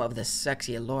become of the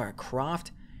sexy Lara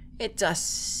Croft. It does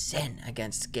sin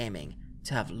against gaming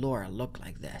to have Lara look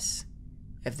like this.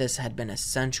 If this had been a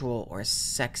sensual or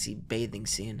sexy bathing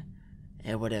scene,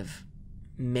 it would have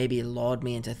maybe lulled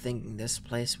me into thinking this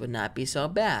place would not be so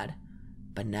bad.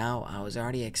 But now I was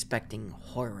already expecting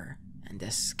horror and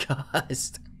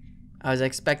disgust. I was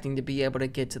expecting to be able to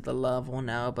get to the level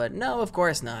now, but no, of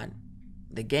course not.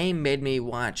 The game made me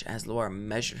watch as Lara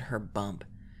measured her bump.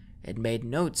 It made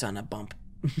notes on a bump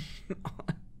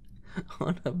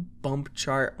on a bump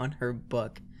chart on her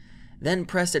book, then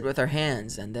pressed it with her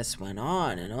hands, and this went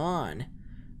on and on.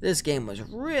 This game was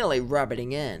really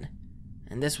rubbing in,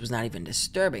 and this was not even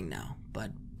disturbing now,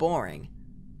 but boring,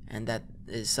 and that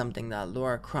is something that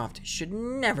Lara Croft should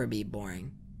never be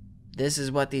boring. This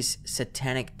is what these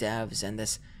satanic devs and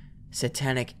this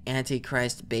satanic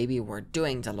antichrist baby were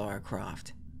doing to Lara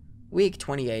Croft. Week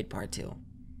 28, part 2.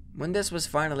 When this was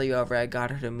finally over, I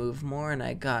got her to move more, and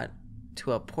I got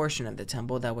to a portion of the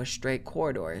temple that was straight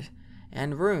corridors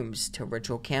and rooms to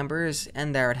ritual chambers,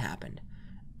 and there it happened.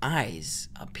 Eyes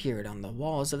appeared on the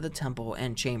walls of the temple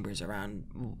and chambers around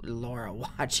Lara,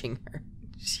 watching her.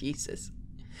 Jesus.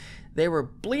 They were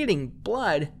bleeding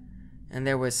blood, and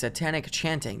there was satanic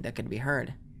chanting that could be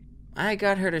heard. I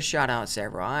got her to shout out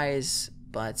several eyes,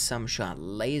 but some shot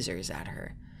lasers at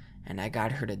her, and I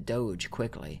got her to dodge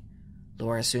quickly.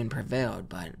 Lara soon prevailed,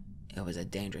 but it was a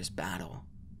dangerous battle,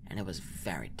 and it was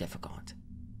very difficult.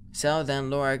 So then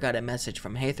Lara got a message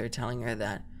from Hathor telling her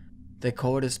that the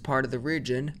coldest part of the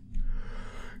region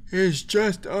is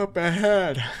just up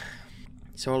ahead.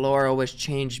 So Lara was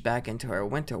changed back into her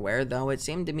winter wear, though it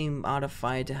seemed to be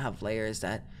modified to have layers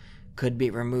that could be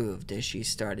removed as she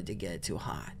started to get too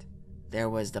hot. There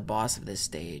was the boss of this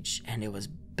stage, and it was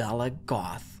Bella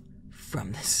Goth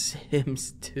from The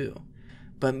Sims 2,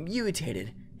 but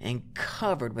mutated and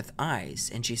covered with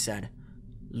eyes, and she said,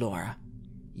 "Lara,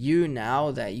 you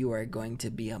now that you are going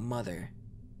to be a mother,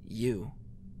 you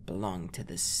belong to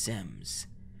The Sims."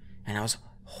 And I was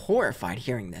horrified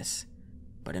hearing this,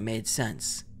 but it made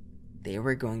sense. They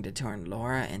were going to turn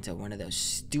Lara into one of those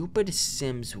stupid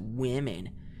Sims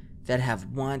women that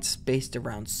have wants based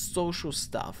around social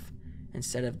stuff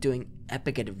instead of doing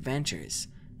epic adventures,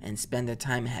 and spend their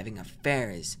time having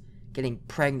affairs, getting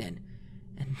pregnant,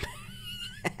 and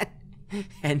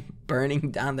and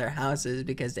burning down their houses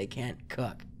because they can't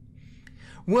cook.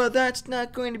 "Well, that's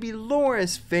not going to be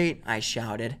Lara's fate," I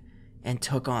shouted, and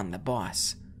took on the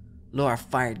boss. Lara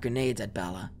fired grenades at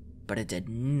Bella, but it did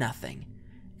nothing.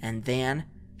 And then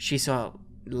she saw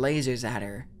lasers at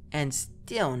her, and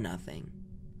still nothing.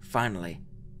 Finally,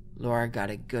 Lara got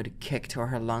a good kick to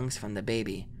her lungs from the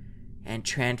baby, and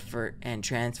transferred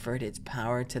its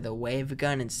power to the wave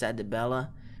gun and said to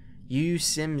Bella, "You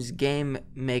Sims game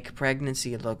make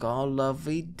pregnancy look all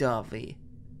lovey-dovey,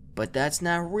 but that's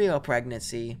not real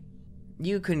pregnancy.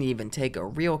 You couldn't even take a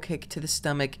real kick to the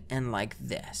stomach and like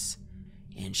this."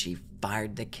 And she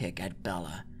fired the kick at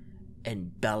Bella,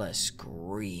 and Bella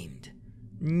screamed,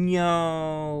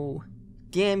 "No!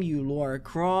 Damn you, Lara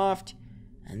Croft!"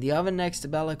 And the oven next to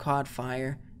Bella caught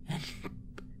fire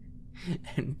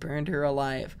and burned her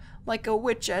alive, like a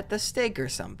witch at the stake or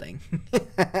something.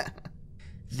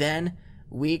 Then,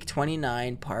 week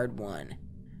 29, part 1.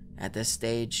 At the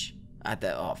start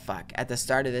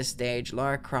of this stage,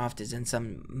 Lara Croft is in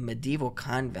some medieval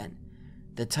convent,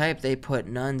 the type they put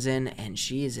nuns in, and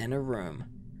she is in a room.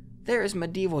 There is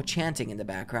medieval chanting in the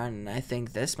background, and I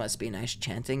think this must be nice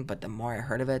chanting, but the more I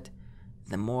heard of it,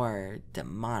 the more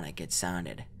demonic it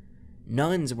sounded.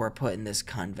 Nuns were put in this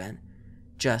convent,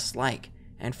 just like,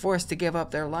 and forced to give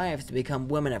up their lives to become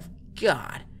women of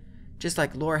God, just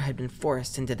like Lara had been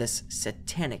forced into this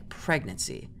satanic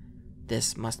pregnancy.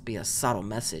 This must be a subtle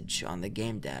message on the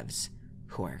game devs,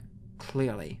 who are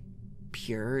clearly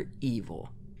pure evil.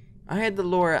 I had the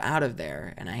Lara out of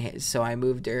there, and so I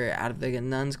moved her out of the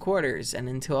nun's quarters and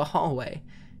into a hallway,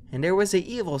 and there was an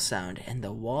evil sound, and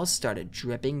the walls started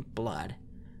dripping blood.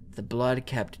 The blood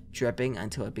kept dripping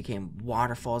until it became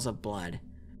waterfalls of blood.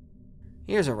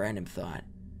 Here's a random thought.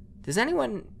 Does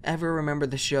anyone ever remember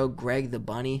the show Greg the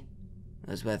Bunny? It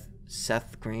was with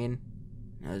Seth Green.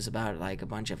 It was about like a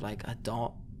bunch of like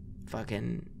adult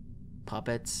fucking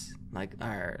puppets, like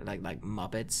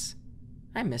Muppets.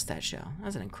 I missed that show. That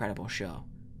was an incredible show.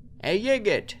 Hey,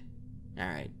 Yigit!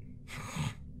 Alright.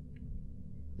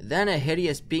 Then a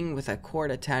hideous being with a cord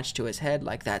attached to his head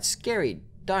like that scary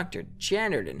Dr.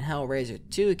 Jannard in Hellraiser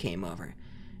 2 came over,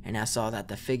 and I saw that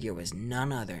the figure was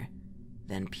none other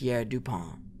than Pierre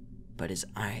Dupont, but his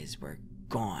eyes were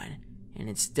gone, and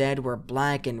instead were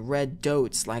black and red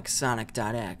dots like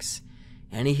Sonic.X,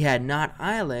 and he had not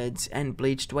eyelids and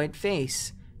bleached white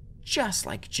face, just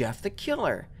like Jeff the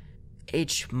Killer.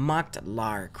 H mocked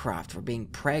Lara Croft for being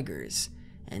preggers,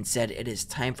 and said it is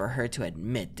time for her to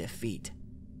admit defeat.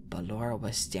 But Lara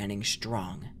was standing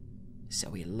strong,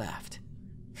 so he left.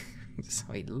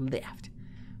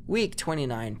 Week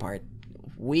 29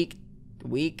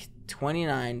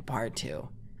 part 2.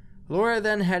 Lara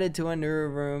then headed to a new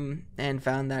room and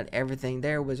found that everything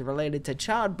there was related to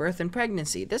childbirth and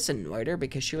pregnancy. This annoyed her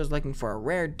because she was looking for a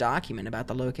rare document about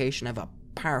the location of a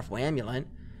powerful amulet,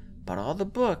 but all the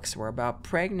books were about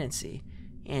pregnancy,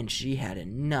 and she had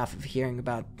enough of hearing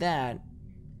about that.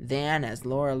 Then, as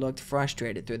Lara looked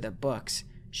frustrated through the books,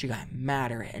 she got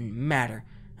madder and madder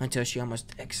until she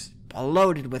almost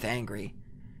exploded with anger.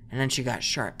 And then she got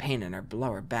sharp pain in her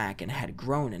lower back and had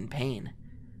groaned in pain.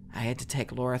 I had to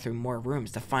take Lara through more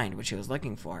rooms to find what she was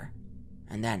looking for.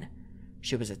 And then,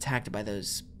 she was attacked by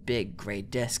those big gray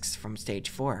discs from stage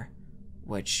 4,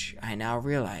 which I now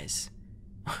realize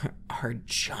are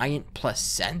giant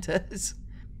placentas.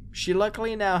 She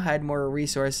luckily now had more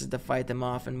resources to fight them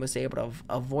off and was able to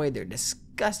avoid their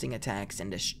disgusting attacks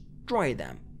and destroy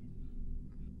them.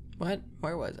 What?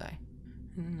 Where was I?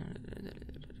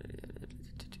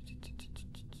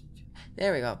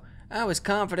 There we go. I was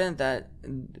confident that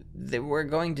they were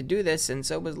going to do this, and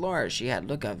so was Lara. She had a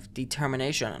look of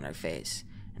determination on her face,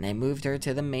 and I moved her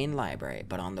to the main library,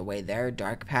 but on the way there,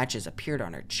 dark patches appeared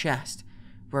on her chest,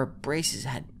 where breasts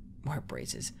had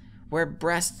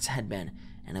been,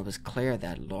 and it was clear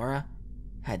that Lara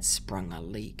had sprung a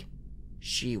leak.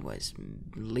 She was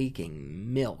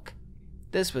leaking milk.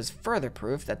 This was further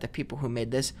proof that the people who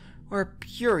made this were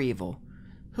pure evil.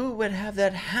 Who would have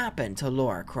that happen to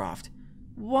Lara Croft?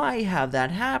 Why have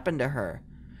that happen to her?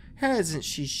 Hasn't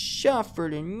she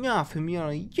suffered enough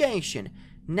humiliation?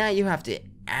 Now you have to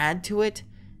add to it?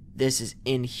 This is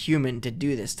inhuman to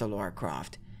do this to Lara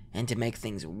Croft. And to make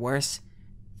things worse,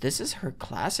 this is her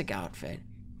classic outfit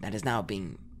that is now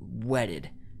being wetted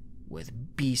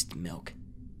with beast milk.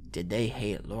 Did they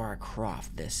hate Lara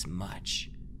Croft this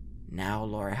much? Now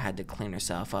Lara had to clean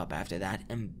herself up after that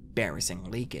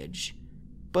embarrassing leakage.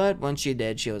 But once she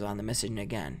did, she was on the mission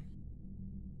again.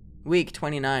 Week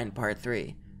 29, Part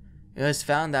 3. It was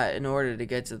found that in order to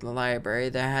get to the library,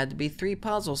 there had to be 3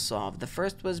 puzzles solved. The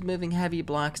first was moving heavy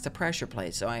blocks to pressure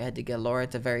plates, so I had to get Lara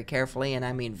to very carefully, and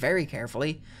I mean very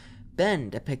carefully,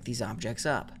 bend to pick these objects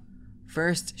up.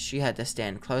 First, she had to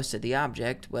stand close to the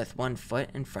object with one foot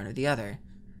in front of the other.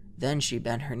 Then she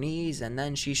bent her knees, and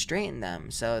then she straightened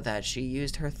them so that she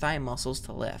used her thigh muscles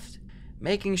to lift.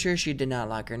 Making sure she did not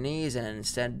lock her knees and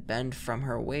instead bend from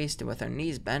her waist with her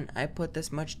knees bent, I put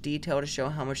this much detail to show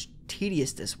how much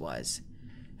tedious this was.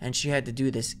 And she had to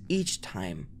do this each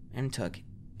time, and took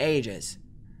ages.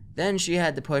 Then she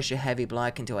had to push a heavy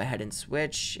block into a hidden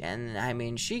switch, and I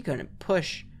mean, she couldn't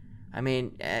push.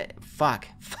 Fuck.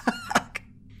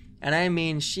 And I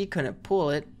mean, she couldn't pull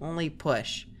it, only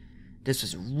push. This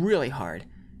was really hard,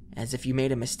 as if you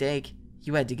made a mistake,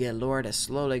 you had to get Lara to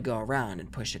slowly go around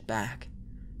and push it back.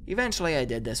 Eventually I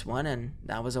did this one, and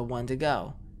that was a 1 to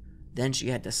go. Then she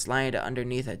had to slide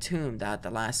underneath a tomb that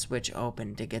the last switch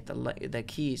opened to get the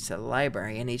keys to the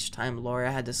library, and each time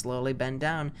Lara had to slowly bend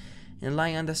down and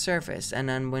lie on the surface, and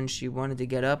then when she wanted to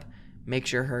get up, make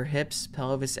sure her hips,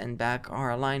 pelvis, and back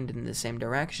are aligned in the same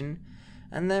direction,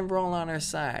 and then roll on her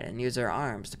side and use her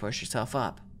arms to push herself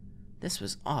up. This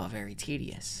was all very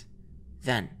tedious.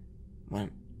 Then, when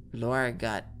Lara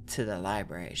got to the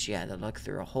library, she had to look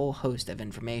through a whole host of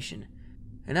information,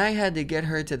 and I had to get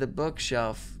her to the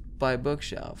bookshelf by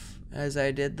bookshelf. As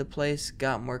I did, the place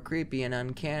got more creepy and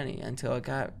uncanny until it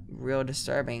got real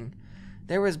disturbing.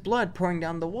 There was blood pouring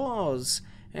down the walls,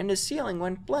 and the ceiling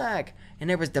went black, and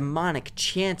there was demonic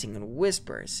chanting and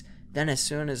whispers. Then as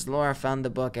soon as Lara found the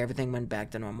book, everything went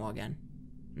back to normal again.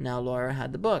 Now Lara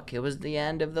had the book. It was the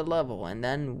end of the level, and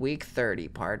then week 30,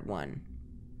 part 1.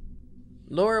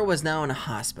 Lara was now in a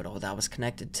hospital that was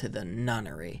connected to the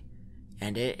nunnery,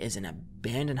 and it is an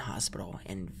abandoned hospital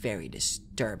and very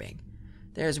disturbing.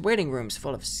 There's waiting rooms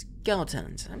full of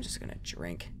skeletons. I'm just gonna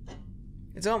drink.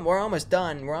 We're almost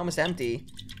done. We're almost empty.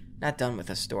 Not done with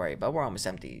the story, but we're almost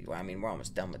empty. I mean, we're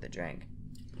almost done with the drink.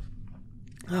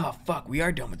 Oh, fuck. We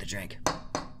are done with the drink.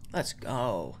 Let's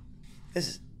go. This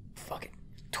is fucking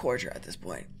torture at this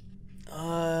point.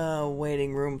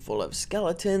 Waiting room full of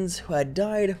skeletons who had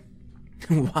died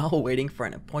while waiting for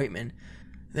an appointment.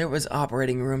 There was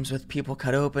operating rooms with people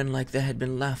cut open like they had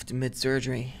been left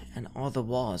mid-surgery, and all the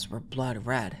walls were blood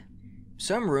red.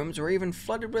 Some rooms were even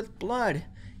flooded with blood,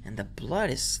 and the blood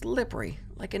is slippery,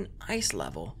 like an ice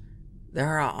level.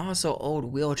 There are also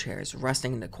old wheelchairs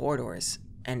rusting in the corridors,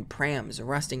 and prams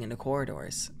rusting in the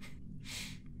corridors.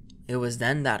 It was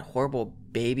then that horrible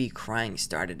baby crying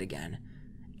started again,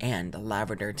 and the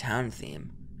Lavender Town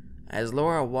theme. As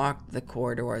Laura walked the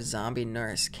corridor, a zombie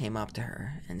nurse came up to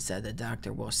her and said the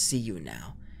doctor will see you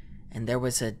now. And there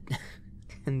was a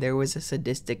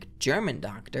sadistic German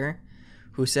doctor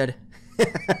who said,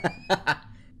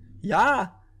 "Ja,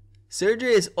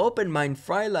 surgery is open, mein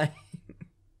Fräulein."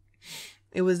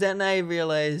 It was then I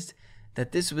realized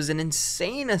that this was an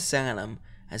insane asylum,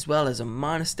 as well as a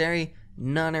monastery,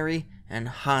 nunnery, and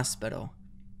hospital.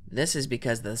 This is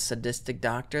because the sadistic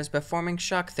doctor is performing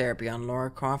shock therapy on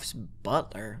Lara Croft's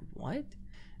butler. What?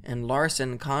 And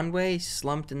Larson Conway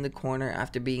slumped in the corner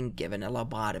after being given a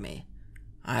lobotomy.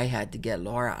 I had to get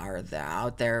Laura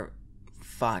out there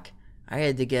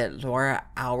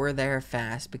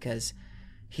fast because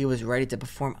he was ready to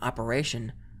perform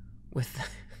operation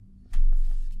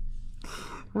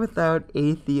without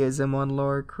atheism on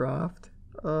Lara Croft.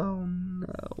 Oh no,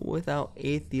 without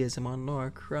atheism on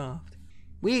Lara Croft.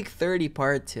 Week 30,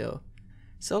 part 2.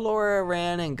 So Laura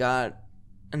ran and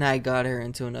I got her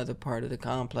into another part of the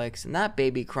complex, and that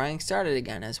baby crying started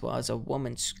again, as well as a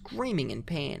woman screaming in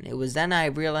pain. It was then I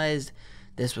realized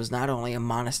this was not only a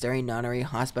monastery, nunnery,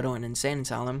 hospital, and insane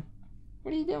asylum.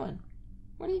 What are you doing?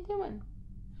 What are you doing?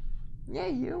 Yeah,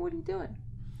 you, what are you doing?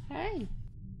 Hey,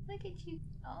 look at you.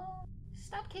 Oh,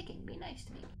 stop kicking. Be nice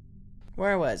to me.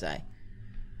 Where was I?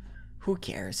 Who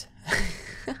cares?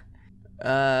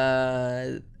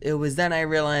 It was then I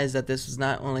realized that this was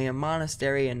not only a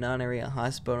monastery, a nunnery, a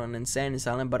hospital, an insane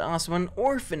asylum, but also an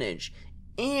orphanage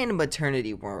and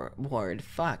maternity ward.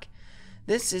 Fuck.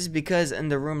 This is because in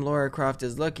the room Lara Croft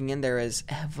is looking in, there is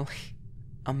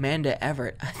Amanda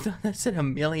Everett. I thought that said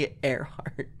Amelia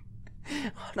Earhart.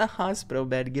 On a hospital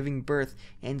bed giving birth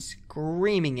and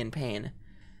screaming in pain.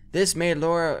 This made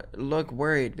Laura look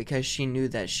worried because she knew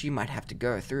that she might have to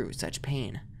go through such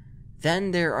pain.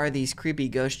 Then there are these creepy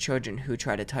ghost children who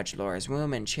try to touch Laura's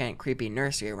womb and chant creepy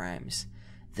nursery rhymes.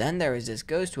 Then there is this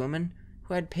ghost woman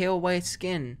who had pale white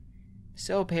skin.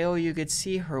 So pale you could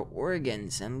see her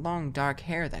organs and long dark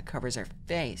hair that covers her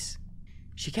face.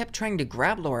 She kept trying to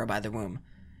grab Laura by the womb,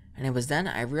 and it was then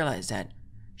I realized that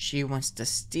she wants to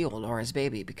steal Laura's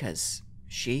baby because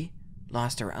she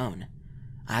lost her own.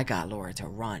 I got Laura to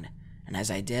run, and as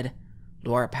I did,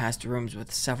 Laura passed rooms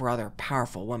with several other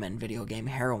powerful women video game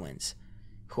heroines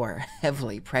who are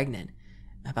heavily pregnant,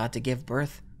 about to give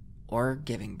birth, or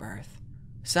giving birth.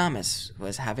 Samus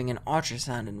was having an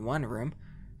ultrasound in one room,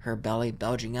 her belly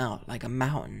bulging out like a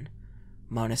mountain.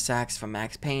 Mona Sachs from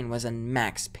Max Payne was in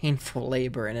Max Painful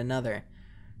Labor in another.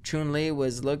 Chun-Li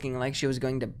was looking like she was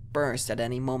going to burst at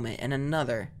any moment in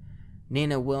another.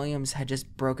 Nina Williams had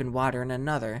just broken water in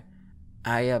another.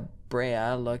 Aya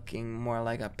Brea looking more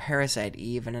like a parasite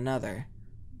Eve in another.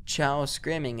 Chao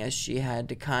screaming as she had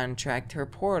to contract her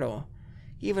portal.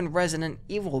 Even Resident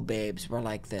Evil babes were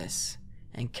like this.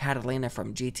 And Catalina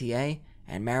from GTA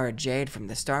and Mara Jade from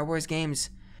the Star Wars games.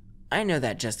 I know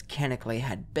that just canonically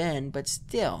had been, but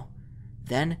still.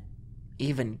 Then,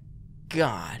 even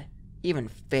God, even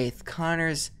Faith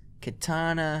Connors,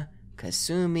 Katana,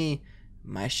 Kasumi,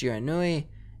 Mai Shiranui,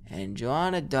 and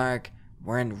Joanna Dark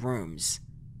were in rooms,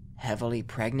 heavily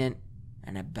pregnant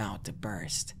and about to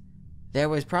burst. There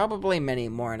was probably many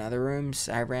more in other rooms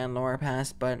I ran Laura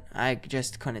past, but I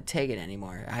just couldn't take it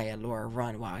anymore. I had Laura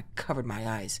run while I covered my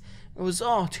eyes. It was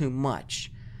all too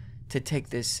much to take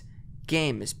this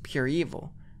game as pure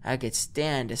evil. I could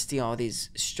stand to see all these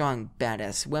strong,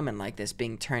 badass women like this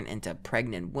being turned into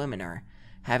pregnant women or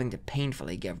having to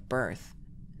painfully give birth.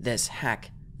 This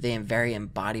hack, the very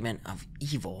embodiment of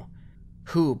evil.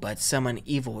 Who but someone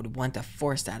evil would want to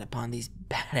force that upon these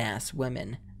badass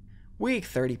women? Week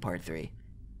 30, part 3.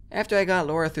 After I got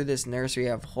Laura through this nursery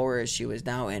of horrors, she was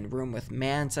now in room with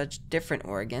such different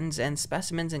organs and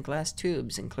specimens in glass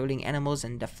tubes, including animals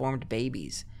and deformed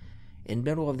babies. In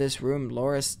the middle of this room,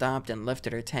 Laura stopped and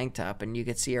lifted her tank top, and you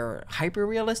could see her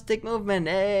hyper-realistic movement.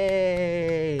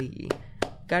 Hey!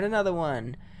 Got another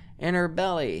one. In her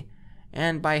belly.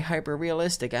 And by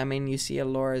hyper-realistic, I mean you see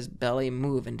Laura's belly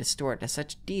move and distort to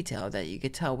such detail that you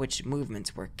could tell which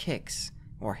movements were kicks,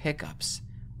 or hiccups,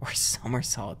 or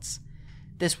somersaults.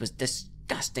 This was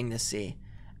disgusting to see.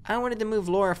 I wanted to move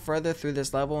Laura further through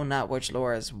this level, not watch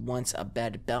Laura's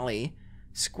once-a-bed belly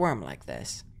squirm like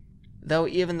this.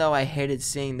 Even though I hated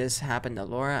seeing this happen to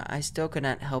Laura, I still could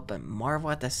not help but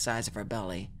marvel at the size of her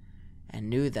belly, and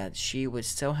knew that she would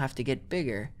still have to get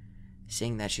bigger,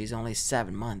 seeing that she's only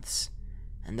 7 months,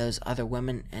 and those other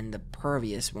women in the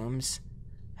previous wombs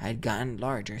had gotten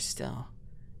larger still.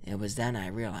 It was then I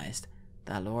realized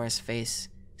that Laura's face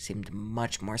seemed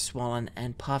much more swollen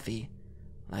and puffy,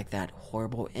 like that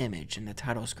horrible image in the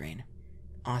title screen.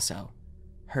 Also,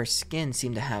 her skin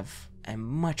seemed to have a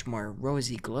much more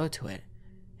rosy glow to it,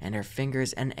 and her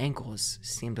fingers and ankles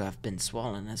seemed to have been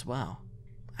swollen as well.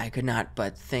 I could not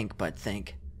but think.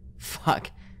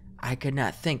 I could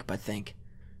not think but think,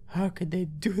 how could they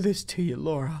do this to you,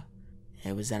 Laura?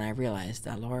 It was then I realized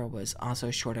that Laura was also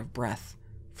short of breath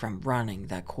from running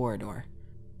that corridor.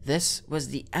 This was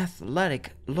the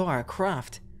athletic Lara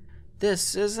Croft.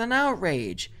 This is an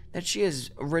outrage that she is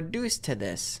reduced to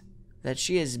this.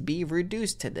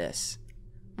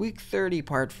 Week 30,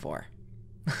 part 4.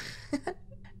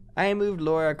 I moved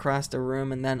Lara across the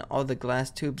room, and then all the glass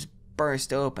tubes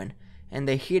burst open, and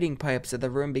the heating pipes of the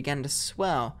room began to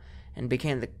swell and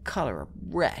became the color of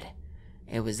red.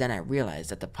 It was then I realized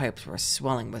that the pipes were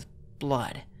swelling with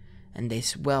blood, and they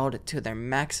swelled to their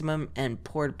maximum and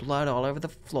poured blood all over the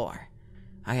floor.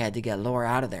 I had to get Lara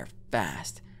out of there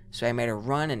fast, so I made her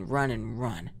run and run and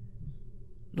run.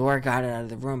 Lara got out of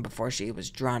the room before she was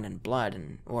drowned in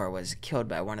blood or was killed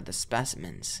by one of the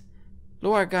specimens.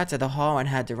 Lara got to the hall and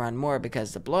had to run more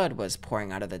because the blood was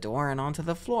pouring out of the door and onto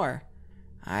the floor.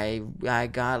 I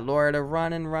got Lara to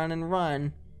run and run and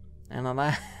run, and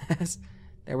alas,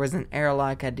 there was an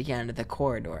airlock at the end of the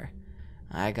corridor.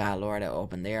 I got Lara to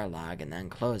open the airlock and then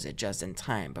close it just in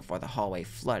time before the hallway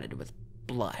flooded with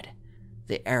blood.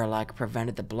 The airlock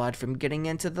prevented the blood from getting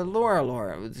into the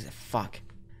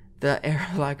The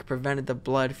airlock prevented the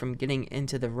blood from getting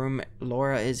into the room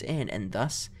Lara is in, and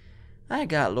thus, I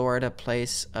got Lara to a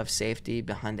place of safety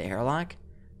behind the airlock.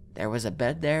 There was a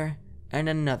bed there, and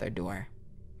another door.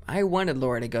 I wanted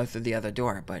Lara to go through the other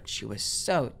door, but she was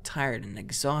so tired and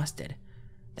exhausted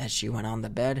that she went on the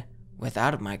bed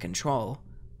without my control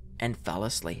and fell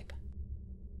asleep.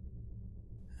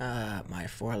 My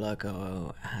 4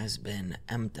 Loko has been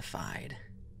emptified.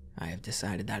 I have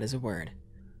decided that is a word.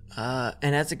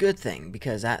 And that's a good thing,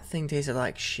 because that thing tasted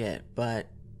like shit, but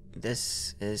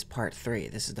this is part 3.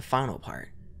 This is the final part.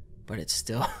 But it's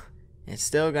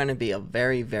still gonna be a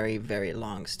very, very, very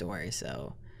long story,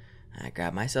 so I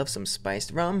grabbed myself some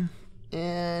spiced rum,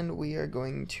 and we are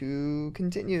going to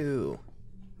continue.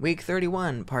 Week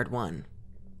 31, part 1.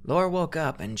 Lara woke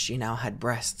up, and she now had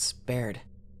breasts bared.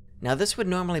 Now this would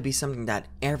normally be something that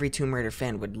every Tomb Raider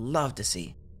fan would love to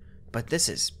see, but this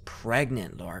is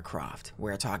pregnant Lara Croft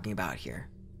we're talking about here.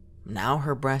 Now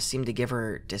her breasts seemed to give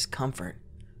her discomfort,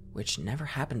 which never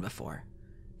happened before.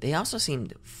 They also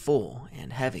seemed full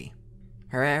and heavy.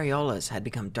 Her areolas had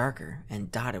become darker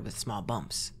and dotted with small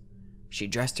bumps. She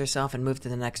dressed herself and moved to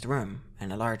the next room,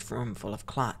 in a large room full of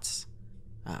clots.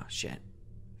 Oh shit.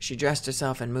 She dressed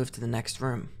herself and moved to the next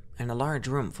room, in a large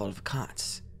room full of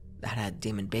cots that had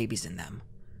demon babies in them.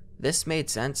 This made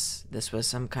sense. This was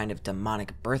some kind of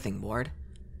demonic birthing ward,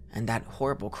 and that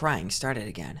horrible crying started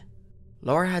again.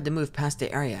 Lara had to move past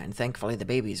the area, and thankfully the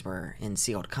babies were in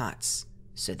sealed cots,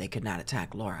 so they could not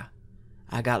attack Lara.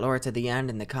 I got Lara to the end,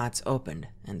 and the cots opened,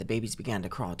 and the babies began to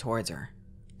crawl towards her.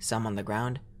 Some on the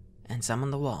ground, and some on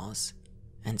the walls,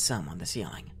 and some on the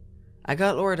ceiling. I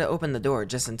got Lara to open the door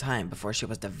just in time before she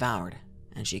was devoured,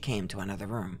 and she came to another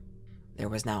room. There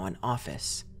was now an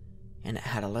office, and it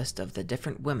had a list of the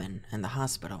different women in the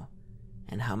hospital,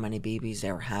 and how many babies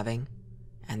they were having,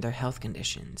 and their health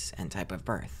conditions and type of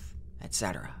birth,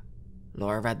 etc.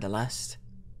 Lara read the list,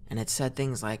 and it said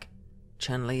things like,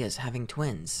 Chun-Li is having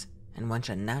twins, and wants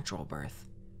a natural birth,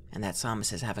 and that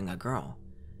Samus is having a girl,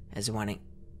 and is wanting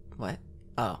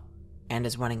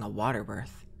a water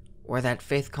birth, or that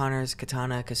Faith Connor's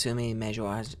Katana Kasumi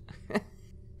Meijouage,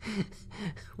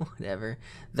 whatever,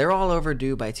 they're all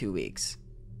overdue by 2 weeks.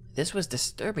 This was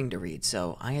disturbing to read,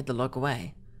 so I had to look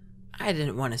away. I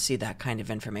didn't want to see that kind of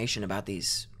information about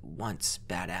these once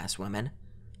badass women.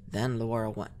 Then Lara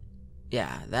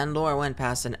went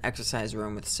past an exercise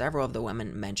room with several of the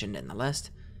women mentioned in the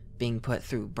list being put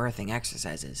through birthing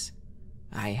exercises.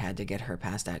 I had to get her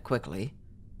past that quickly,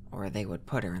 or they would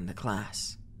put her in the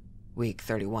class. Week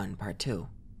 31, part 2.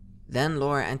 Then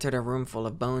Lara entered a room full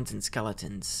of bones and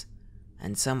skeletons,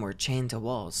 and some were chained to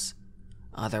walls,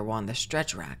 others were on the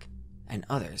stretch rack, and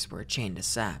others were chained to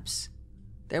slabs.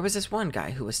 There was this one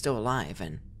guy who was still alive,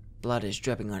 and blood is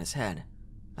dripping on his head,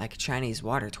 like Chinese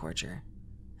water torture,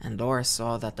 and Laura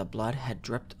saw that the blood had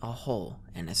dripped a hole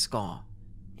in his skull,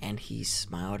 and he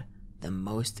smiled the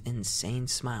most insane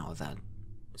smile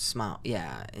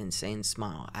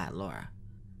at Laura.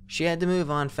 She had to move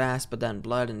on fast, but then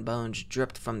blood and bones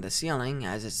dripped from the ceiling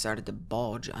as it started to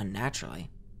bulge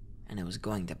unnaturally, and it was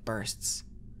going to bursts.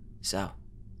 So,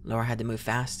 Laura had to move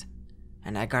fast,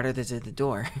 and I got her to the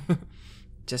door,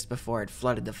 just before it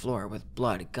flooded the floor with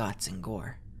blood, guts, and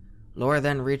gore. Laura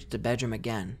then reached the bedroom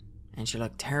again, and she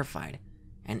looked terrified,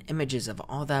 and images of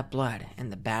all that blood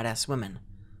and the badass women,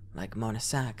 like Mona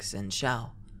Sachs and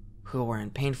Shell, who were in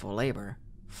painful labor,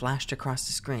 flashed across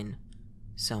the screen,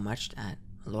 so much that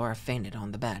Laura fainted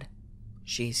on the bed.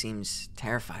 She seems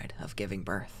terrified of giving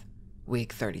birth.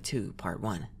 Week 32, Part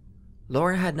 1.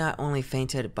 Laura had not only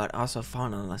fainted but also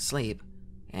fallen asleep,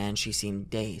 and she seemed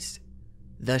dazed.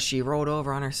 Thus she rolled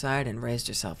over on her side and raised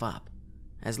herself up.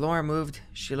 As Laura moved,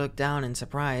 she looked down in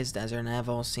surprise as her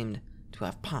navel seemed to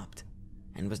have popped,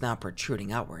 and was now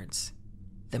protruding outwards.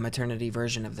 The maternity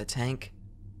version of the tank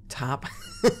top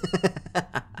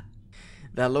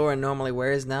that Laura normally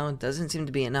wears now doesn't seem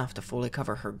to be enough to fully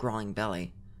cover her growing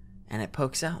belly, and it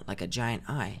pokes out like a giant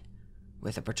eye,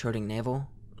 with a protruding navel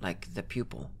like the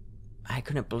pupil. I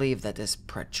couldn't believe that this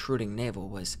protruding navel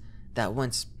was that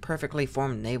once perfectly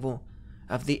formed navel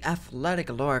of the athletic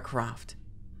Lara Croft.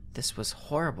 This was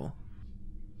horrible.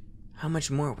 How much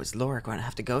more was Laura going to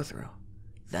have to go through?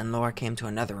 Then Laura came to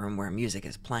another room where music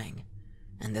is playing,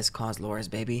 and this caused Laura's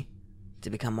baby to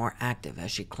become more active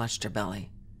as she clutched her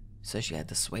belly, so she had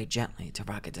to sway gently to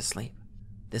rock it to sleep.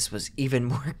 This was even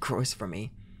more gross for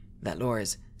me, that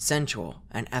Laura's sensual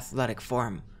and athletic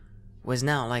form was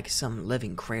now like some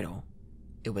living cradle.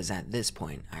 It was at this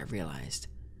point I realized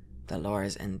that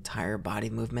Laura's entire body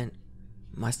movement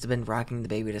must have been rocking the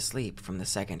baby to sleep from the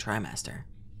second trimester.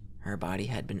 Her body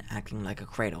had been acting like a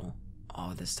cradle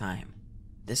all this time.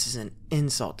 This is an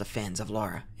insult to fans of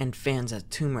Lara, and fans of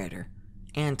Tomb Raider,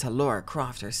 and to Lara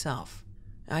Croft herself.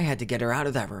 I had to get her out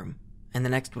of that room, and the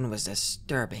next one was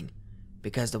disturbing,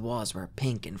 because the walls were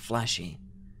pink and fleshy.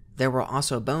 There were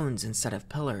also bones instead of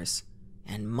pillars,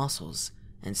 and muscles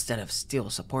instead of steel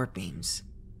support beams.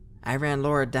 I ran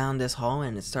Lara down this hall,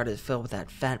 and it started to fill with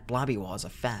that fat blobby walls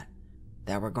of fat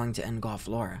that were going to engulf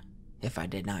Lara if I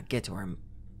did not get her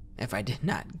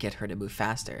to move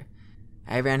faster.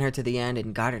 I ran her to the end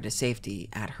and got her to safety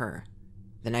at her.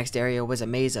 The next area was a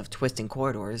maze of twisting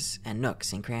corridors and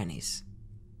nooks and crannies.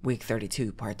 Week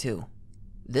 32, Part 2.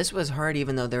 This was hard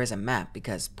even though there is a map,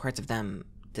 because parts of them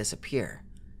disappear,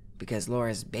 because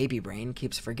Laura's baby brain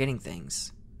keeps forgetting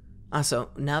things. Also,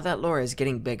 now that Lara is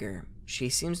getting bigger, she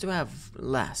seems to have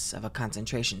less of a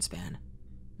concentration span.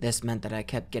 This meant that I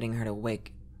kept getting her to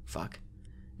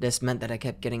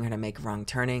make wrong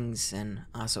turnings, and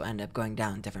also end up going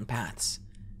down different paths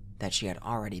that she had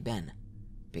already been,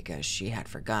 because she had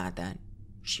forgot that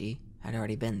she had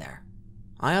already been there.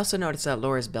 I also noticed that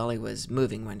Laura's belly was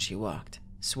moving when she walked,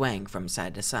 swaying from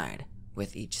side to side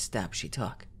with each step she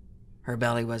took. Her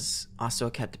belly was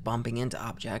also kept bumping into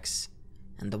objects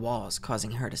and the walls,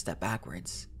 causing her to step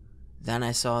backwards. Then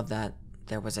I saw that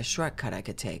there was a shortcut I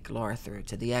could take Lara through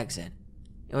to the exit.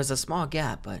 It was a small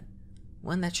gap, but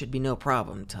one that should be no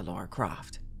problem to Lara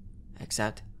Croft.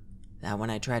 Except that when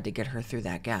I tried to get her through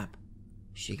that gap,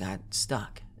 she got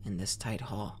stuck in this tight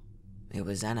hall. It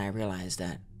was then I realized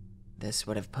that this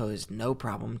would have posed no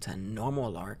problem to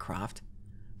normal Lara Croft,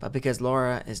 but because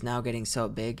Lara is now getting so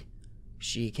big,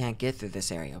 she can't get through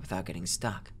this area without getting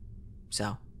stuck.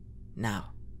 So,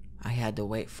 now, I had to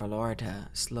wait for Lara to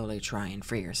slowly try and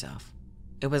free herself.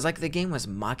 It was like the game was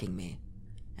mocking me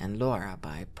and Lara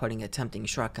by putting a tempting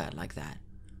shortcut like that,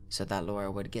 so that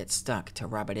Lara would get stuck to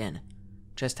rub it in,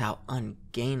 just how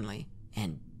ungainly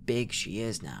and big she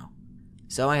is now.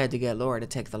 So I had to get Lara to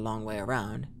take the long way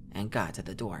around, and got to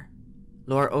the door.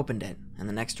 Lara opened it, and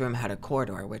the next room had a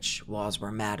corridor which walls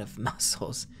were mad of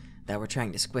muscles that were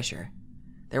trying to squish her.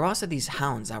 There were also these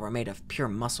hounds that were made of pure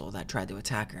muscle that tried to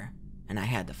attack her, and I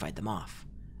had to fight them off.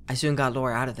 I soon got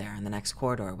Lara out of there, and the next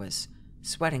corridor was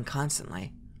sweating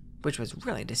constantly, which was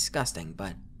really disgusting,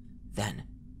 but then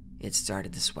it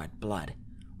started to sweat blood,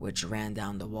 which ran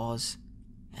down the walls,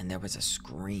 and there was a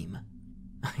scream.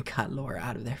 I got Lara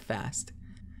out of there fast.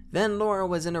 Then Lara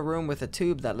was in a room with a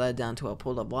tube that led down to a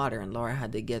pool of water, and Lara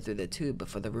had to get through the tube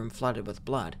before the room flooded with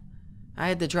blood. I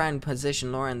had to try and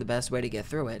position Lara in the best way to get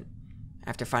through it.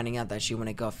 After finding out that she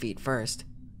wouldn't go feet first,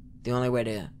 the only way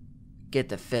to get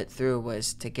the fit through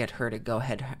was to get her to go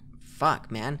head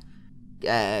fuck, man.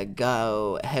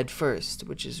 Go head first,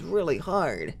 which is really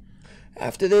hard.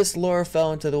 After this, Laura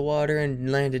fell into the water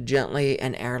and landed gently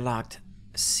and airlocked,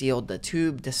 sealed the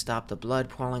tube to stop the blood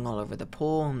pouring all over the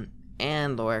pool,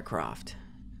 and Lara Croft.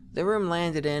 The room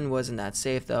landed in wasn't that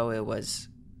safe though. It was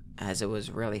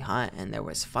really hot and there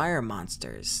was fire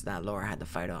monsters that Lara had to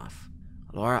fight off.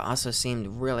 Lara also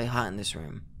seemed really hot in this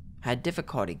room, had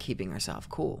difficulty keeping herself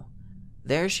cool.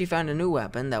 There she found a new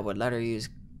weapon that would let her use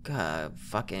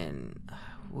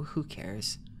who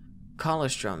cares?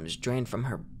 Colostrums drained from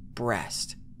her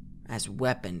breast as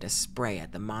weapon to spray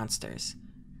at the monsters.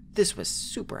 This was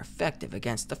super effective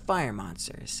against the fire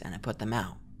monsters, and it put them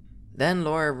out. Then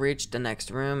Lara reached the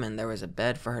next room, and there was a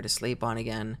bed for her to sleep on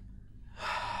again.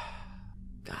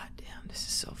 God damn, this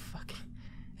is so fucking...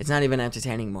 It's not even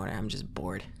entertaining more, I'm just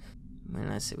bored.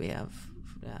 Let's see, we have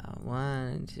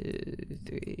 1, 2,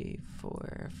 3,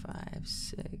 4, 5,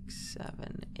 6,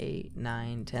 7, 8,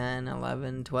 9, 10,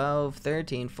 11, 12,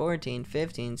 13, 14,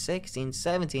 15, 16,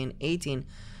 17, 18,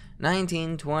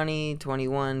 19, 20,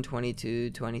 21, 22,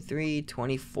 23,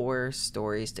 24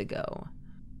 stories to go.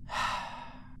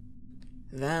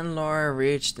 Then Lara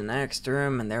reached the next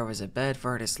room and there was a bed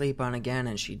for her to sleep on again,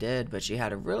 and she did, but she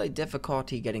had a really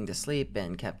difficulty getting to sleep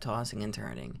and kept tossing and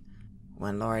turning.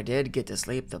 When Lara did get to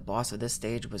sleep, the boss of this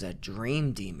stage was a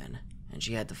dream demon, and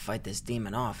she had to fight this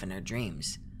demon off in her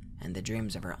dreams, and the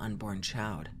dreams of her unborn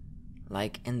child.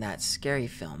 Like in that scary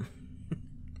film,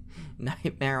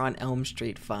 Nightmare on Elm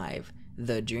Street 5,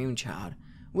 The Dream Child,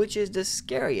 which is the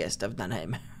scariest of the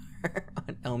Nightmare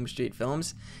on Elm Street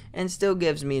films, and still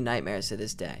gives me nightmares to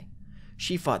this day.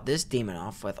 She fought this demon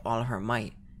off with all her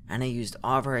might, and I used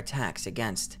all of her attacks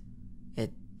against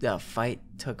it. The fight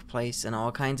took place in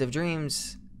all kinds of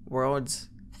dreams, worlds,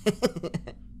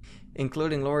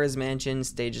 including Lara's mansion,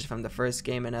 stages from the first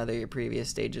game, and other previous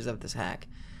stages of this hack.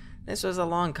 This was a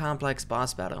long, complex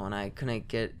boss battle, and I couldn't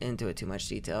get into it too much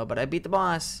detail, but I beat the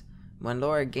boss when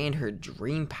Lara gained her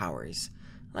dream powers,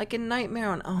 like in Nightmare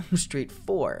on Elm Street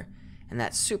 4, and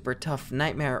that super tough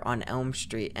Nightmare on Elm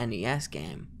Street NES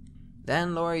game.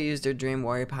 Then Lara used her Dream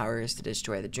Warrior powers to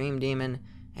destroy the Dream Demon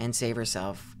and save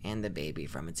herself and the baby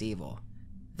from its evil.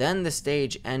 Then the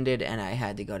stage ended and I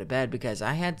had to go to bed because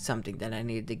I had something that I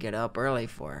needed to get up early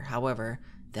for. However,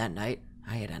 that night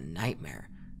I had a nightmare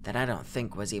that I don't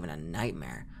think was even a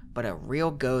nightmare, but a real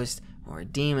ghost or a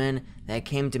demon that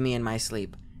came to me in my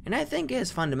sleep, and I think is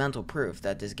fundamental proof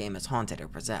that this game is haunted or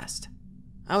possessed.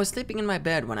 I was sleeping in my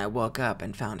bed when I woke up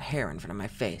and found hair in front of my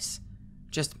face.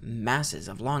 Just masses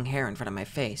of long hair in front of my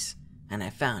face, and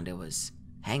I found it was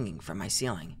hanging from my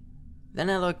ceiling. Then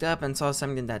I looked up and saw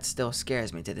something that still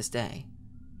scares me to this day.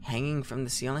 Hanging from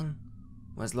the ceiling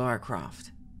was Lara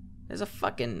Croft. There's a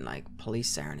fucking, police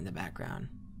siren in the background.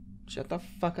 Shut the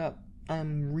fuck up.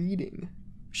 I'm reading.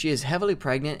 She is heavily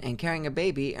pregnant and carrying a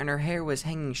baby, and her hair was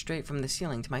hanging straight from the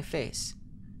ceiling to my face.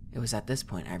 It was at this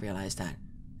point I realized that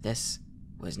this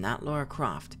was not Lara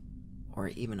Croft, or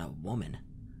even a woman,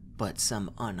 but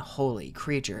some unholy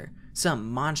creature,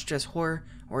 some monstrous horror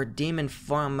or demon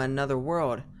from another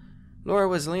world. Lara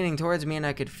was leaning towards me and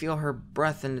I could feel her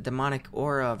breath and the demonic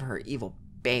aura of her evil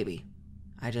baby.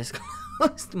 I just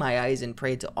closed my eyes and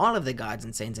prayed to all of the gods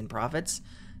and saints and prophets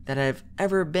that I've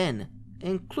ever been,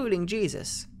 including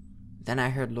Jesus. Then I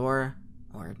heard Lara,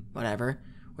 or whatever,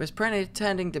 was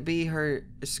pretending to be her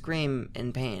scream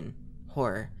in pain,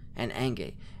 horror, and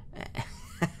anger.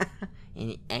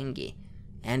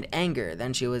 And anger,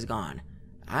 then she was gone.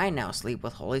 I now sleep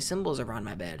with holy symbols around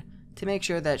my bed to make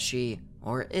sure that she,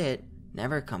 or it,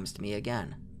 never comes to me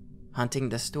again. Hunting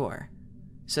the store.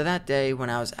 So that day, when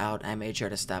I was out, I made sure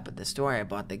to stop at the store I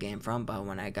bought the game from, but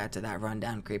when I got to that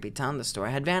rundown creepy town, the store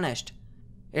had vanished.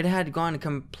 It had gone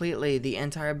completely, the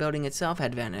entire building itself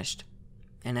had vanished,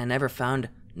 and I never found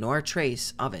nor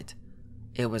trace of it.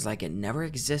 It was like it never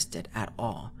existed at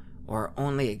all, or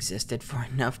only existed for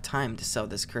enough time to sell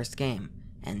this cursed game,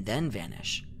 and then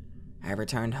vanish. I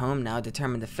returned home now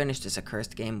determined to finish this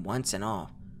accursed game once and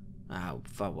all.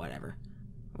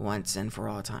 Once and for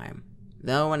all time.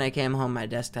 Though when I came home, my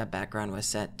desktop background was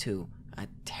set to a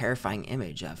terrifying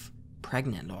image of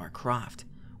pregnant Lara Croft,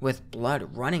 with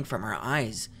blood running from her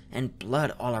eyes and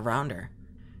blood all around her.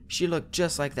 She looked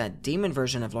just like that demon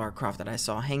version of Lara Croft that I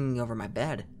saw hanging over my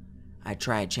bed. I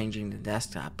tried changing the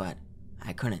desktop, but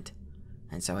I couldn't,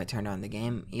 and so I turned on the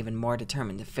game, even more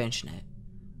determined to finish it,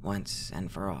 once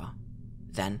and for all.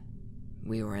 Then,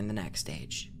 we were in the next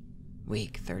stage.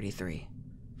 Week 33.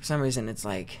 For some reason, it's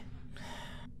like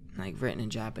written in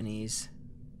Japanese.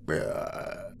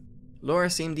 Lara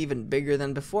seemed even bigger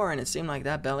than before, and it seemed like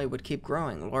that belly would keep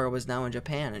growing. Lara was now in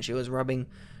Japan, and she was rubbing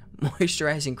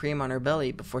moisturizing cream on her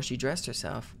belly before she dressed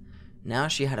herself. Now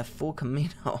she had a full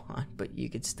kimono on, but you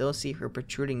could still see her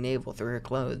protruding navel through her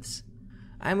clothes.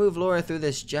 I moved Lara through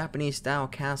this Japanese-style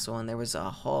castle, and there was a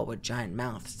hall with giant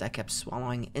mouths that kept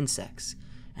swallowing insects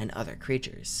and other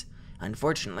creatures.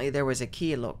 Unfortunately, there was a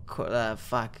key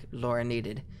Lara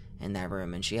needed in that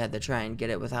room, and she had to try and get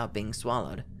it without being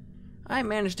swallowed. I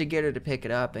managed to get her to pick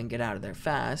it up and get out of there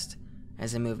fast.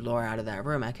 As I moved Lara out of that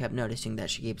room, I kept noticing that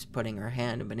she keeps putting her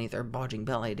hand beneath her bulging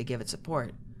belly to give it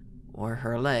support, or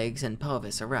her legs and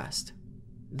pelvis a rest.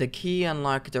 The key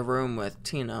unlocked a room with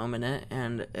T-Gnome in it,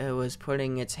 and it was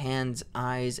putting its hands,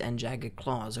 eyes, and jagged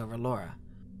claws over Lara.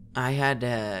 I had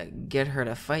to get her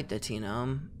to fight the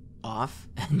T-Gnome off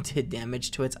and did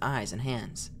damage to its eyes and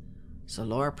hands. So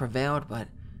Lara prevailed, but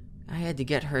I had to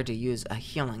get her to use a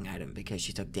healing item because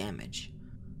she took damage.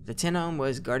 The T-Gnome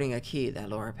was guarding a key that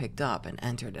Lara picked up and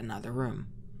entered another room.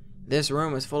 This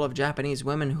room was full of Japanese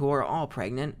women who were all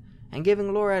pregnant and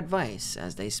giving Lara advice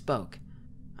as they spoke.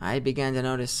 I began to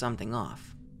notice something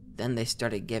off. Then they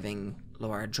started giving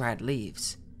Lara dried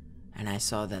leaves, and I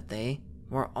saw that they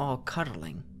were all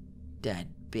cuddling dead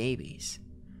babies.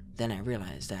 Then I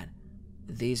realized that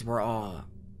these were all,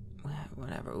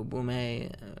 whatever,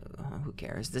 ubume, who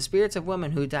cares, the spirits of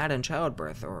women who died in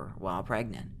childbirth or while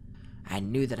pregnant. I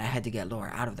knew that I had to get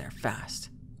Lara out of there fast,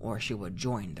 or she would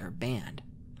join their band,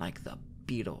 like the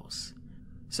Beatles.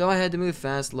 So I had to move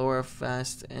fast, Lara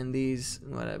fast, and these,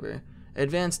 whatever,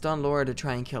 advanced on Lara to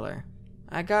try and kill her.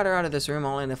 I got her out of this room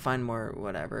only to find more,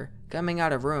 whatever, coming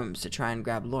out of rooms to try and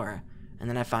grab Lara, and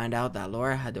then I find out that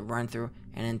Lara had to run through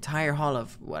an entire hall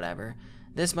of, whatever.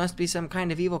 This must be some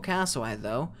kind of evil castle,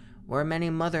 where many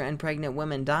mother and pregnant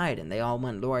women died and they all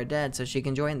want Lara dead so she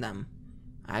can join them.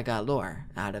 I got Lara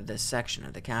out of this section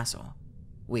of the castle.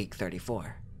 Week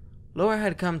 34. Lara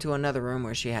had come to another room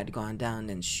where she had gone down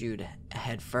and shooed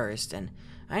head first, and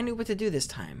I knew what to do this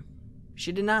time.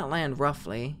 She did not land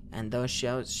roughly, and those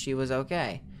shows she was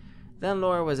okay. Then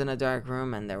Lara was in a dark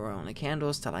room and there were only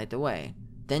candles to light the way.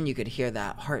 Then you could hear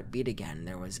that heart beat again.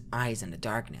 There was eyes in the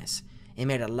darkness. It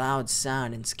made a loud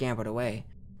sound and scampered away.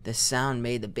 The sound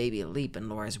made the baby leap in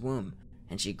Lara's womb,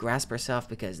 and she grasped herself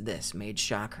because this made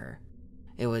shock her.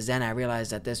 It was then I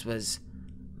realized that this was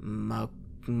Moko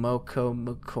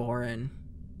Makoran,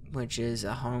 which is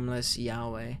a harmless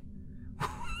Yahweh.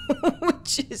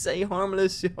 Which is a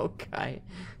harmless yokai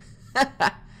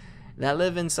that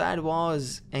live inside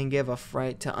walls and give a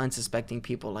fright to unsuspecting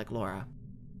people like Lara.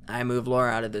 I moved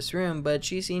Lara out of this room, but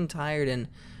she seemed tired and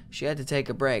she had to take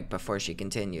a break before she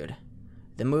continued.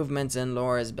 The movements in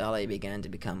Lara's belly began to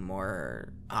become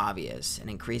more obvious, and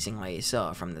increasingly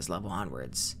so from this level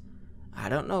onwards. I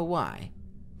don't know why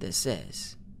this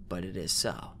is, but it is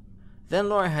so. Then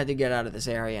Lara had to get out of this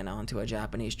area and onto a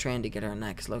Japanese train to get her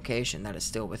next location that is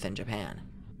still within Japan.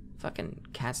 Fucking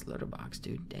cat's litter box,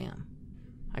 dude. Damn.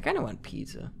 I kinda want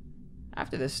pizza.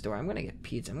 After this story, I'm gonna get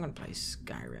pizza. I'm gonna play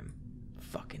Skyrim.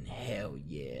 Fucking hell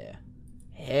yeah.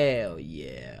 Hell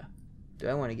yeah. Do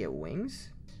I want to get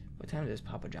wings? What time does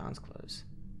Papa John's close?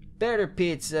 Better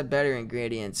pizza, better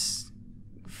ingredients.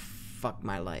 Fuck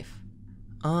my life.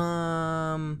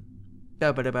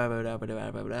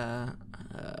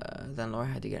 Then Lara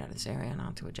had to get out of this area and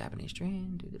onto a Japanese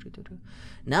train.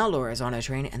 Now Laura's on a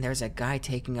train and there's a guy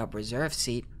taking up reserve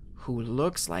seat who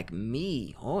looks like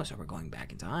me. Oh, so we're going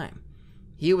back in time.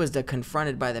 He was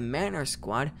confronted by the Manor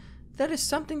Squad. That is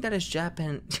something that is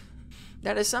Japan.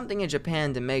 That is something in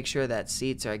Japan to make sure that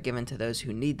seats are given to those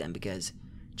who need them, because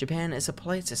Japan is a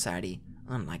polite society,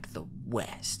 unlike the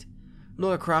West.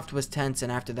 Lara Croft was tense,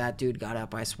 and after that dude got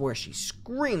up, I swore she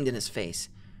screamed in his face,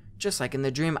 just like in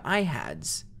the dream I had.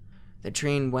 The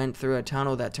train went through a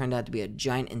tunnel that turned out to be a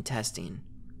giant intestine.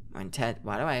 Why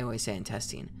do I always say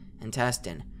intestine?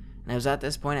 Intestine. And it was at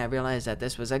this point I realized that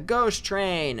this was a ghost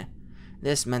train.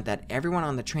 This meant that everyone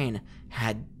on the train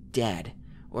had dead,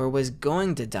 or was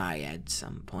going to die at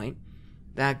some point.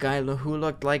 That guy who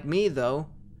looked like me, though.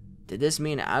 Did this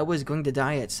mean I was going to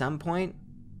die at some point?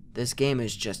 This game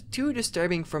is just too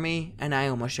disturbing for me, and I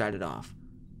almost shut it off.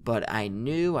 But I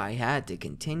knew I had to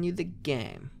continue the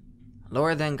game.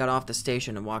 Lara then got off the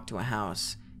station and walked to a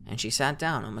house, and she sat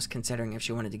down, almost considering if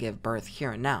she wanted to give birth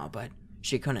here and now, but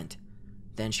she couldn't.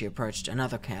 Then she approached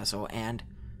another castle, and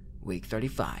Week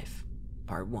 35,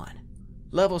 Part 1.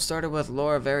 Level started with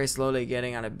Lara very slowly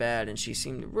getting out of bed, and she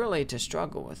seemed really to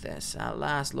struggle with this. At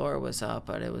last, Lara was up,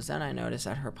 but it was then I noticed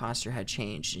that her posture had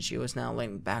changed, and she was now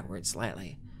leaning backwards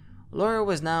slightly. Lara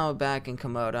was now back in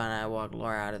Komodo, and I walked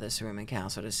Lara out of this room and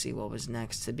castle to see what was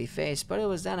next to be faced, but it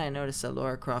was then I noticed that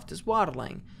Lara Croft is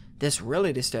waddling. This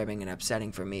really disturbing and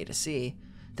upsetting for me to see.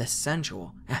 The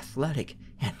sensual, athletic,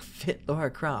 and fit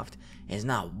Lara Croft is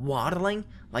not waddling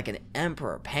like an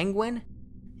emperor penguin?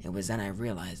 It was then I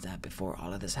realized that before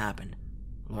all of this happened,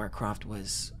 Lara Croft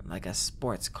was like a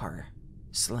sports car,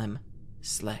 slim,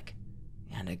 slick,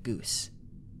 and a goose.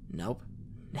 Nope,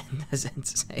 it doesn't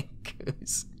say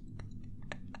goose.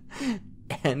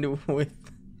 And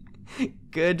with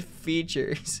good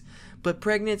features, but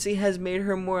pregnancy has made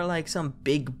her more like some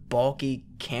big, bulky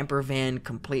camper van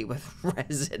complete with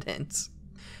residents.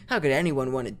 How could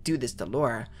anyone want to do this to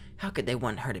Lara? How could they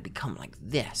want her to become like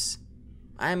this?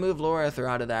 I moved Lara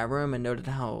out of that room and noted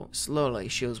how slowly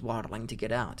she was waddling to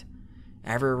get out.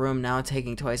 Every room now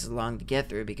taking twice as long to get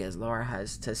through because Lara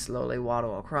has to slowly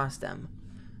waddle across them.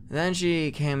 Then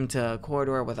she came to a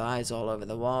corridor with eyes all over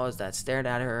the walls that stared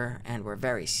at her and were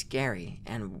very scary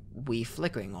and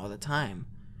flickering all the time.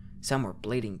 Some were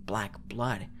bleeding black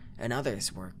blood, and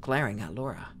others were glaring at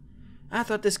Lara. I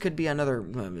thought this could be another,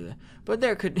 but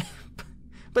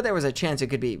there was a chance it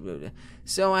could be,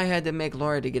 so I had to make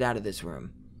Lara to get out of this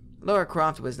room. Lara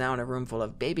Croft was now in a room full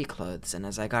of baby clothes, and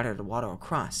as I got her to waddle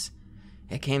across,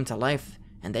 it came to life,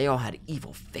 and they all had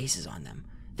evil faces on them.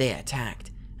 They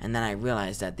attacked, and then I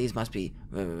realized that these must be,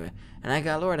 and I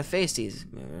got Lara to face these,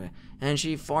 and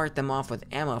she fought them off with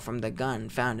ammo from the gun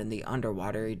found in the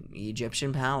underwater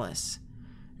Egyptian palace.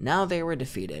 Now they were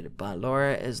defeated, but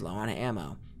Lara is low on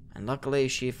ammo, and luckily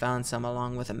she found some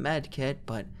along with a med kit,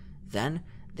 but then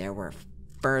there were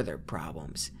further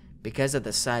problems. Because of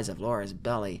the size of Lara's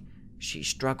belly, she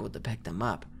struggled to pick them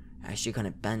up, as she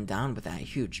couldn't bend down with that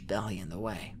huge belly in the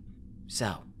way.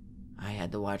 So, I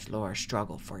had to watch Lara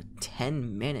struggle for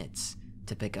 10 minutes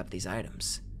to pick up these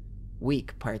items.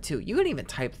 Week part 2. You couldn't even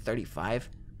type 35.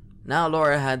 Now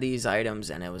Lara had these items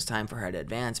and it was time for her to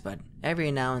advance, but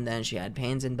every now and then she had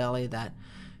pains in belly that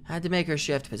had to make her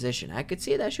shift position. I could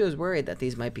see that she was worried that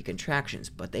these might be contractions,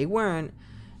 but they weren't,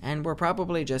 and were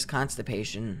probably just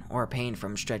constipation or pain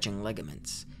from stretching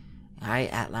ligaments. I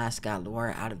at last got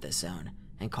Lara out of this zone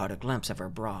and caught a glimpse of her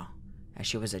bra as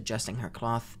she was adjusting her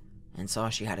cloth and saw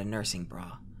she had a nursing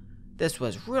bra. This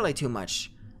was really too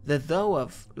much. The though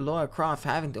of Lara Croft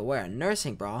having to wear a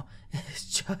nursing bra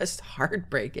is just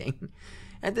heartbreaking.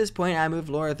 At this point, I moved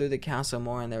Lara through the castle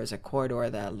more, and there was a corridor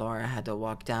that Lara had to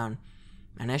walk down.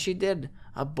 And as she did,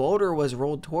 a boulder was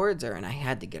rolled towards her, and I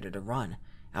had to get her to run.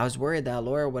 I was worried that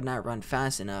Lara would not run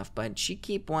fast enough, but she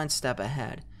kept one step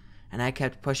ahead, and I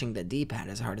kept pushing the D-pad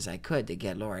as hard as I could to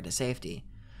get Lara to safety.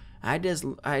 I did this,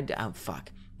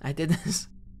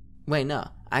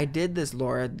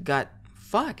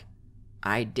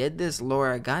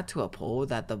 Lara got to a pole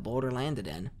that the boulder landed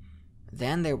in.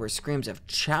 Then there were screams of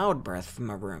childbirth from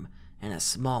a room, and a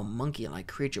small monkey-like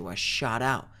creature was shot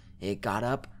out. It got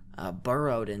up,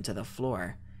 burrowed into the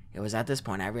floor. It was at this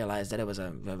point I realized that it was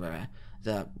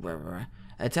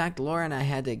attacked Lara, and I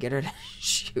had to get her to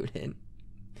shoot it.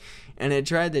 And it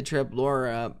tried to trip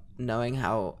Lara up, knowing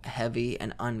how heavy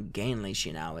and ungainly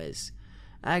she now is.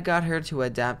 I got her to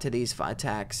adapt to these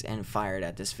attacks and fired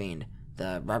at this fiend.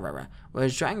 The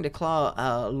was trying to claw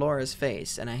Lara's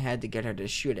face, and I had to get her to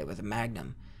shoot it with a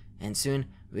magnum. And soon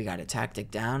we got a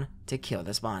tactic down to kill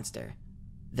this monster.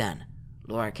 Then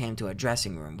Lara came to a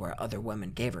dressing room where other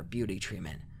women gave her beauty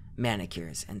treatment,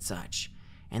 manicures, and such,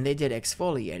 and they did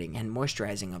exfoliating and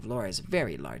moisturizing of Lara's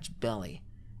very large belly.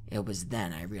 It was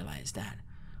then I realized that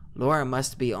Lara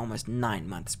must be almost 9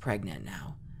 months pregnant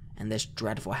now, and this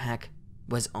dreadful heck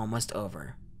was almost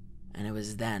over. And it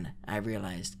was then I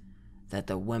realized that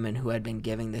the women who had been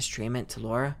giving this treatment to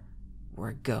Lara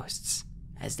were ghosts,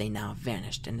 as they now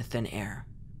vanished into thin air.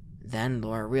 Then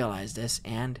Lara realized this,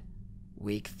 and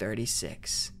week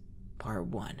 36, part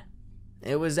 1.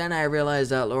 It was then I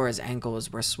realized that Lara's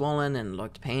ankles were swollen and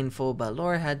looked painful, but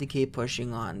Lara had to keep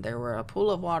pushing on. There were a pool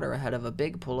of water ahead of a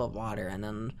big pool of water, and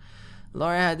then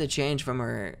Lara had to change from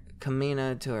her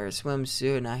kimono to her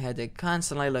swimsuit, and I had to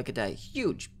constantly look at that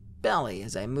huge belly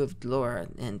as I moved Lara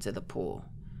into the pool.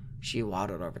 She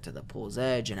waddled over to the pool's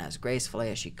edge and as gracefully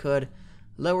as she could,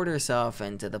 lowered herself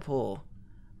into the pool.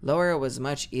 Lara was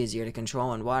much easier to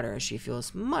control in water as she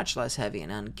feels much less heavy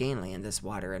and ungainly in this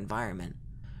water environment.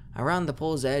 Around the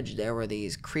pool's edge there were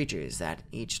these creatures that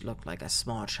each looked like a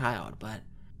small child, but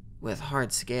with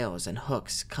hard scales and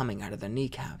hooks coming out of their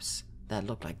kneecaps that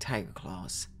looked like tiger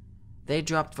claws. They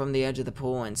dropped from the edge of the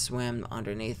pool and swam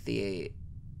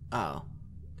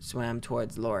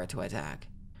towards Lara to attack.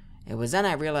 It was then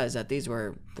I realized that these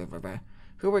were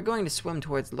who were going to swim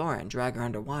towards Lara and drag her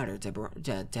underwater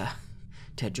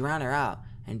to drown her out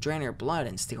and drain her blood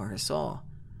and steal her soul.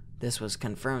 This was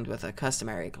confirmed with a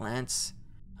customary glance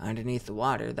underneath the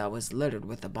water that was littered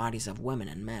with the bodies of women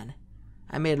and men.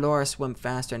 I made Laura swim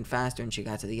faster and faster, and she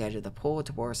got to the edge of the pool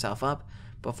to pull herself up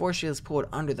before she was pulled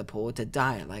under the pool to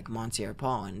die like Monsieur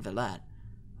Paul and Villette.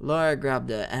 Laura grabbed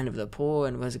the end of the pool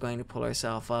and was going to pull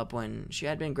herself up when she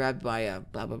had been grabbed by a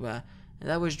blah blah blah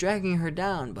that was dragging her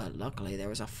down, but luckily there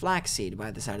was a flaxseed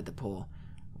by the side of the pool,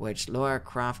 which Lara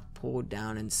Croft pulled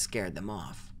down and scared them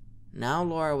off. Now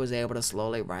Laura was able to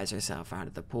slowly rise herself out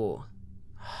of the pool.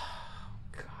 Oh,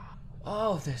 God.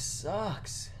 Oh, this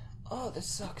sucks. Oh, this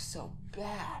sucks so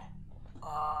bad.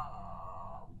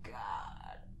 Oh,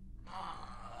 God.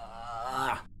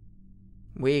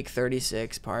 Week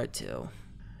 36, Part 2.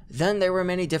 Then there were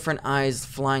many different eyes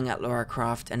flying at Lara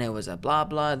Croft, and it was a blah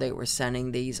blah. They were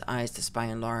sending these eyes to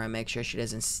spy on Lara and make sure she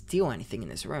doesn't steal anything in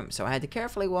this room. So I had to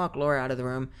carefully walk Lara out of the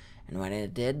room, and when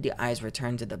it did, the eyes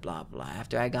returned to the blah blah.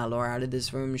 After I got Lara out of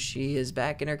this room, she is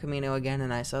back in her Camino again,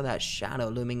 and I saw that shadow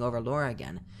looming over Lara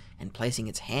again and placing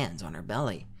its hands on her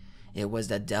belly. It was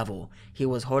the devil. He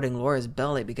was holding Laura's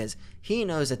belly because he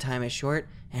knows the time is short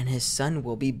and his son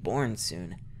will be born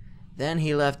soon. Then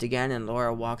he left again, and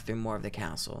Lara walked through more of the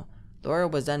castle. Lara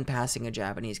was then passing a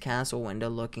Japanese castle window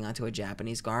looking onto a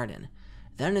Japanese garden.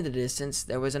 Then in the distance,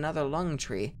 there was another lung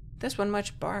tree, this one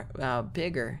much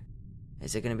bigger.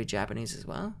 Is it going to be Japanese as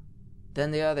well?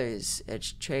 Then the others.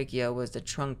 Its trachea was the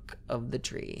trunk of the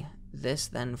tree. This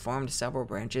then formed several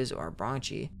branches or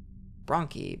bronchi,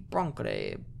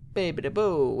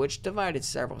 baby-da-boo, which divided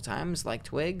several times like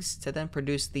twigs to then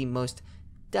produce the most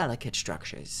delicate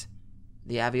structures.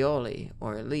 The alveoli,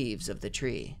 or leaves of the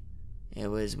tree. It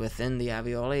was within the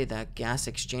alveoli that gas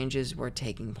exchanges were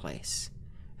taking place.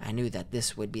 I knew that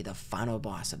this would be the final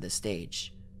boss of the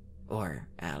stage, or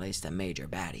at least a major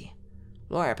baddie.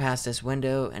 Lara passed this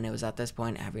window, and it was at this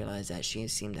point I realized that she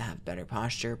seemed to have better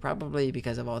posture, probably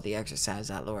because of all the exercise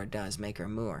that Lara does make her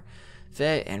more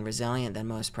fit and resilient than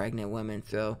most pregnant women,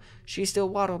 though she still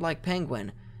waddled like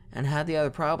Penguin, and had the other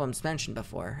problems mentioned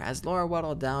before. As Lara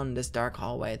waddled down this dark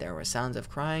hallway, there were sounds of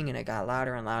crying, and it got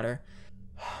louder and louder.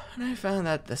 And I found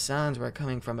that the sounds were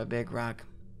coming from a big rock.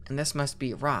 And this must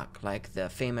be rock, like the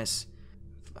famous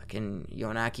fucking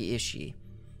Yonaki Ishii.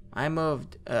 I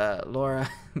moved Lara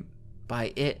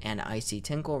by it, and icy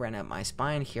tinkle ran up my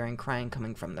spine, hearing crying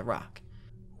coming from the rock.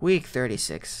 Week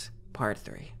 36, Part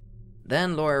 3.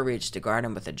 Then Lara reached the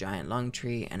garden with a giant lung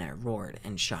tree, and I roared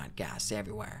and shot gas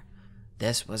everywhere.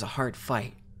 This was a hard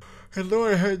fight, and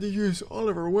Lara had to use all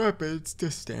of her weapons to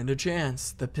stand a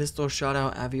chance. The pistol shot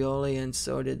out alveoli, and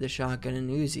so did the shotgun and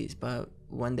Uzis, but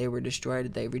when they were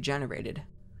destroyed, they regenerated.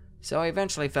 So I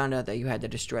eventually found out that you had to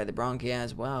destroy the bronchi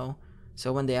as well.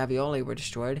 So when the alveoli were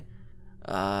destroyed,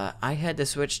 I had to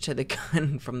switch to the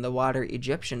gun from the water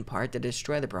Egyptian part to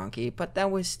destroy the bronchi, but that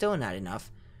was still not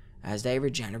enough, as they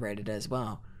regenerated as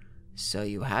well. So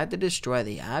you had to destroy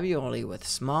the alveoli with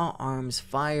small arms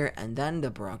fire, and then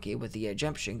the bronchi with the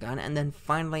Egyptian gun, and then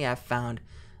finally I found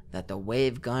that the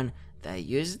wave gun that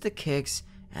uses the kicks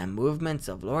and movements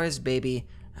of Lara's baby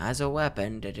as a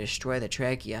weapon to destroy the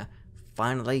trachea,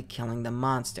 finally killing the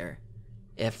monster.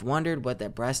 If wondered what the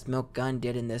breast milk gun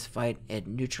did in this fight, it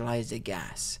neutralized the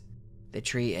gas. The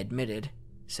tree admitted,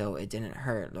 so it didn't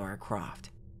hurt Lara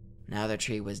Croft. Now the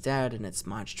tree was dead, and its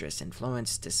monstrous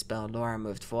influence dispelled. Lara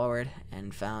moved forward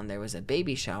and found there was a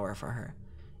baby shower for her.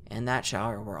 In that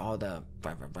shower were all the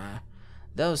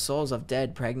those souls of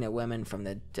dead pregnant women from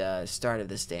the start of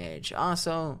the stage.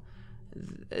 Also,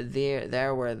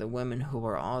 there were the women who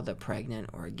were all the pregnant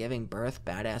or giving birth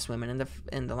badass women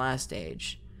in the last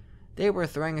stage. They were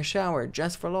throwing a shower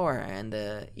just for Lara, and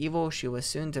the evil she was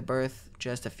soon to birth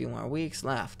just a few more weeks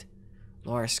left.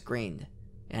 Lara screamed.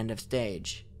 End of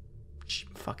stage.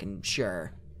 Fucking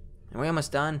sure. Are we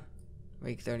almost done?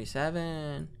 Week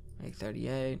 37, week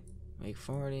 38, week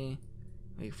 40,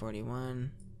 week 41,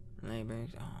 labor.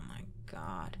 Oh my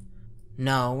god.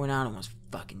 No, we're not almost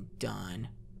fucking done.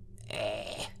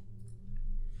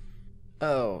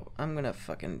 Oh, I'm gonna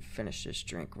fucking finish this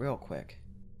drink real quick.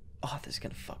 Oh, this is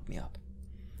gonna fuck me up.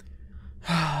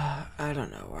 I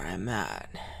don't know where I'm at.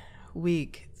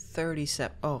 Week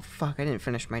 37. Oh, fuck, I didn't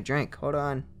finish my drink. Hold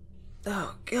on.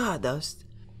 Oh, God, that was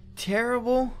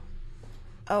terrible.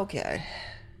 Okay.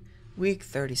 Week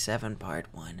 37, Part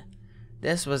 1.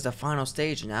 This was the final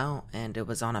stage now, and it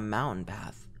was on a mountain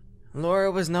path. Lara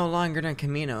was no longer in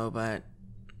Camino, but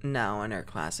now in her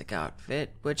classic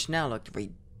outfit, which now looked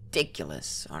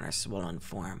ridiculous on her swollen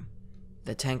form.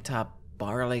 The tank top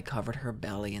barely covered her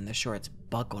belly, and the shorts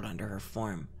buckled under her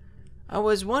form. I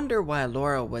was wondering why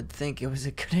Lara would think it was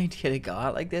a good idea to go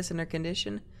out like this in her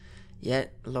condition.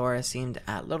 Yet, Lara seemed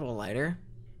a little lighter,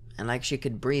 and like she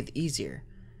could breathe easier,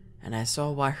 and I saw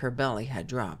why her belly had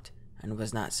dropped, and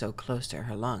was not so close to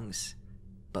her lungs.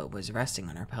 but was resting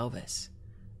on her pelvis.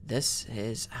 This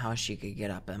is how she could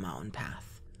get up a mountain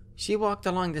path. She walked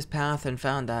along this path and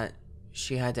found that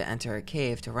she had to enter a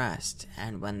cave to rest,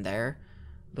 and when there,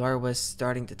 Lara was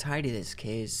starting to tidy this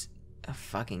a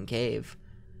fucking cave,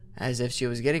 as if she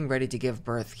was getting ready to give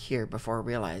birth here before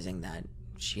realizing that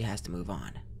she has to move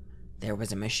on. There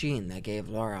was a machine that gave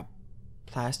Lara a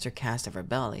plaster cast of her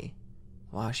belly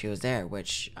while she was there,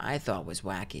 which I thought was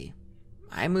wacky.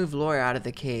 I moved Lara out of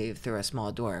the cave through a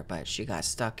small door, but she got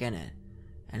stuck in it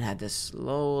and had to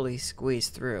slowly squeeze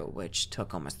through, which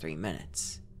took almost 3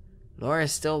 minutes. Lara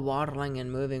is still waddling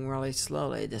and moving really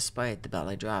slowly despite the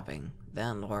belly dropping.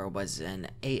 Then Lara was in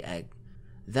the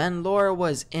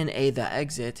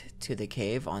exit to the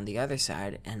cave on the other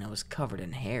side, and it was covered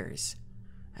in hairs.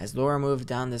 As Lara moved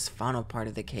down this final part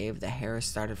of the cave, the hairs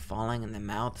started falling and the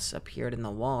mouths appeared in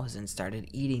the walls and started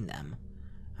eating them.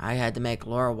 I had to make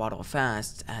Lara waddle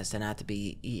fast as to not to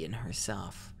be eaten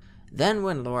herself. Then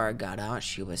when Lara got out,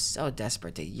 she was so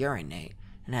desperate to urinate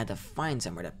and had to find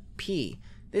somewhere to pee.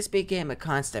 This became a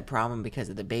constant problem because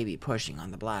of the baby pushing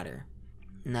on the bladder.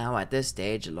 Now at this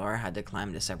stage, Lara had to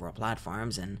climb to several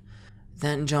platforms and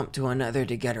then jump to another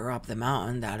to get her up the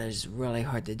mountain. That is really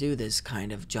hard to do, this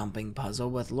kind of jumping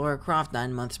puzzle, with Lara Croft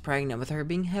 9 months pregnant, with her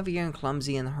being heavier and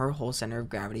clumsy and her whole center of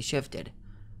gravity shifted.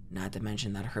 Not to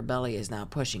mention that her belly is now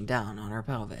pushing down on her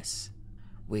pelvis.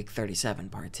 Week 37,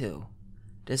 part 2.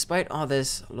 Despite all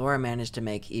this, Lara managed to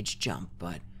make each jump,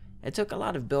 but it took a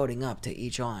lot of building up to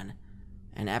each on,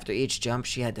 and after each jump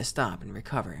she had to stop and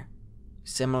recover.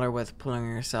 Similar with pulling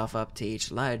herself up to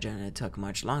each ledge, and it took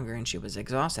much longer and she was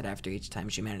exhausted after each time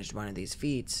she managed one of these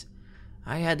feats.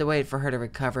 I had to wait for her to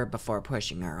recover before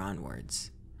pushing her onwards.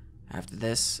 After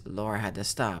this, Lara had to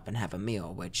stop and have a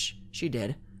meal, which she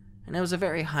did, and it was a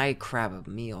very high crab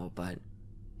meal, but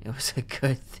it was a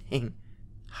good thing.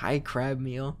 High crab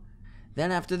meal?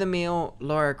 Then after the meal,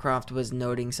 Lara Croft was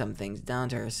noting some things down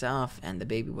to herself, and the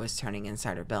baby was turning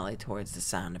inside her belly towards the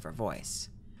sound of her voice.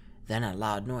 Then a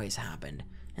loud noise happened,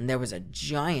 and there was a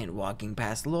giant walking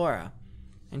past Lara,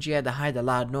 and she had to hide the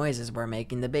loud noises were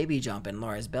making the baby jump in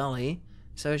Lara's belly,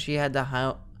 so she had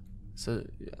to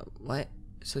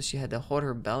she had to hold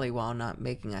her belly while not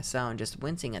making a sound, just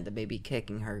wincing at the baby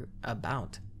kicking her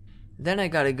about. Then I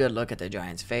got a good look at the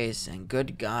giant's face, and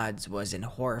good gods, was it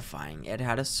horrifying. It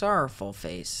had a sorrowful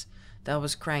face that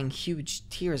was crying huge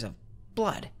tears of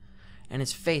blood, and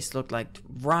its face looked like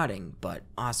rotting, but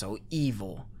also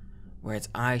evil. Where its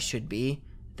eyes should be,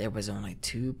 there was only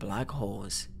 2 black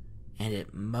holes, and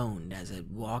it moaned as it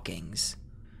walkings.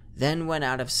 Then when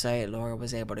out of sight, Lara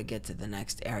was able to get to the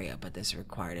next area, but this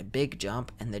required a big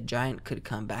jump, and the giant could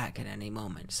come back at any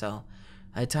moment, so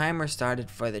a timer started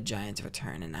for the giant's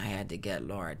return, and I had to get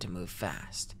Lara to move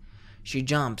fast. She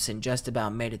jumps and just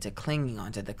about made it to clinging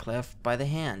onto the cliff by the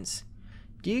hands.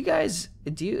 Does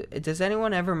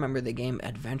anyone ever remember the game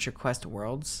Adventure Quest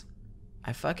Worlds?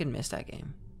 I fucking missed that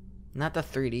game. Not the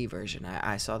 3D version.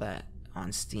 I saw that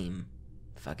on Steam.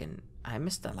 I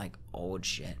missed the, old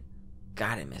shit.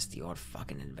 God, I missed the old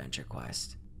fucking Adventure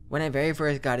Quest. When I very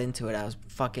first got into it,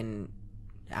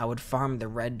 I would farm the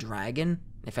Red Dragon,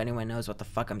 if anyone knows what the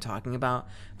fuck I'm talking about.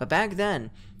 But back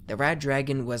then, the Red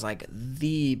Dragon was,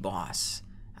 the boss.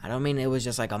 I don't mean it was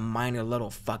just, a minor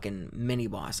little fucking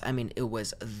mini-boss. I mean, it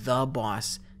was the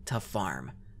boss to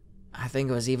farm. I think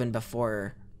it was even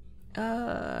before...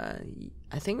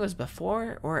 I think it was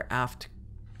before or after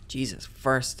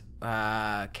first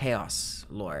Chaos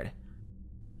Lord.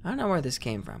 I don't know where this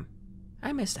came from.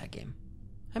 I missed that game.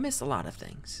 I missed a lot of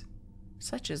things.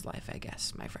 Such is life, I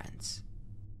guess, my friends.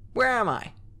 Where am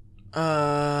I?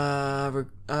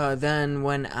 Then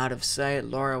when out of sight,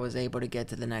 Lara was able to get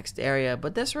to the next area,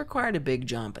 but this required a big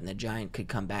jump and the giant could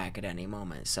come back at any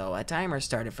moment. So a timer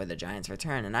started for the giant's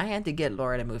return, and I had to get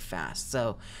Lara to move fast.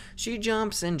 So she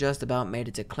jumps and just about made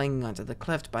it to clinging onto the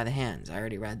cliff by the hands. I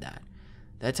already read that.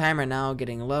 The timer now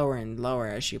getting lower and lower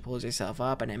as she pulls herself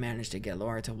up, and I managed to get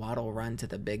Lara to run to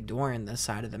the big door in the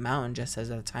side of the mountain just as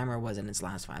the timer was in its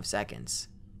last 5 seconds.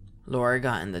 Lara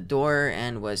got in the door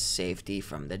and was safety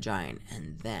from the giant,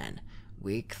 and then,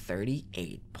 week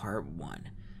 38, part 1.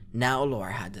 Now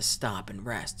Lara had to stop and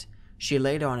rest. She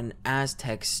laid on an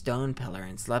Aztec stone pillar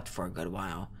and slept for a good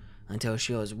while, until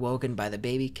she was woken by the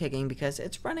baby kicking because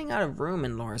it's running out of room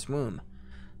in Lara's womb.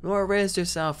 Lara raised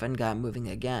herself and got moving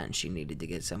again. She needed to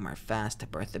get somewhere fast to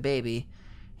birth the baby,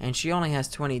 and she only has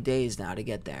 20 days now to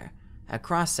get there. A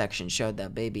cross-section showed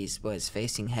that baby was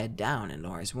facing head down in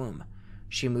Lara's womb.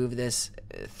 She moved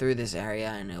through this area,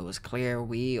 and it was clear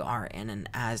we are in an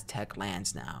Aztec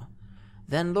lands now.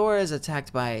 Then Lara is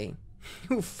attacked by,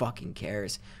 who fucking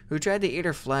cares, who tried to eat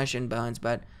her flesh and bones,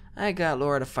 but I got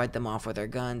Laura to fight them off with her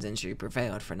guns, and she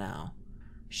prevailed for now.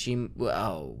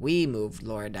 We moved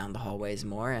Laura down the hallways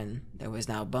more, and there was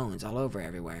now bones all over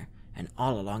everywhere, and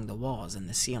all along the walls and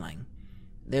the ceiling.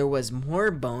 There was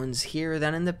more bones here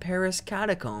than in the Paris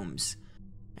catacombs,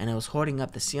 and it was holding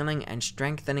up the ceiling and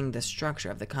strengthening the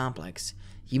structure of the complex.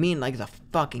 You mean like the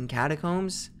fucking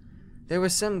catacombs? There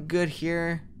was some good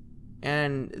here,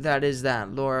 and that is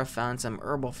that Laura found some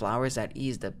herbal flowers that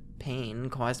eased the pain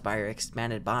caused by her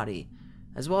expanded body,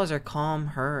 as well as her calm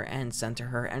her and center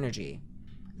her energy.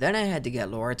 Then I had to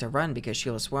get Laura to run because she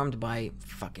was swarmed by,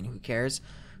 fucking who cares,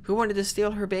 who wanted to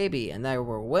steal her baby, and there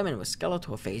were women with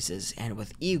skeletal faces and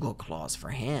with eagle claws for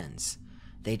hands.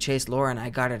 They chased Laura and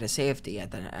I got her to safety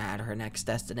at her next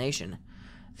destination.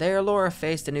 There Laura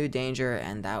faced a new danger,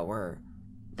 and that were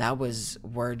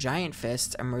giant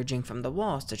fists emerging from the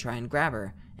walls to try and grab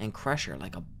her and crush her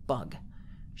like a bug.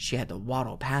 She had to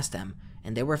waddle past them,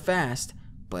 and they were fast,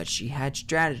 but she had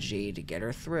strategy to get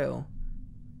her through.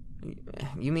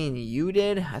 You mean you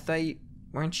did? I thought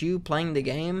weren't you playing the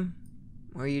game?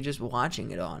 Or are you just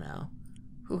watching it all now?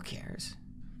 Who cares?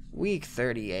 Week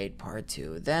 38, part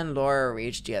 2. Then Laura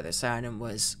reached the other side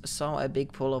and saw a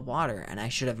big pool of water, and I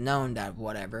should have known that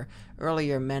whatever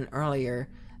earlier meant earlier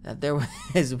that there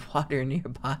was water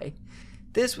nearby.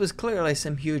 This was clearly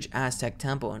some huge Aztec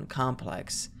temple and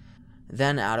complex.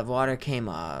 Then out of water came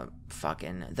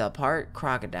the part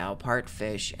crocodile, part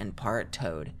fish, and part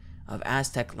toad of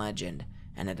Aztec legend,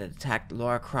 and it attacked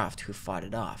Lara Croft, who fought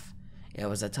it off. It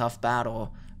was a tough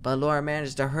battle, but Laura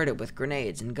managed to hurt it with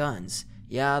grenades and guns.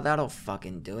 Yeah, that'll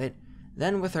fucking do it.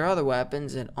 Then with her other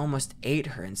weapons, it almost ate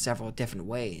her in several different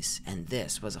ways, and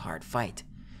this was a hard fight.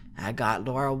 I got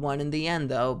Laura one in the end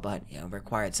though, but it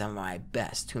required some of my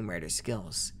best Tomb Raider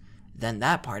skills. Then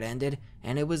that part ended,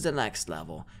 and it was the next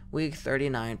level, week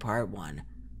 39, part 1.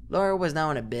 Laura was now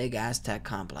in a big Aztec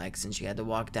complex, and she had to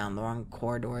walk down long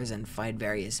corridors and fight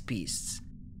various beasts.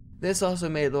 This also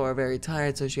made Laura very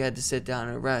tired, so she had to sit down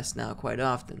and rest now quite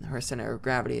often. Her center of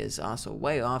gravity is also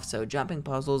way off, so jumping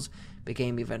puzzles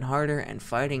became even harder, and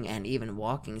fighting and even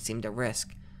walking seemed a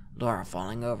risk, Laura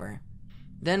falling over.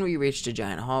 Then we reached a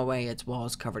giant hallway, its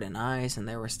walls covered in eyes, and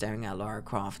they were staring at Lara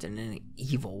Croft in an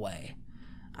evil way.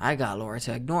 I got Laura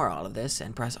to ignore all of this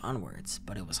and press onwards,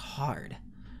 but it was hard.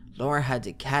 Laura had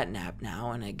to catnap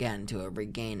now and again to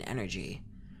regain energy.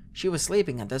 She was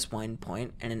sleeping at this point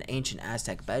in an ancient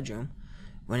Aztec bedroom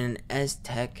when an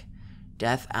Aztec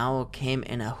death owl came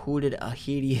and hooted a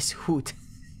hideous hoot.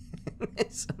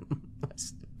 This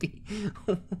must be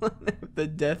one of the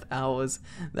death owls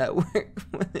that work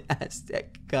with the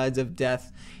Aztec gods of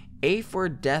death. A for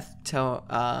death till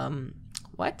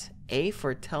A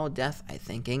for tell death, I'm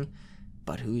thinking.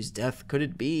 But whose death could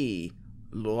it be?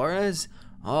 Laura's?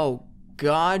 Oh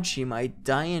God, she might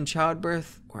die in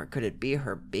childbirth, or could it be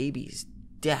her baby's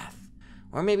death?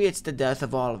 Or maybe it's the death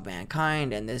of all of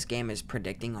mankind, and this game is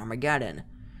predicting Armageddon.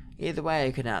 Either way,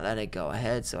 I could not let it go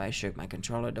ahead, so I shook my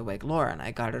controller to wake Lara, and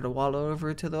I got her to waddle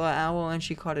over to the owl, and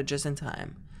she caught it just in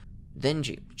time. Then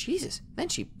she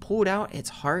pulled out its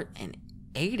heart and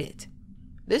ate it.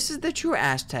 This is the true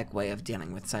Aztec way of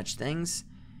dealing with such things,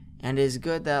 and it is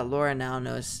good that Lara now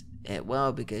knows it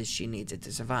well because she needs it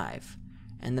to survive.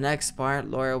 In the next part,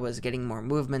 Lara was getting more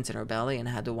movements in her belly and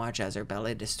had to watch as her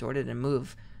belly distorted and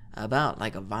moved about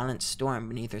like a violent storm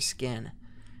beneath her skin.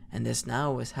 And this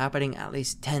now was happening at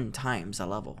least 10 times a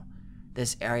level.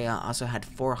 This area also had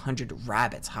 400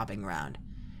 rabbits hopping around,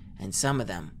 and some of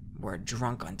them were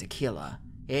drunk on tequila.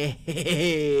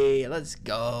 Hey, let's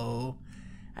go.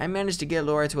 I managed to get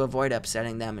Lara to avoid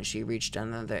upsetting them, and she reached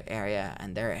another area,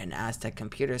 and there an Aztec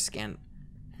computer scanned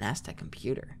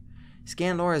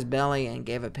Laura's belly and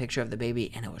gave a picture of the baby,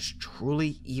 and it was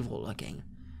truly evil looking.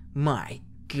 My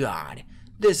God,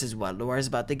 this is what Laura's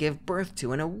about to give birth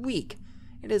to in a week.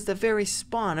 It is the very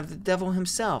spawn of the devil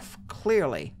himself,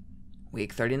 clearly.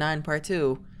 Week 39, part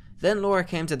 2. Then Lara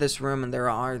came to this room, and there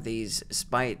are these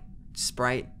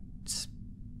sprite-like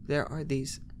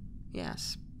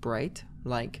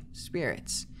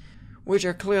spirits, which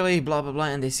are clearly blah blah blah,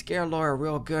 and they scare Lara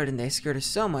real good, and they scared her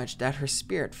so much that her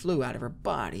spirit flew out of her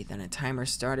body. Then a timer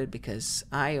started because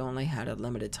I only had a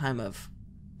limited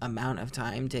amount of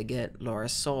time to get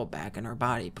Laura's soul back in her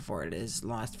body before it is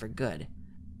lost for good.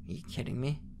 Are you kidding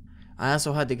me? I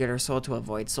also had to get her soul to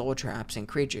avoid soul traps and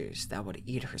creatures that would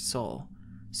eat her soul.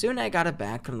 Soon I got it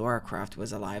back and Lara Croft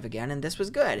was alive again, and this was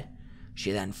good.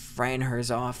 She then framed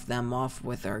them off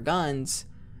with her guns.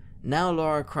 Now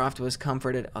Lara Croft was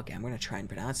comforted. Okay, I'm going to try and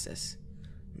pronounce this.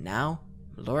 Now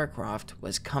Lara Croft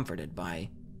was comforted by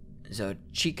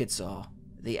Xochiquetzal,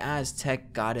 the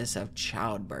Aztec goddess of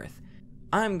childbirth.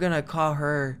 I'm gonna call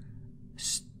her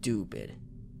Stupid,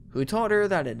 who told her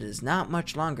that it is not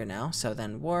much longer now. So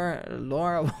then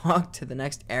Laura walked to the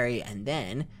next area, and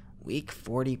then week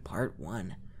 40 part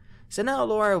 1. So now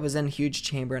Laura was in a huge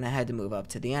chamber and I had to move up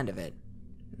to the end of it.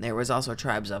 There was also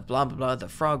tribes of blah blah blah, the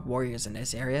frog warriors in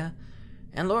this area,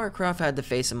 and Lara Croft had to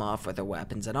face them off with her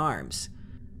weapons and arms.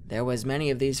 There was many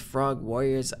of these frog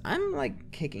warriors. I'm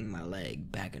like kicking my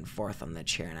leg back and forth on the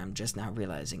chair and I'm just now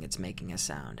realizing it's making a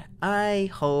sound. I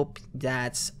hope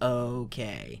that's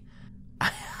okay.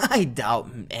 I doubt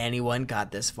anyone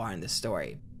got this far in the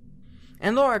story.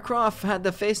 And Lara Croft had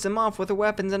to face them off with her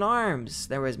weapons and arms.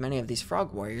 There was many of these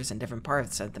frog warriors in different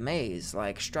parts of the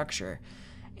maze-like structure,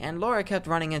 and Lara kept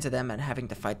running into them and having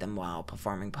to fight them while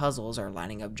performing puzzles or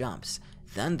lining up jumps.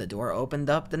 Then the door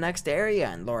opened up the next area,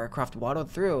 and Lara Croft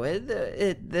waddled through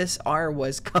it. This R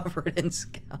was covered in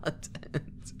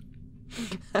skeletons.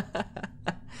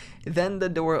 Then the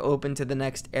door opened to the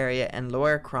next area, and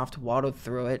Lara Croft waddled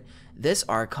through it. This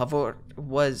R cover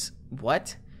was...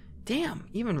 what? Damn,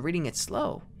 even reading it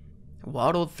slow.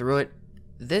 Waddled through it.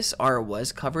 This R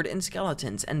was covered in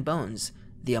skeletons and bones.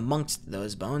 Amongst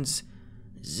those bones,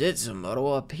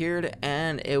 Zitzamoto appeared,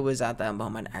 and it was at that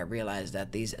moment I realized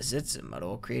that these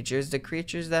Zitzamoto creatures, the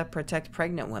creatures that protect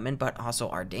pregnant women but also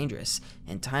are dangerous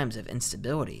in times of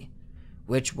instability.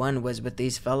 Which one was with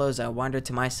these fellows, I wondered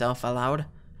to myself aloud.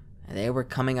 They were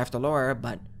coming after Lara,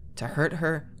 but to hurt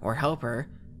her or help her,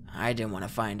 I didn't want to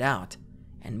find out,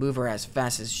 and move her as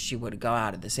fast as she would go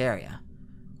out of this area.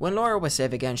 When Lara was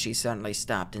safe again, she suddenly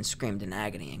stopped and screamed in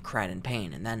agony and cried in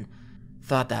pain, and then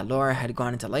thought that Lara had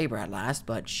gone into labor at last,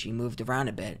 but she moved around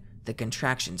a bit. The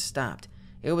contractions stopped.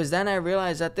 It was then I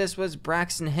realized that this was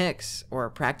Braxton Hicks, or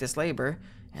practice labor,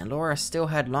 and Lara still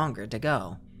had longer to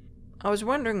go. I was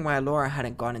wondering why Lara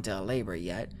hadn't gone into labor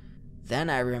yet. Then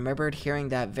I remembered hearing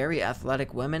that very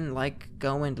athletic women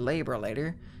go into labor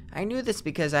later. I knew this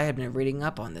because I had been reading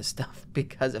up on this stuff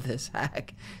because of this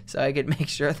hack, so I could make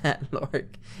sure that Lara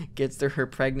gets through her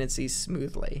pregnancy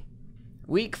smoothly.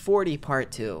 Week 40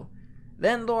 part 2.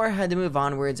 Then Lara had to move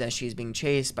onwards as she's being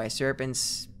chased by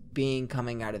serpents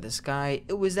coming out of the sky.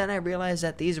 It was then I realized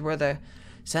that these were the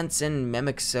Sensen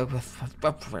mimics. They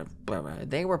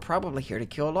were probably here to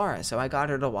kill Lara, so I got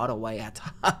her to waddle away at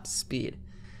top speed.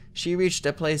 She reached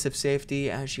a place of safety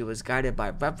as she was guided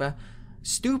by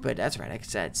Stupid. That's right, I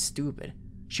said Stupid.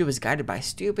 She was guided by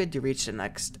Stupid to reach the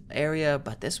next area,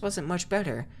 but this wasn't much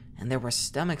better, and there were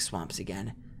stomach swamps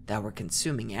again that were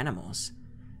consuming animals.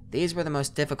 These were the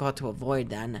most difficult to avoid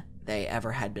than they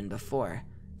ever had been before.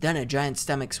 Then a giant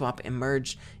stomach swamp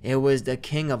emerged. It was the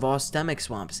king of all stomach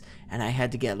swamps, and I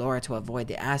had to get Lara to avoid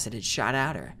the acid it shot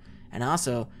at her. And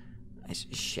also, it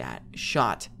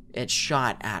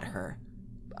shot at her.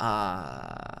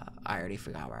 I already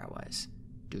forgot where I was.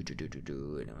 And it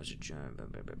was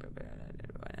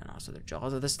and also the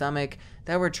jaws of the stomach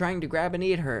that were trying to grab and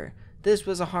eat her. This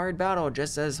was a hard battle,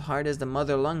 just as hard as the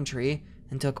mother lung tree,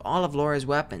 and took all of Lara's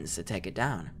weapons to take it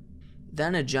down.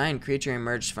 Then a giant creature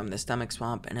emerged from the stomach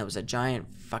swamp, and it was a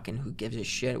giant fucking who gives a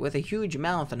shit with a huge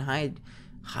mouth and hide,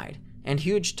 and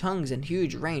huge tongues and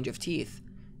huge range of teeth.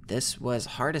 This was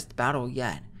hardest battle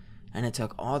yet, and it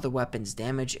took all the weapons'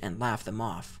 damage and laughed them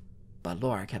off. But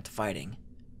Lara kept fighting.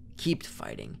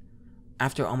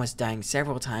 After almost dying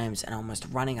several times and almost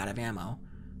running out of ammo,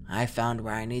 I found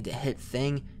where I need to hit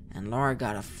thing, and Lara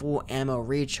got a full ammo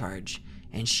recharge,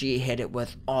 and she hit it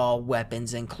with all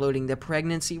weapons, including the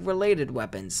pregnancy-related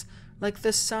weapons, like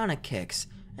the sonic kicks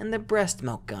and the breast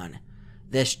milk gun.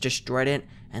 This destroyed it,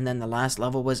 and then the last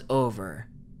level was over.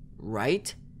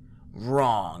 Right?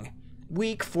 Wrong.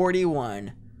 Week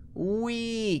 41.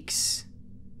 Weeks.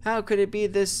 How could it be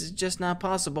this is just not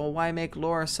possible? Why make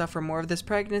Lara suffer more of this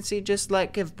pregnancy? Just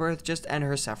let give birth, just end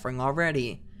her suffering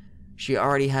already. She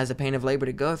already has the pain of labor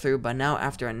to go through, but now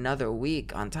after another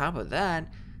week on top of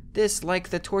that, this like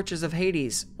the torches of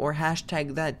Hades, or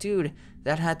hashtag that dude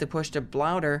that had to push the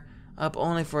bladder up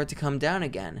only for it to come down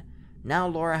again. Now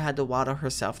Lara had to waddle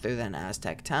herself through an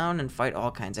Aztec town and fight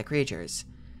all kinds of creatures.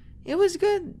 It was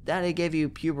good that it gave you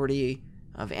puberty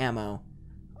of ammo.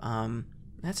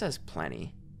 That says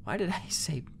plenty. Why did I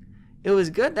say... It was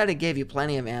good that it gave you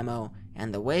plenty of ammo,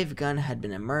 and the wave gun had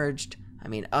been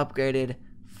upgraded.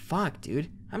 Fuck,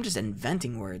 dude. I'm just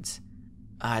inventing words.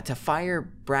 To fire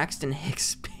Braxton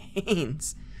Hicks'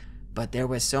 pains. But there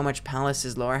was so much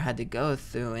palaces Lara had to go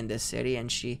through in this city,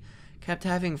 and she kept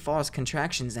having false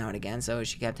contractions now and again, so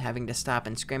she kept having to stop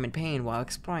and scream in pain while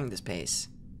exploring this place.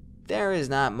 There is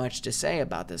not much to say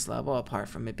about this level, apart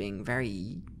from it being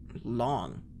very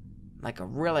long. Like a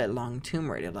really long Tomb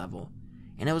Raider level.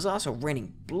 and it was also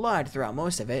raining blood throughout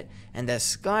most of it, and the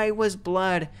sky was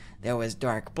blood. There was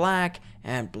dark black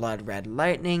and blood red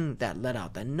lightning that lit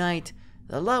out the night.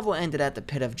 The level ended at the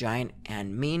pit of giant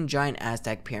and mean giant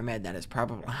Aztec pyramid that is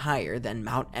probably higher than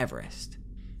Mount Everest.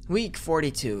 Week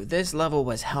 42. This level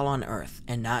was hell on earth,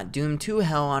 and not doomed to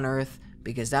hell on earth,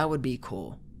 because that would be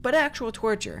cool, but actual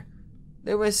torture.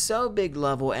 There was so big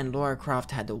level, and Lara Croft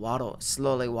had to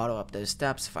slowly waddle up those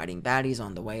steps, fighting baddies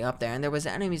on the way up there, and there was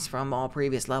enemies from all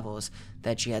previous levels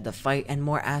that she had to fight, and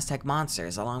more Aztec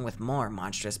monsters, along with more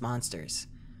monstrous monsters.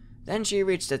 Then she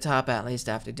reached the top, at least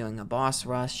after doing a boss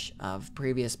rush of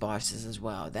previous bosses as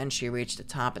well. Then she reached the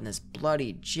top, and this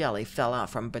bloody jelly fell out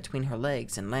from between her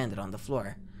legs and landed on the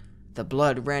floor. The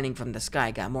blood raining from the sky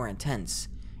got more intense,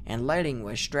 and lighting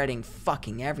was shredding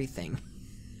fucking everything.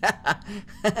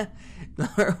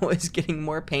 Lara was getting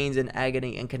more pains and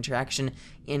agony and contraction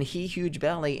in her huge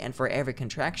belly, and for every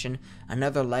contraction,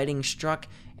 another lighting struck,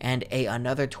 and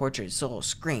another tortured soul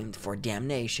screamed for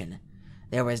damnation.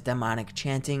 There was demonic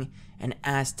chanting and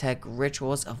Aztec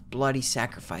rituals of bloody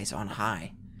sacrifice on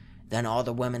high. Then all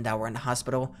the women that were in the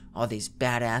hospital, all these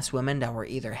badass women that were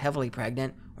either heavily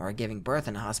pregnant or giving birth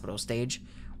in the hospital stage,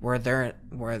 were there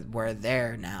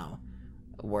now.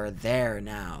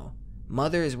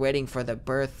 Mothers waiting for the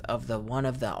birth of the one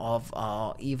of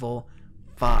all evil.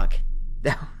 Fuck.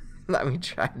 Let me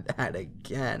try that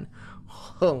again.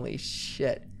 Holy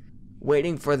shit.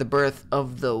 Waiting for the birth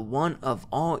of the one of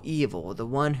all evil, the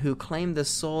one who claimed the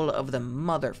soul of the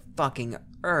motherfucking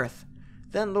earth.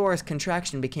 Then Lara's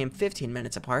contraction became 15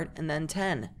 minutes apart, and then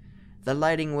 10. The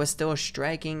lighting was still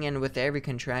striking, and with every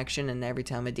contraction and every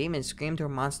time a demon screamed or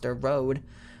monster rode,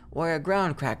 or a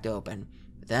ground cracked open,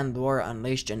 then Lara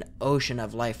unleashed an ocean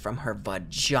of life from her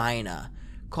vagina,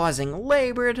 causing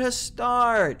labor to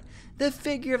start. The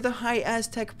figure of the high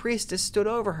Aztec priestess stood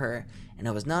over her, and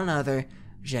it was none other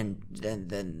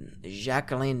than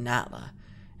Jacqueline Natla,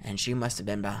 and she must have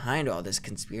been behind all this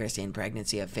conspiracy and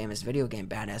pregnancy of famous video game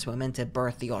badass women to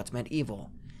birth the ultimate evil.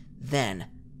 Then,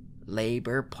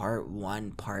 labor part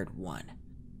 1.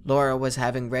 Lara was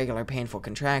having regular painful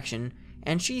contraction,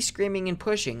 and she screaming and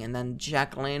pushing, and then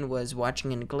Jacqueline was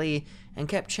watching in glee and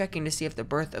kept checking to see if the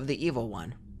birth of the evil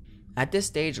one. At this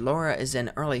stage, Lara is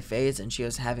in early phase and she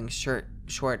was having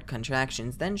short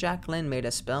contractions. Then Jacqueline made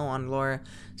a spell on Lara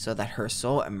so that her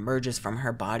soul emerges from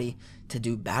her body to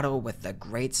do battle with the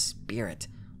Great Spirit,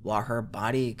 while her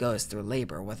body goes through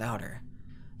labor without her.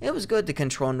 It was good to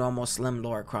control normal slim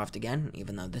Lara Croft again,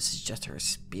 even though this is just her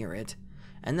spirit.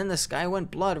 And then the sky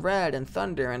went blood red, and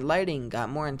thunder and lighting got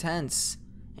more intense.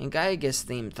 And Gyga's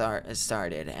theme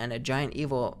started, and a giant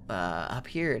evil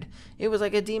appeared. It was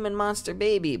like a demon monster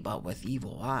baby, but with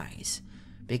evil eyes.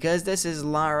 Because this is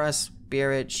Lara's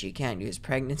spirit, she can't use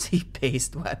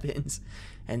pregnancy-based weapons,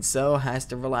 and so has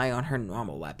to rely on her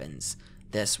normal weapons.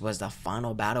 This was the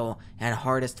final battle and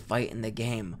hardest fight in the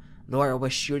game. Lara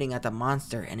was shooting at the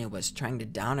monster, and it was trying to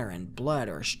down her in blood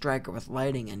or strike her with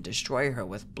lighting and destroy her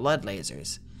with blood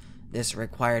lasers. This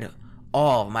required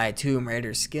all of my Tomb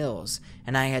Raider skills,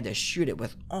 and I had to shoot it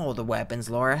with all the weapons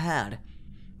Lara had.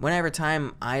 Whenever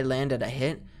time I landed a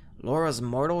hit, Lara's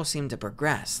mortal seemed to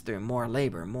progress through more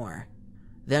labor more.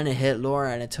 Then it hit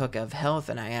Lara and it took of health,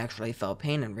 and I actually felt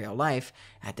pain in real life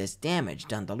at this damage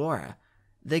done to Lara.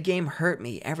 The game hurt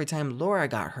me every time Lara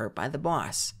got hurt by the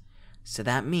boss. So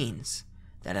that means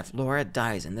that if Lara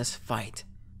dies in this fight,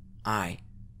 I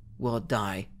will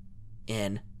die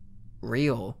in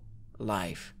real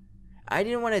life. I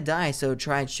didn't want to die, so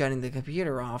tried shutting the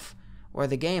computer off, or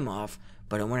the game off,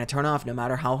 but it wouldn't turn off no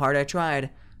matter how hard I tried.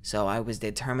 So I was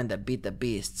determined to beat the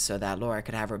beast so that Lara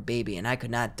could have her baby, and I could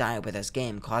not die with this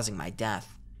game causing my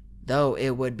death. Though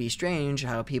it would be strange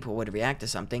how people would react to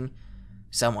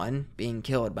someone being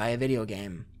killed by a video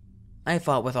game. I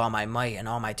fought with all my might and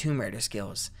all my Tomb Raider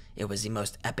skills. It was the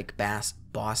most epic boss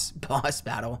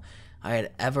battle I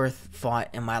had ever fought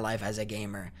in my life as a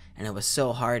gamer, and it was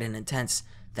so hard and intense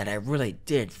that I really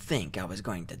did think I was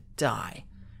going to die.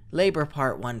 Labor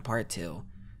Part 1, Part 2.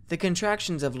 The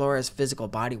contractions of Lara's physical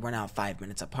body were now 5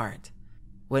 minutes apart.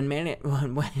 When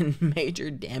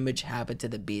major damage happened to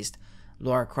the beast,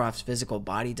 Lara Croft's physical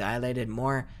body dilated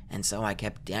more, and so I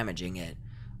kept damaging it,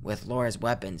 with Lara's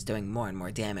weapons doing more and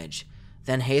more damage.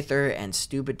 Then Hathor and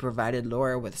Stupid provided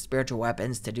Lara with spiritual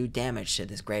weapons to do damage to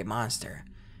this great monster,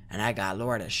 and I got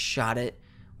Lara to shot it,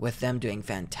 with them doing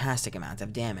fantastic amounts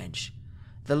of damage.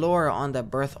 The Lara on the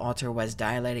birth altar was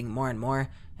dilating more and more,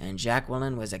 and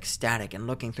Jacqueline was ecstatic and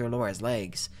looking through Lara's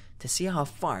legs to see how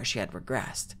far she had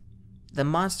regressed. The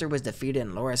monster was defeated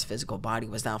and Lara's physical body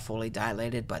was now fully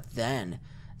dilated, but then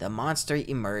the monster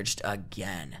emerged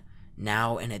again.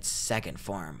 now in its second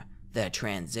form, the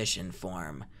transition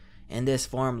form. In this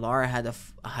form, Lara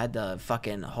had to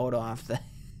fucking hold off the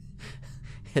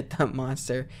hit the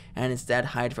monster and instead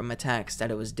hide from attacks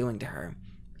that it was doing to her.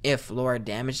 If Lara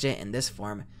damaged it in this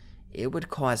form, it would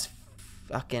cause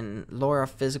fucking Lara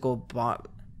physical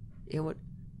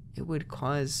it would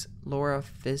cause Lara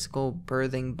physical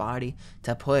birthing body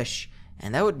to push,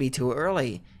 and that would be too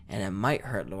early, and it might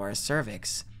hurt Lara's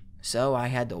cervix. So I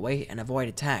had to wait and avoid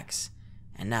attacks.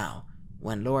 And now,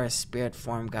 when Lara's spirit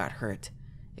form got hurt,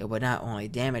 it would not only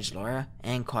damage Lara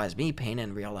and cause me pain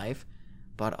in real life,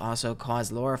 but also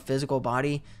cause Lara's physical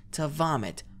body to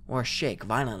vomit or shake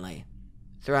violently.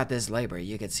 Throughout this labor,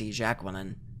 you could see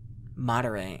Jacqueline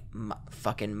monitoring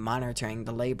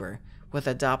the labor with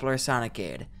a Doppler sonic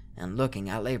aid and looking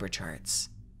at labor charts.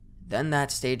 Then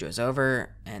that stage was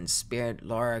over, and Spirit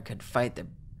Lara could fight the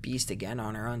beast again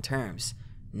on her own terms.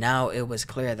 Now it was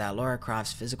clear that Lara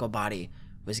Croft's physical body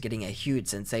was getting a huge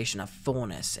sensation of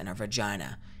fullness in her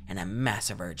vagina and a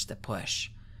massive urge to push.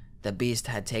 The beast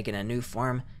had taken a new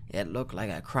form. It looked like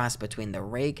a cross between the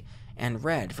Rake and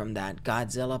Red from that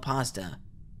Godzilla pasta,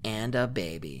 and a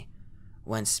baby.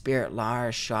 When Spirit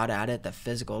Lara shot at it, the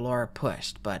physical Lara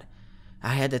pushed, but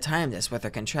I had to time this with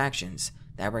her contractions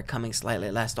that were coming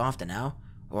slightly less often now,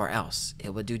 or else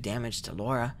it would do damage to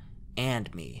Lara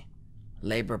and me.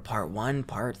 Labor Part 1,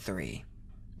 Part 3.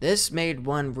 This made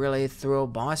one really thorough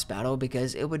boss battle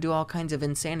because it would do all kinds of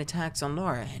insane attacks on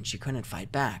Lara and she couldn't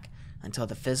fight back until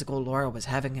the physical Lara was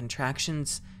having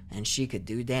contractions and she could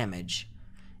do damage.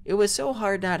 It was so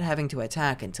hard not having to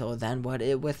attack until then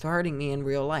with hurting me in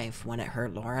real life when it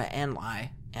hurt Lara and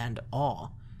I and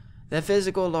all. The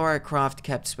physical Lara Croft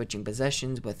kept switching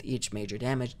positions with each major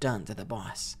damage done to the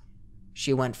boss.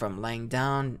 She went from laying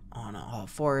down on all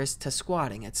fours to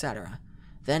squatting, etc.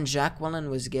 Then Jacqueline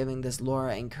was giving this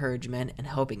Lara encouragement and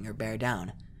helping her bear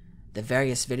down. The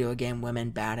various video game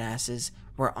women badasses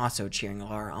were also cheering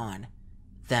Lara on.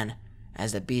 Then,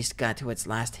 as the beast got to its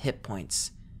last hit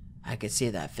points, I could see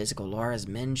that physical Lara's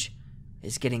minge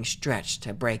is getting stretched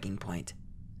to breaking point.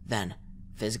 Then,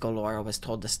 physical Lara was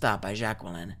told to stop by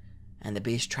Jacqueline, and the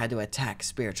beast tried to attack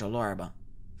spiritual Lara, but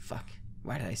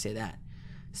why did I say that?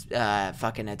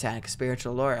 Fucking attack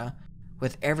spiritual Lara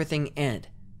with everything in it.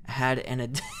 Had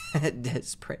a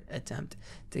desperate attempt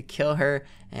to kill her,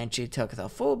 and she took the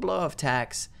full blow of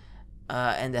attacks,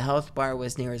 and the health bar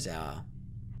was near 0.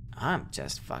 I'm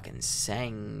just fucking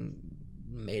saying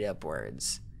made up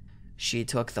words. She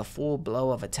took the full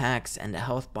blow of attacks, and the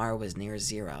health bar was near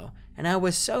 0, and I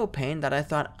was so pained that I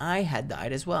thought I had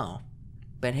died as well.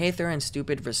 But Haether and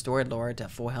Stupid restored Lara to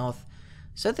full health,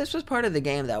 so this was part of the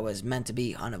game that was meant to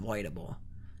be unavoidable.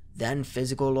 Then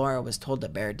physical Lara was told to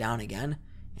bear down again,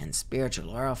 and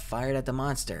spiritual Lara fired at the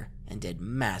monster and did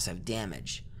massive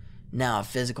damage. Now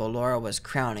physical Lara was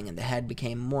crowning and the head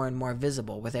became more and more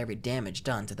visible with every damage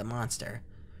done to the monster.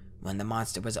 When the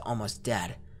monster was almost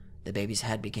dead, the baby's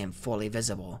head became fully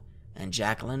visible, and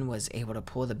Jacqueline was able to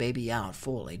pull the baby out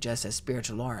fully just as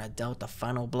spiritual Lara dealt the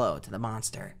final blow to the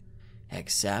monster.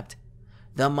 Except,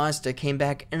 the monster came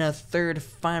back in a third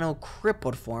final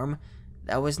crippled form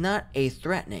that was not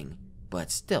threatening, but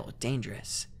still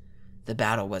dangerous. The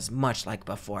battle was much like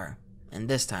before, and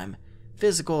this time,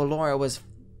 physical Lara was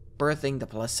birthing the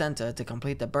placenta to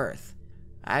complete the birth.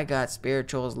 I got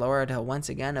spiritual's Lara to once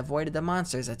again avoid the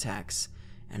monster's attacks,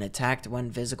 and attacked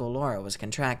when physical Lara was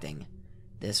contracting.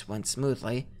 This went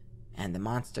smoothly, and the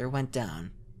monster went down.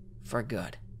 For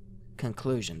good.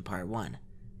 Conclusion Part 1.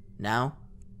 Now,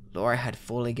 Lara had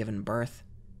fully given birth,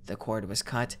 the cord was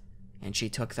cut, and she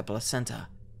took the placenta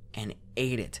and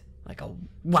ate it like a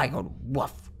wild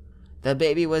wolf. The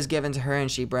baby was given to her and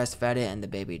she breastfed it, and the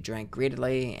baby drank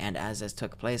greedily, and as this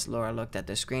took place, Lara looked at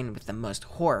the screen with the most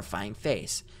horrifying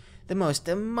face, the most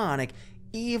demonic,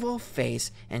 evil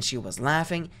face, and she was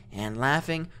laughing and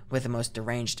laughing with the most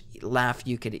deranged laugh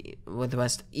with the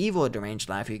most evil deranged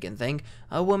laugh you can think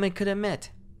a woman could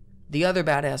emit. The other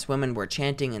badass women were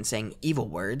chanting and saying evil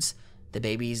words. The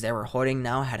babies they were holding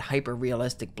now had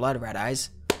hyper-realistic blood red eyes.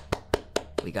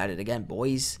 We got it again,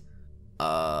 boys. Blood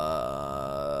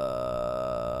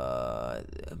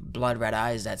red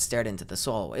eyes that stared into the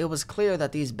soul. It was clear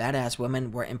that these badass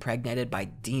women were impregnated by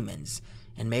demons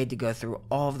and made to go through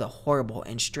all of the horrible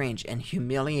and strange and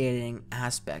humiliating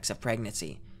aspects of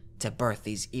pregnancy to birth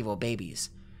these evil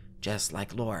babies, just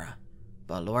like Lara.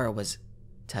 But Lara was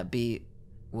to be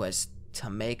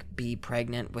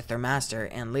pregnant with their master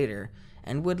and leader,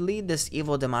 and would lead this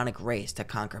evil demonic race to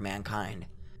conquer mankind.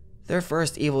 Their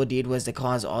first evil deed was to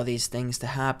cause all these things to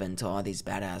happen to all these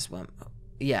badass women.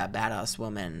 Yeah, badass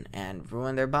women and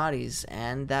ruin their bodies,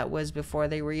 and that was before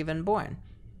they were even born.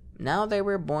 Now they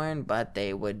were born, but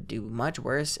they would do much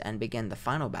worse and begin the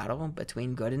final battle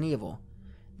between good and evil.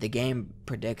 The game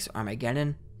predicts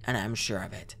Armageddon, and I'm sure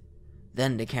of it.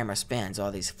 Then the camera spans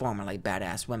all these formerly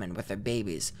badass women with their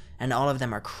babies, and all of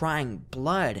them are crying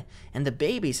blood, and the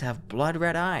babies have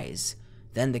blood-red eyes.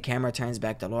 Then the camera turns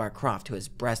back to Lara Croft, who is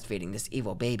breastfeeding this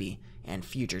evil baby and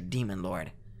future demon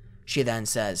lord. She then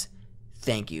says,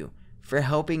 "Thank you for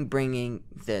helping bringing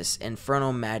this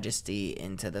infernal majesty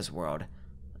into this world,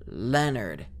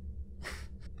 Leonard,"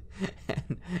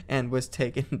 and was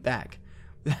taken back.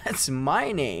 That's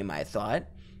my name, I thought.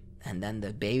 And then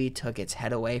the baby took its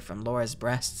head away from Laura's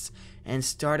breasts and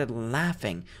started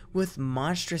laughing with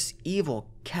monstrous evil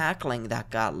cackling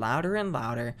that got louder and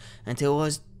louder until it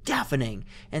was deafening.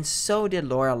 And so did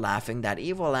Laura laughing, that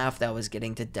evil laugh that was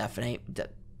getting to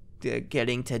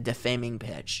defaming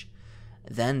pitch.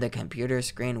 Then the computer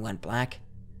screen went black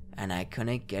and I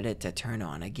couldn't get it to turn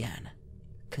on again.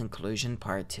 Conclusion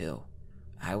part 2.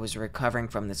 I was recovering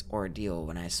from this ordeal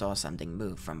when I saw something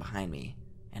move from behind me,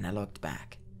 and I looked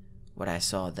back. What I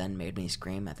saw then made me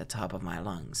scream at the top of my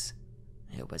lungs.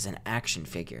 It was an action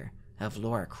figure of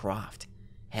Lara Croft,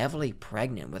 heavily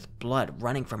pregnant with blood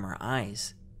running from her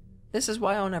eyes. This is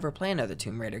why I'll never play another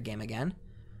Tomb Raider game again.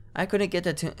 I couldn't get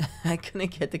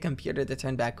the computer to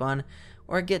turn back on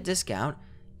or get disk out,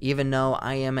 even though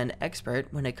I am an expert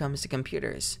when it comes to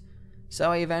computers.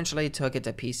 So I eventually took it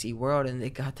to PC World and they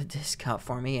got the disk out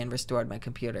for me and restored my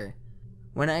computer.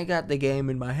 When I got the game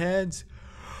in my hands,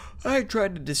 I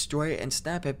tried to destroy it and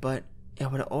snap it, but it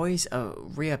would always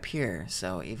reappear,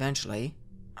 so eventually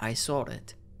I sold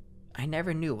it. I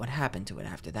never knew what happened to it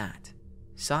after that.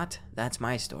 Sot, that's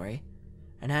my story.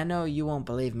 And I know you won't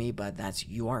believe me, but that's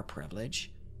your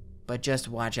privilege. But just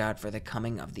watch out for the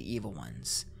coming of the evil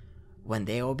ones, when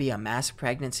there will be a mass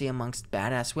pregnancy amongst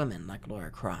badass women like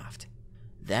Lara Croft.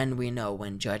 Then we know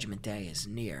when Judgment Day is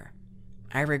near.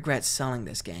 I regret selling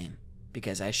this game,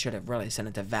 because I should have really sent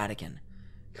it to Vatican,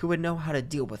 who would know how to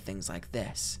deal with things like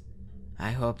this.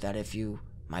 I hope that if you,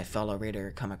 my fellow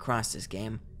reader, come across this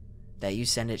game, that you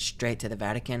send it straight to the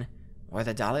Vatican, or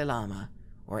the Dalai Lama,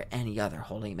 or any other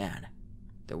holy man.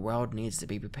 The world needs to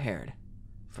be prepared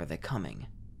for the coming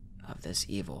of this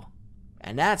evil.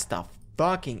 And that's the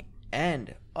fucking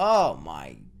end. Oh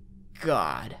my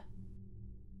god.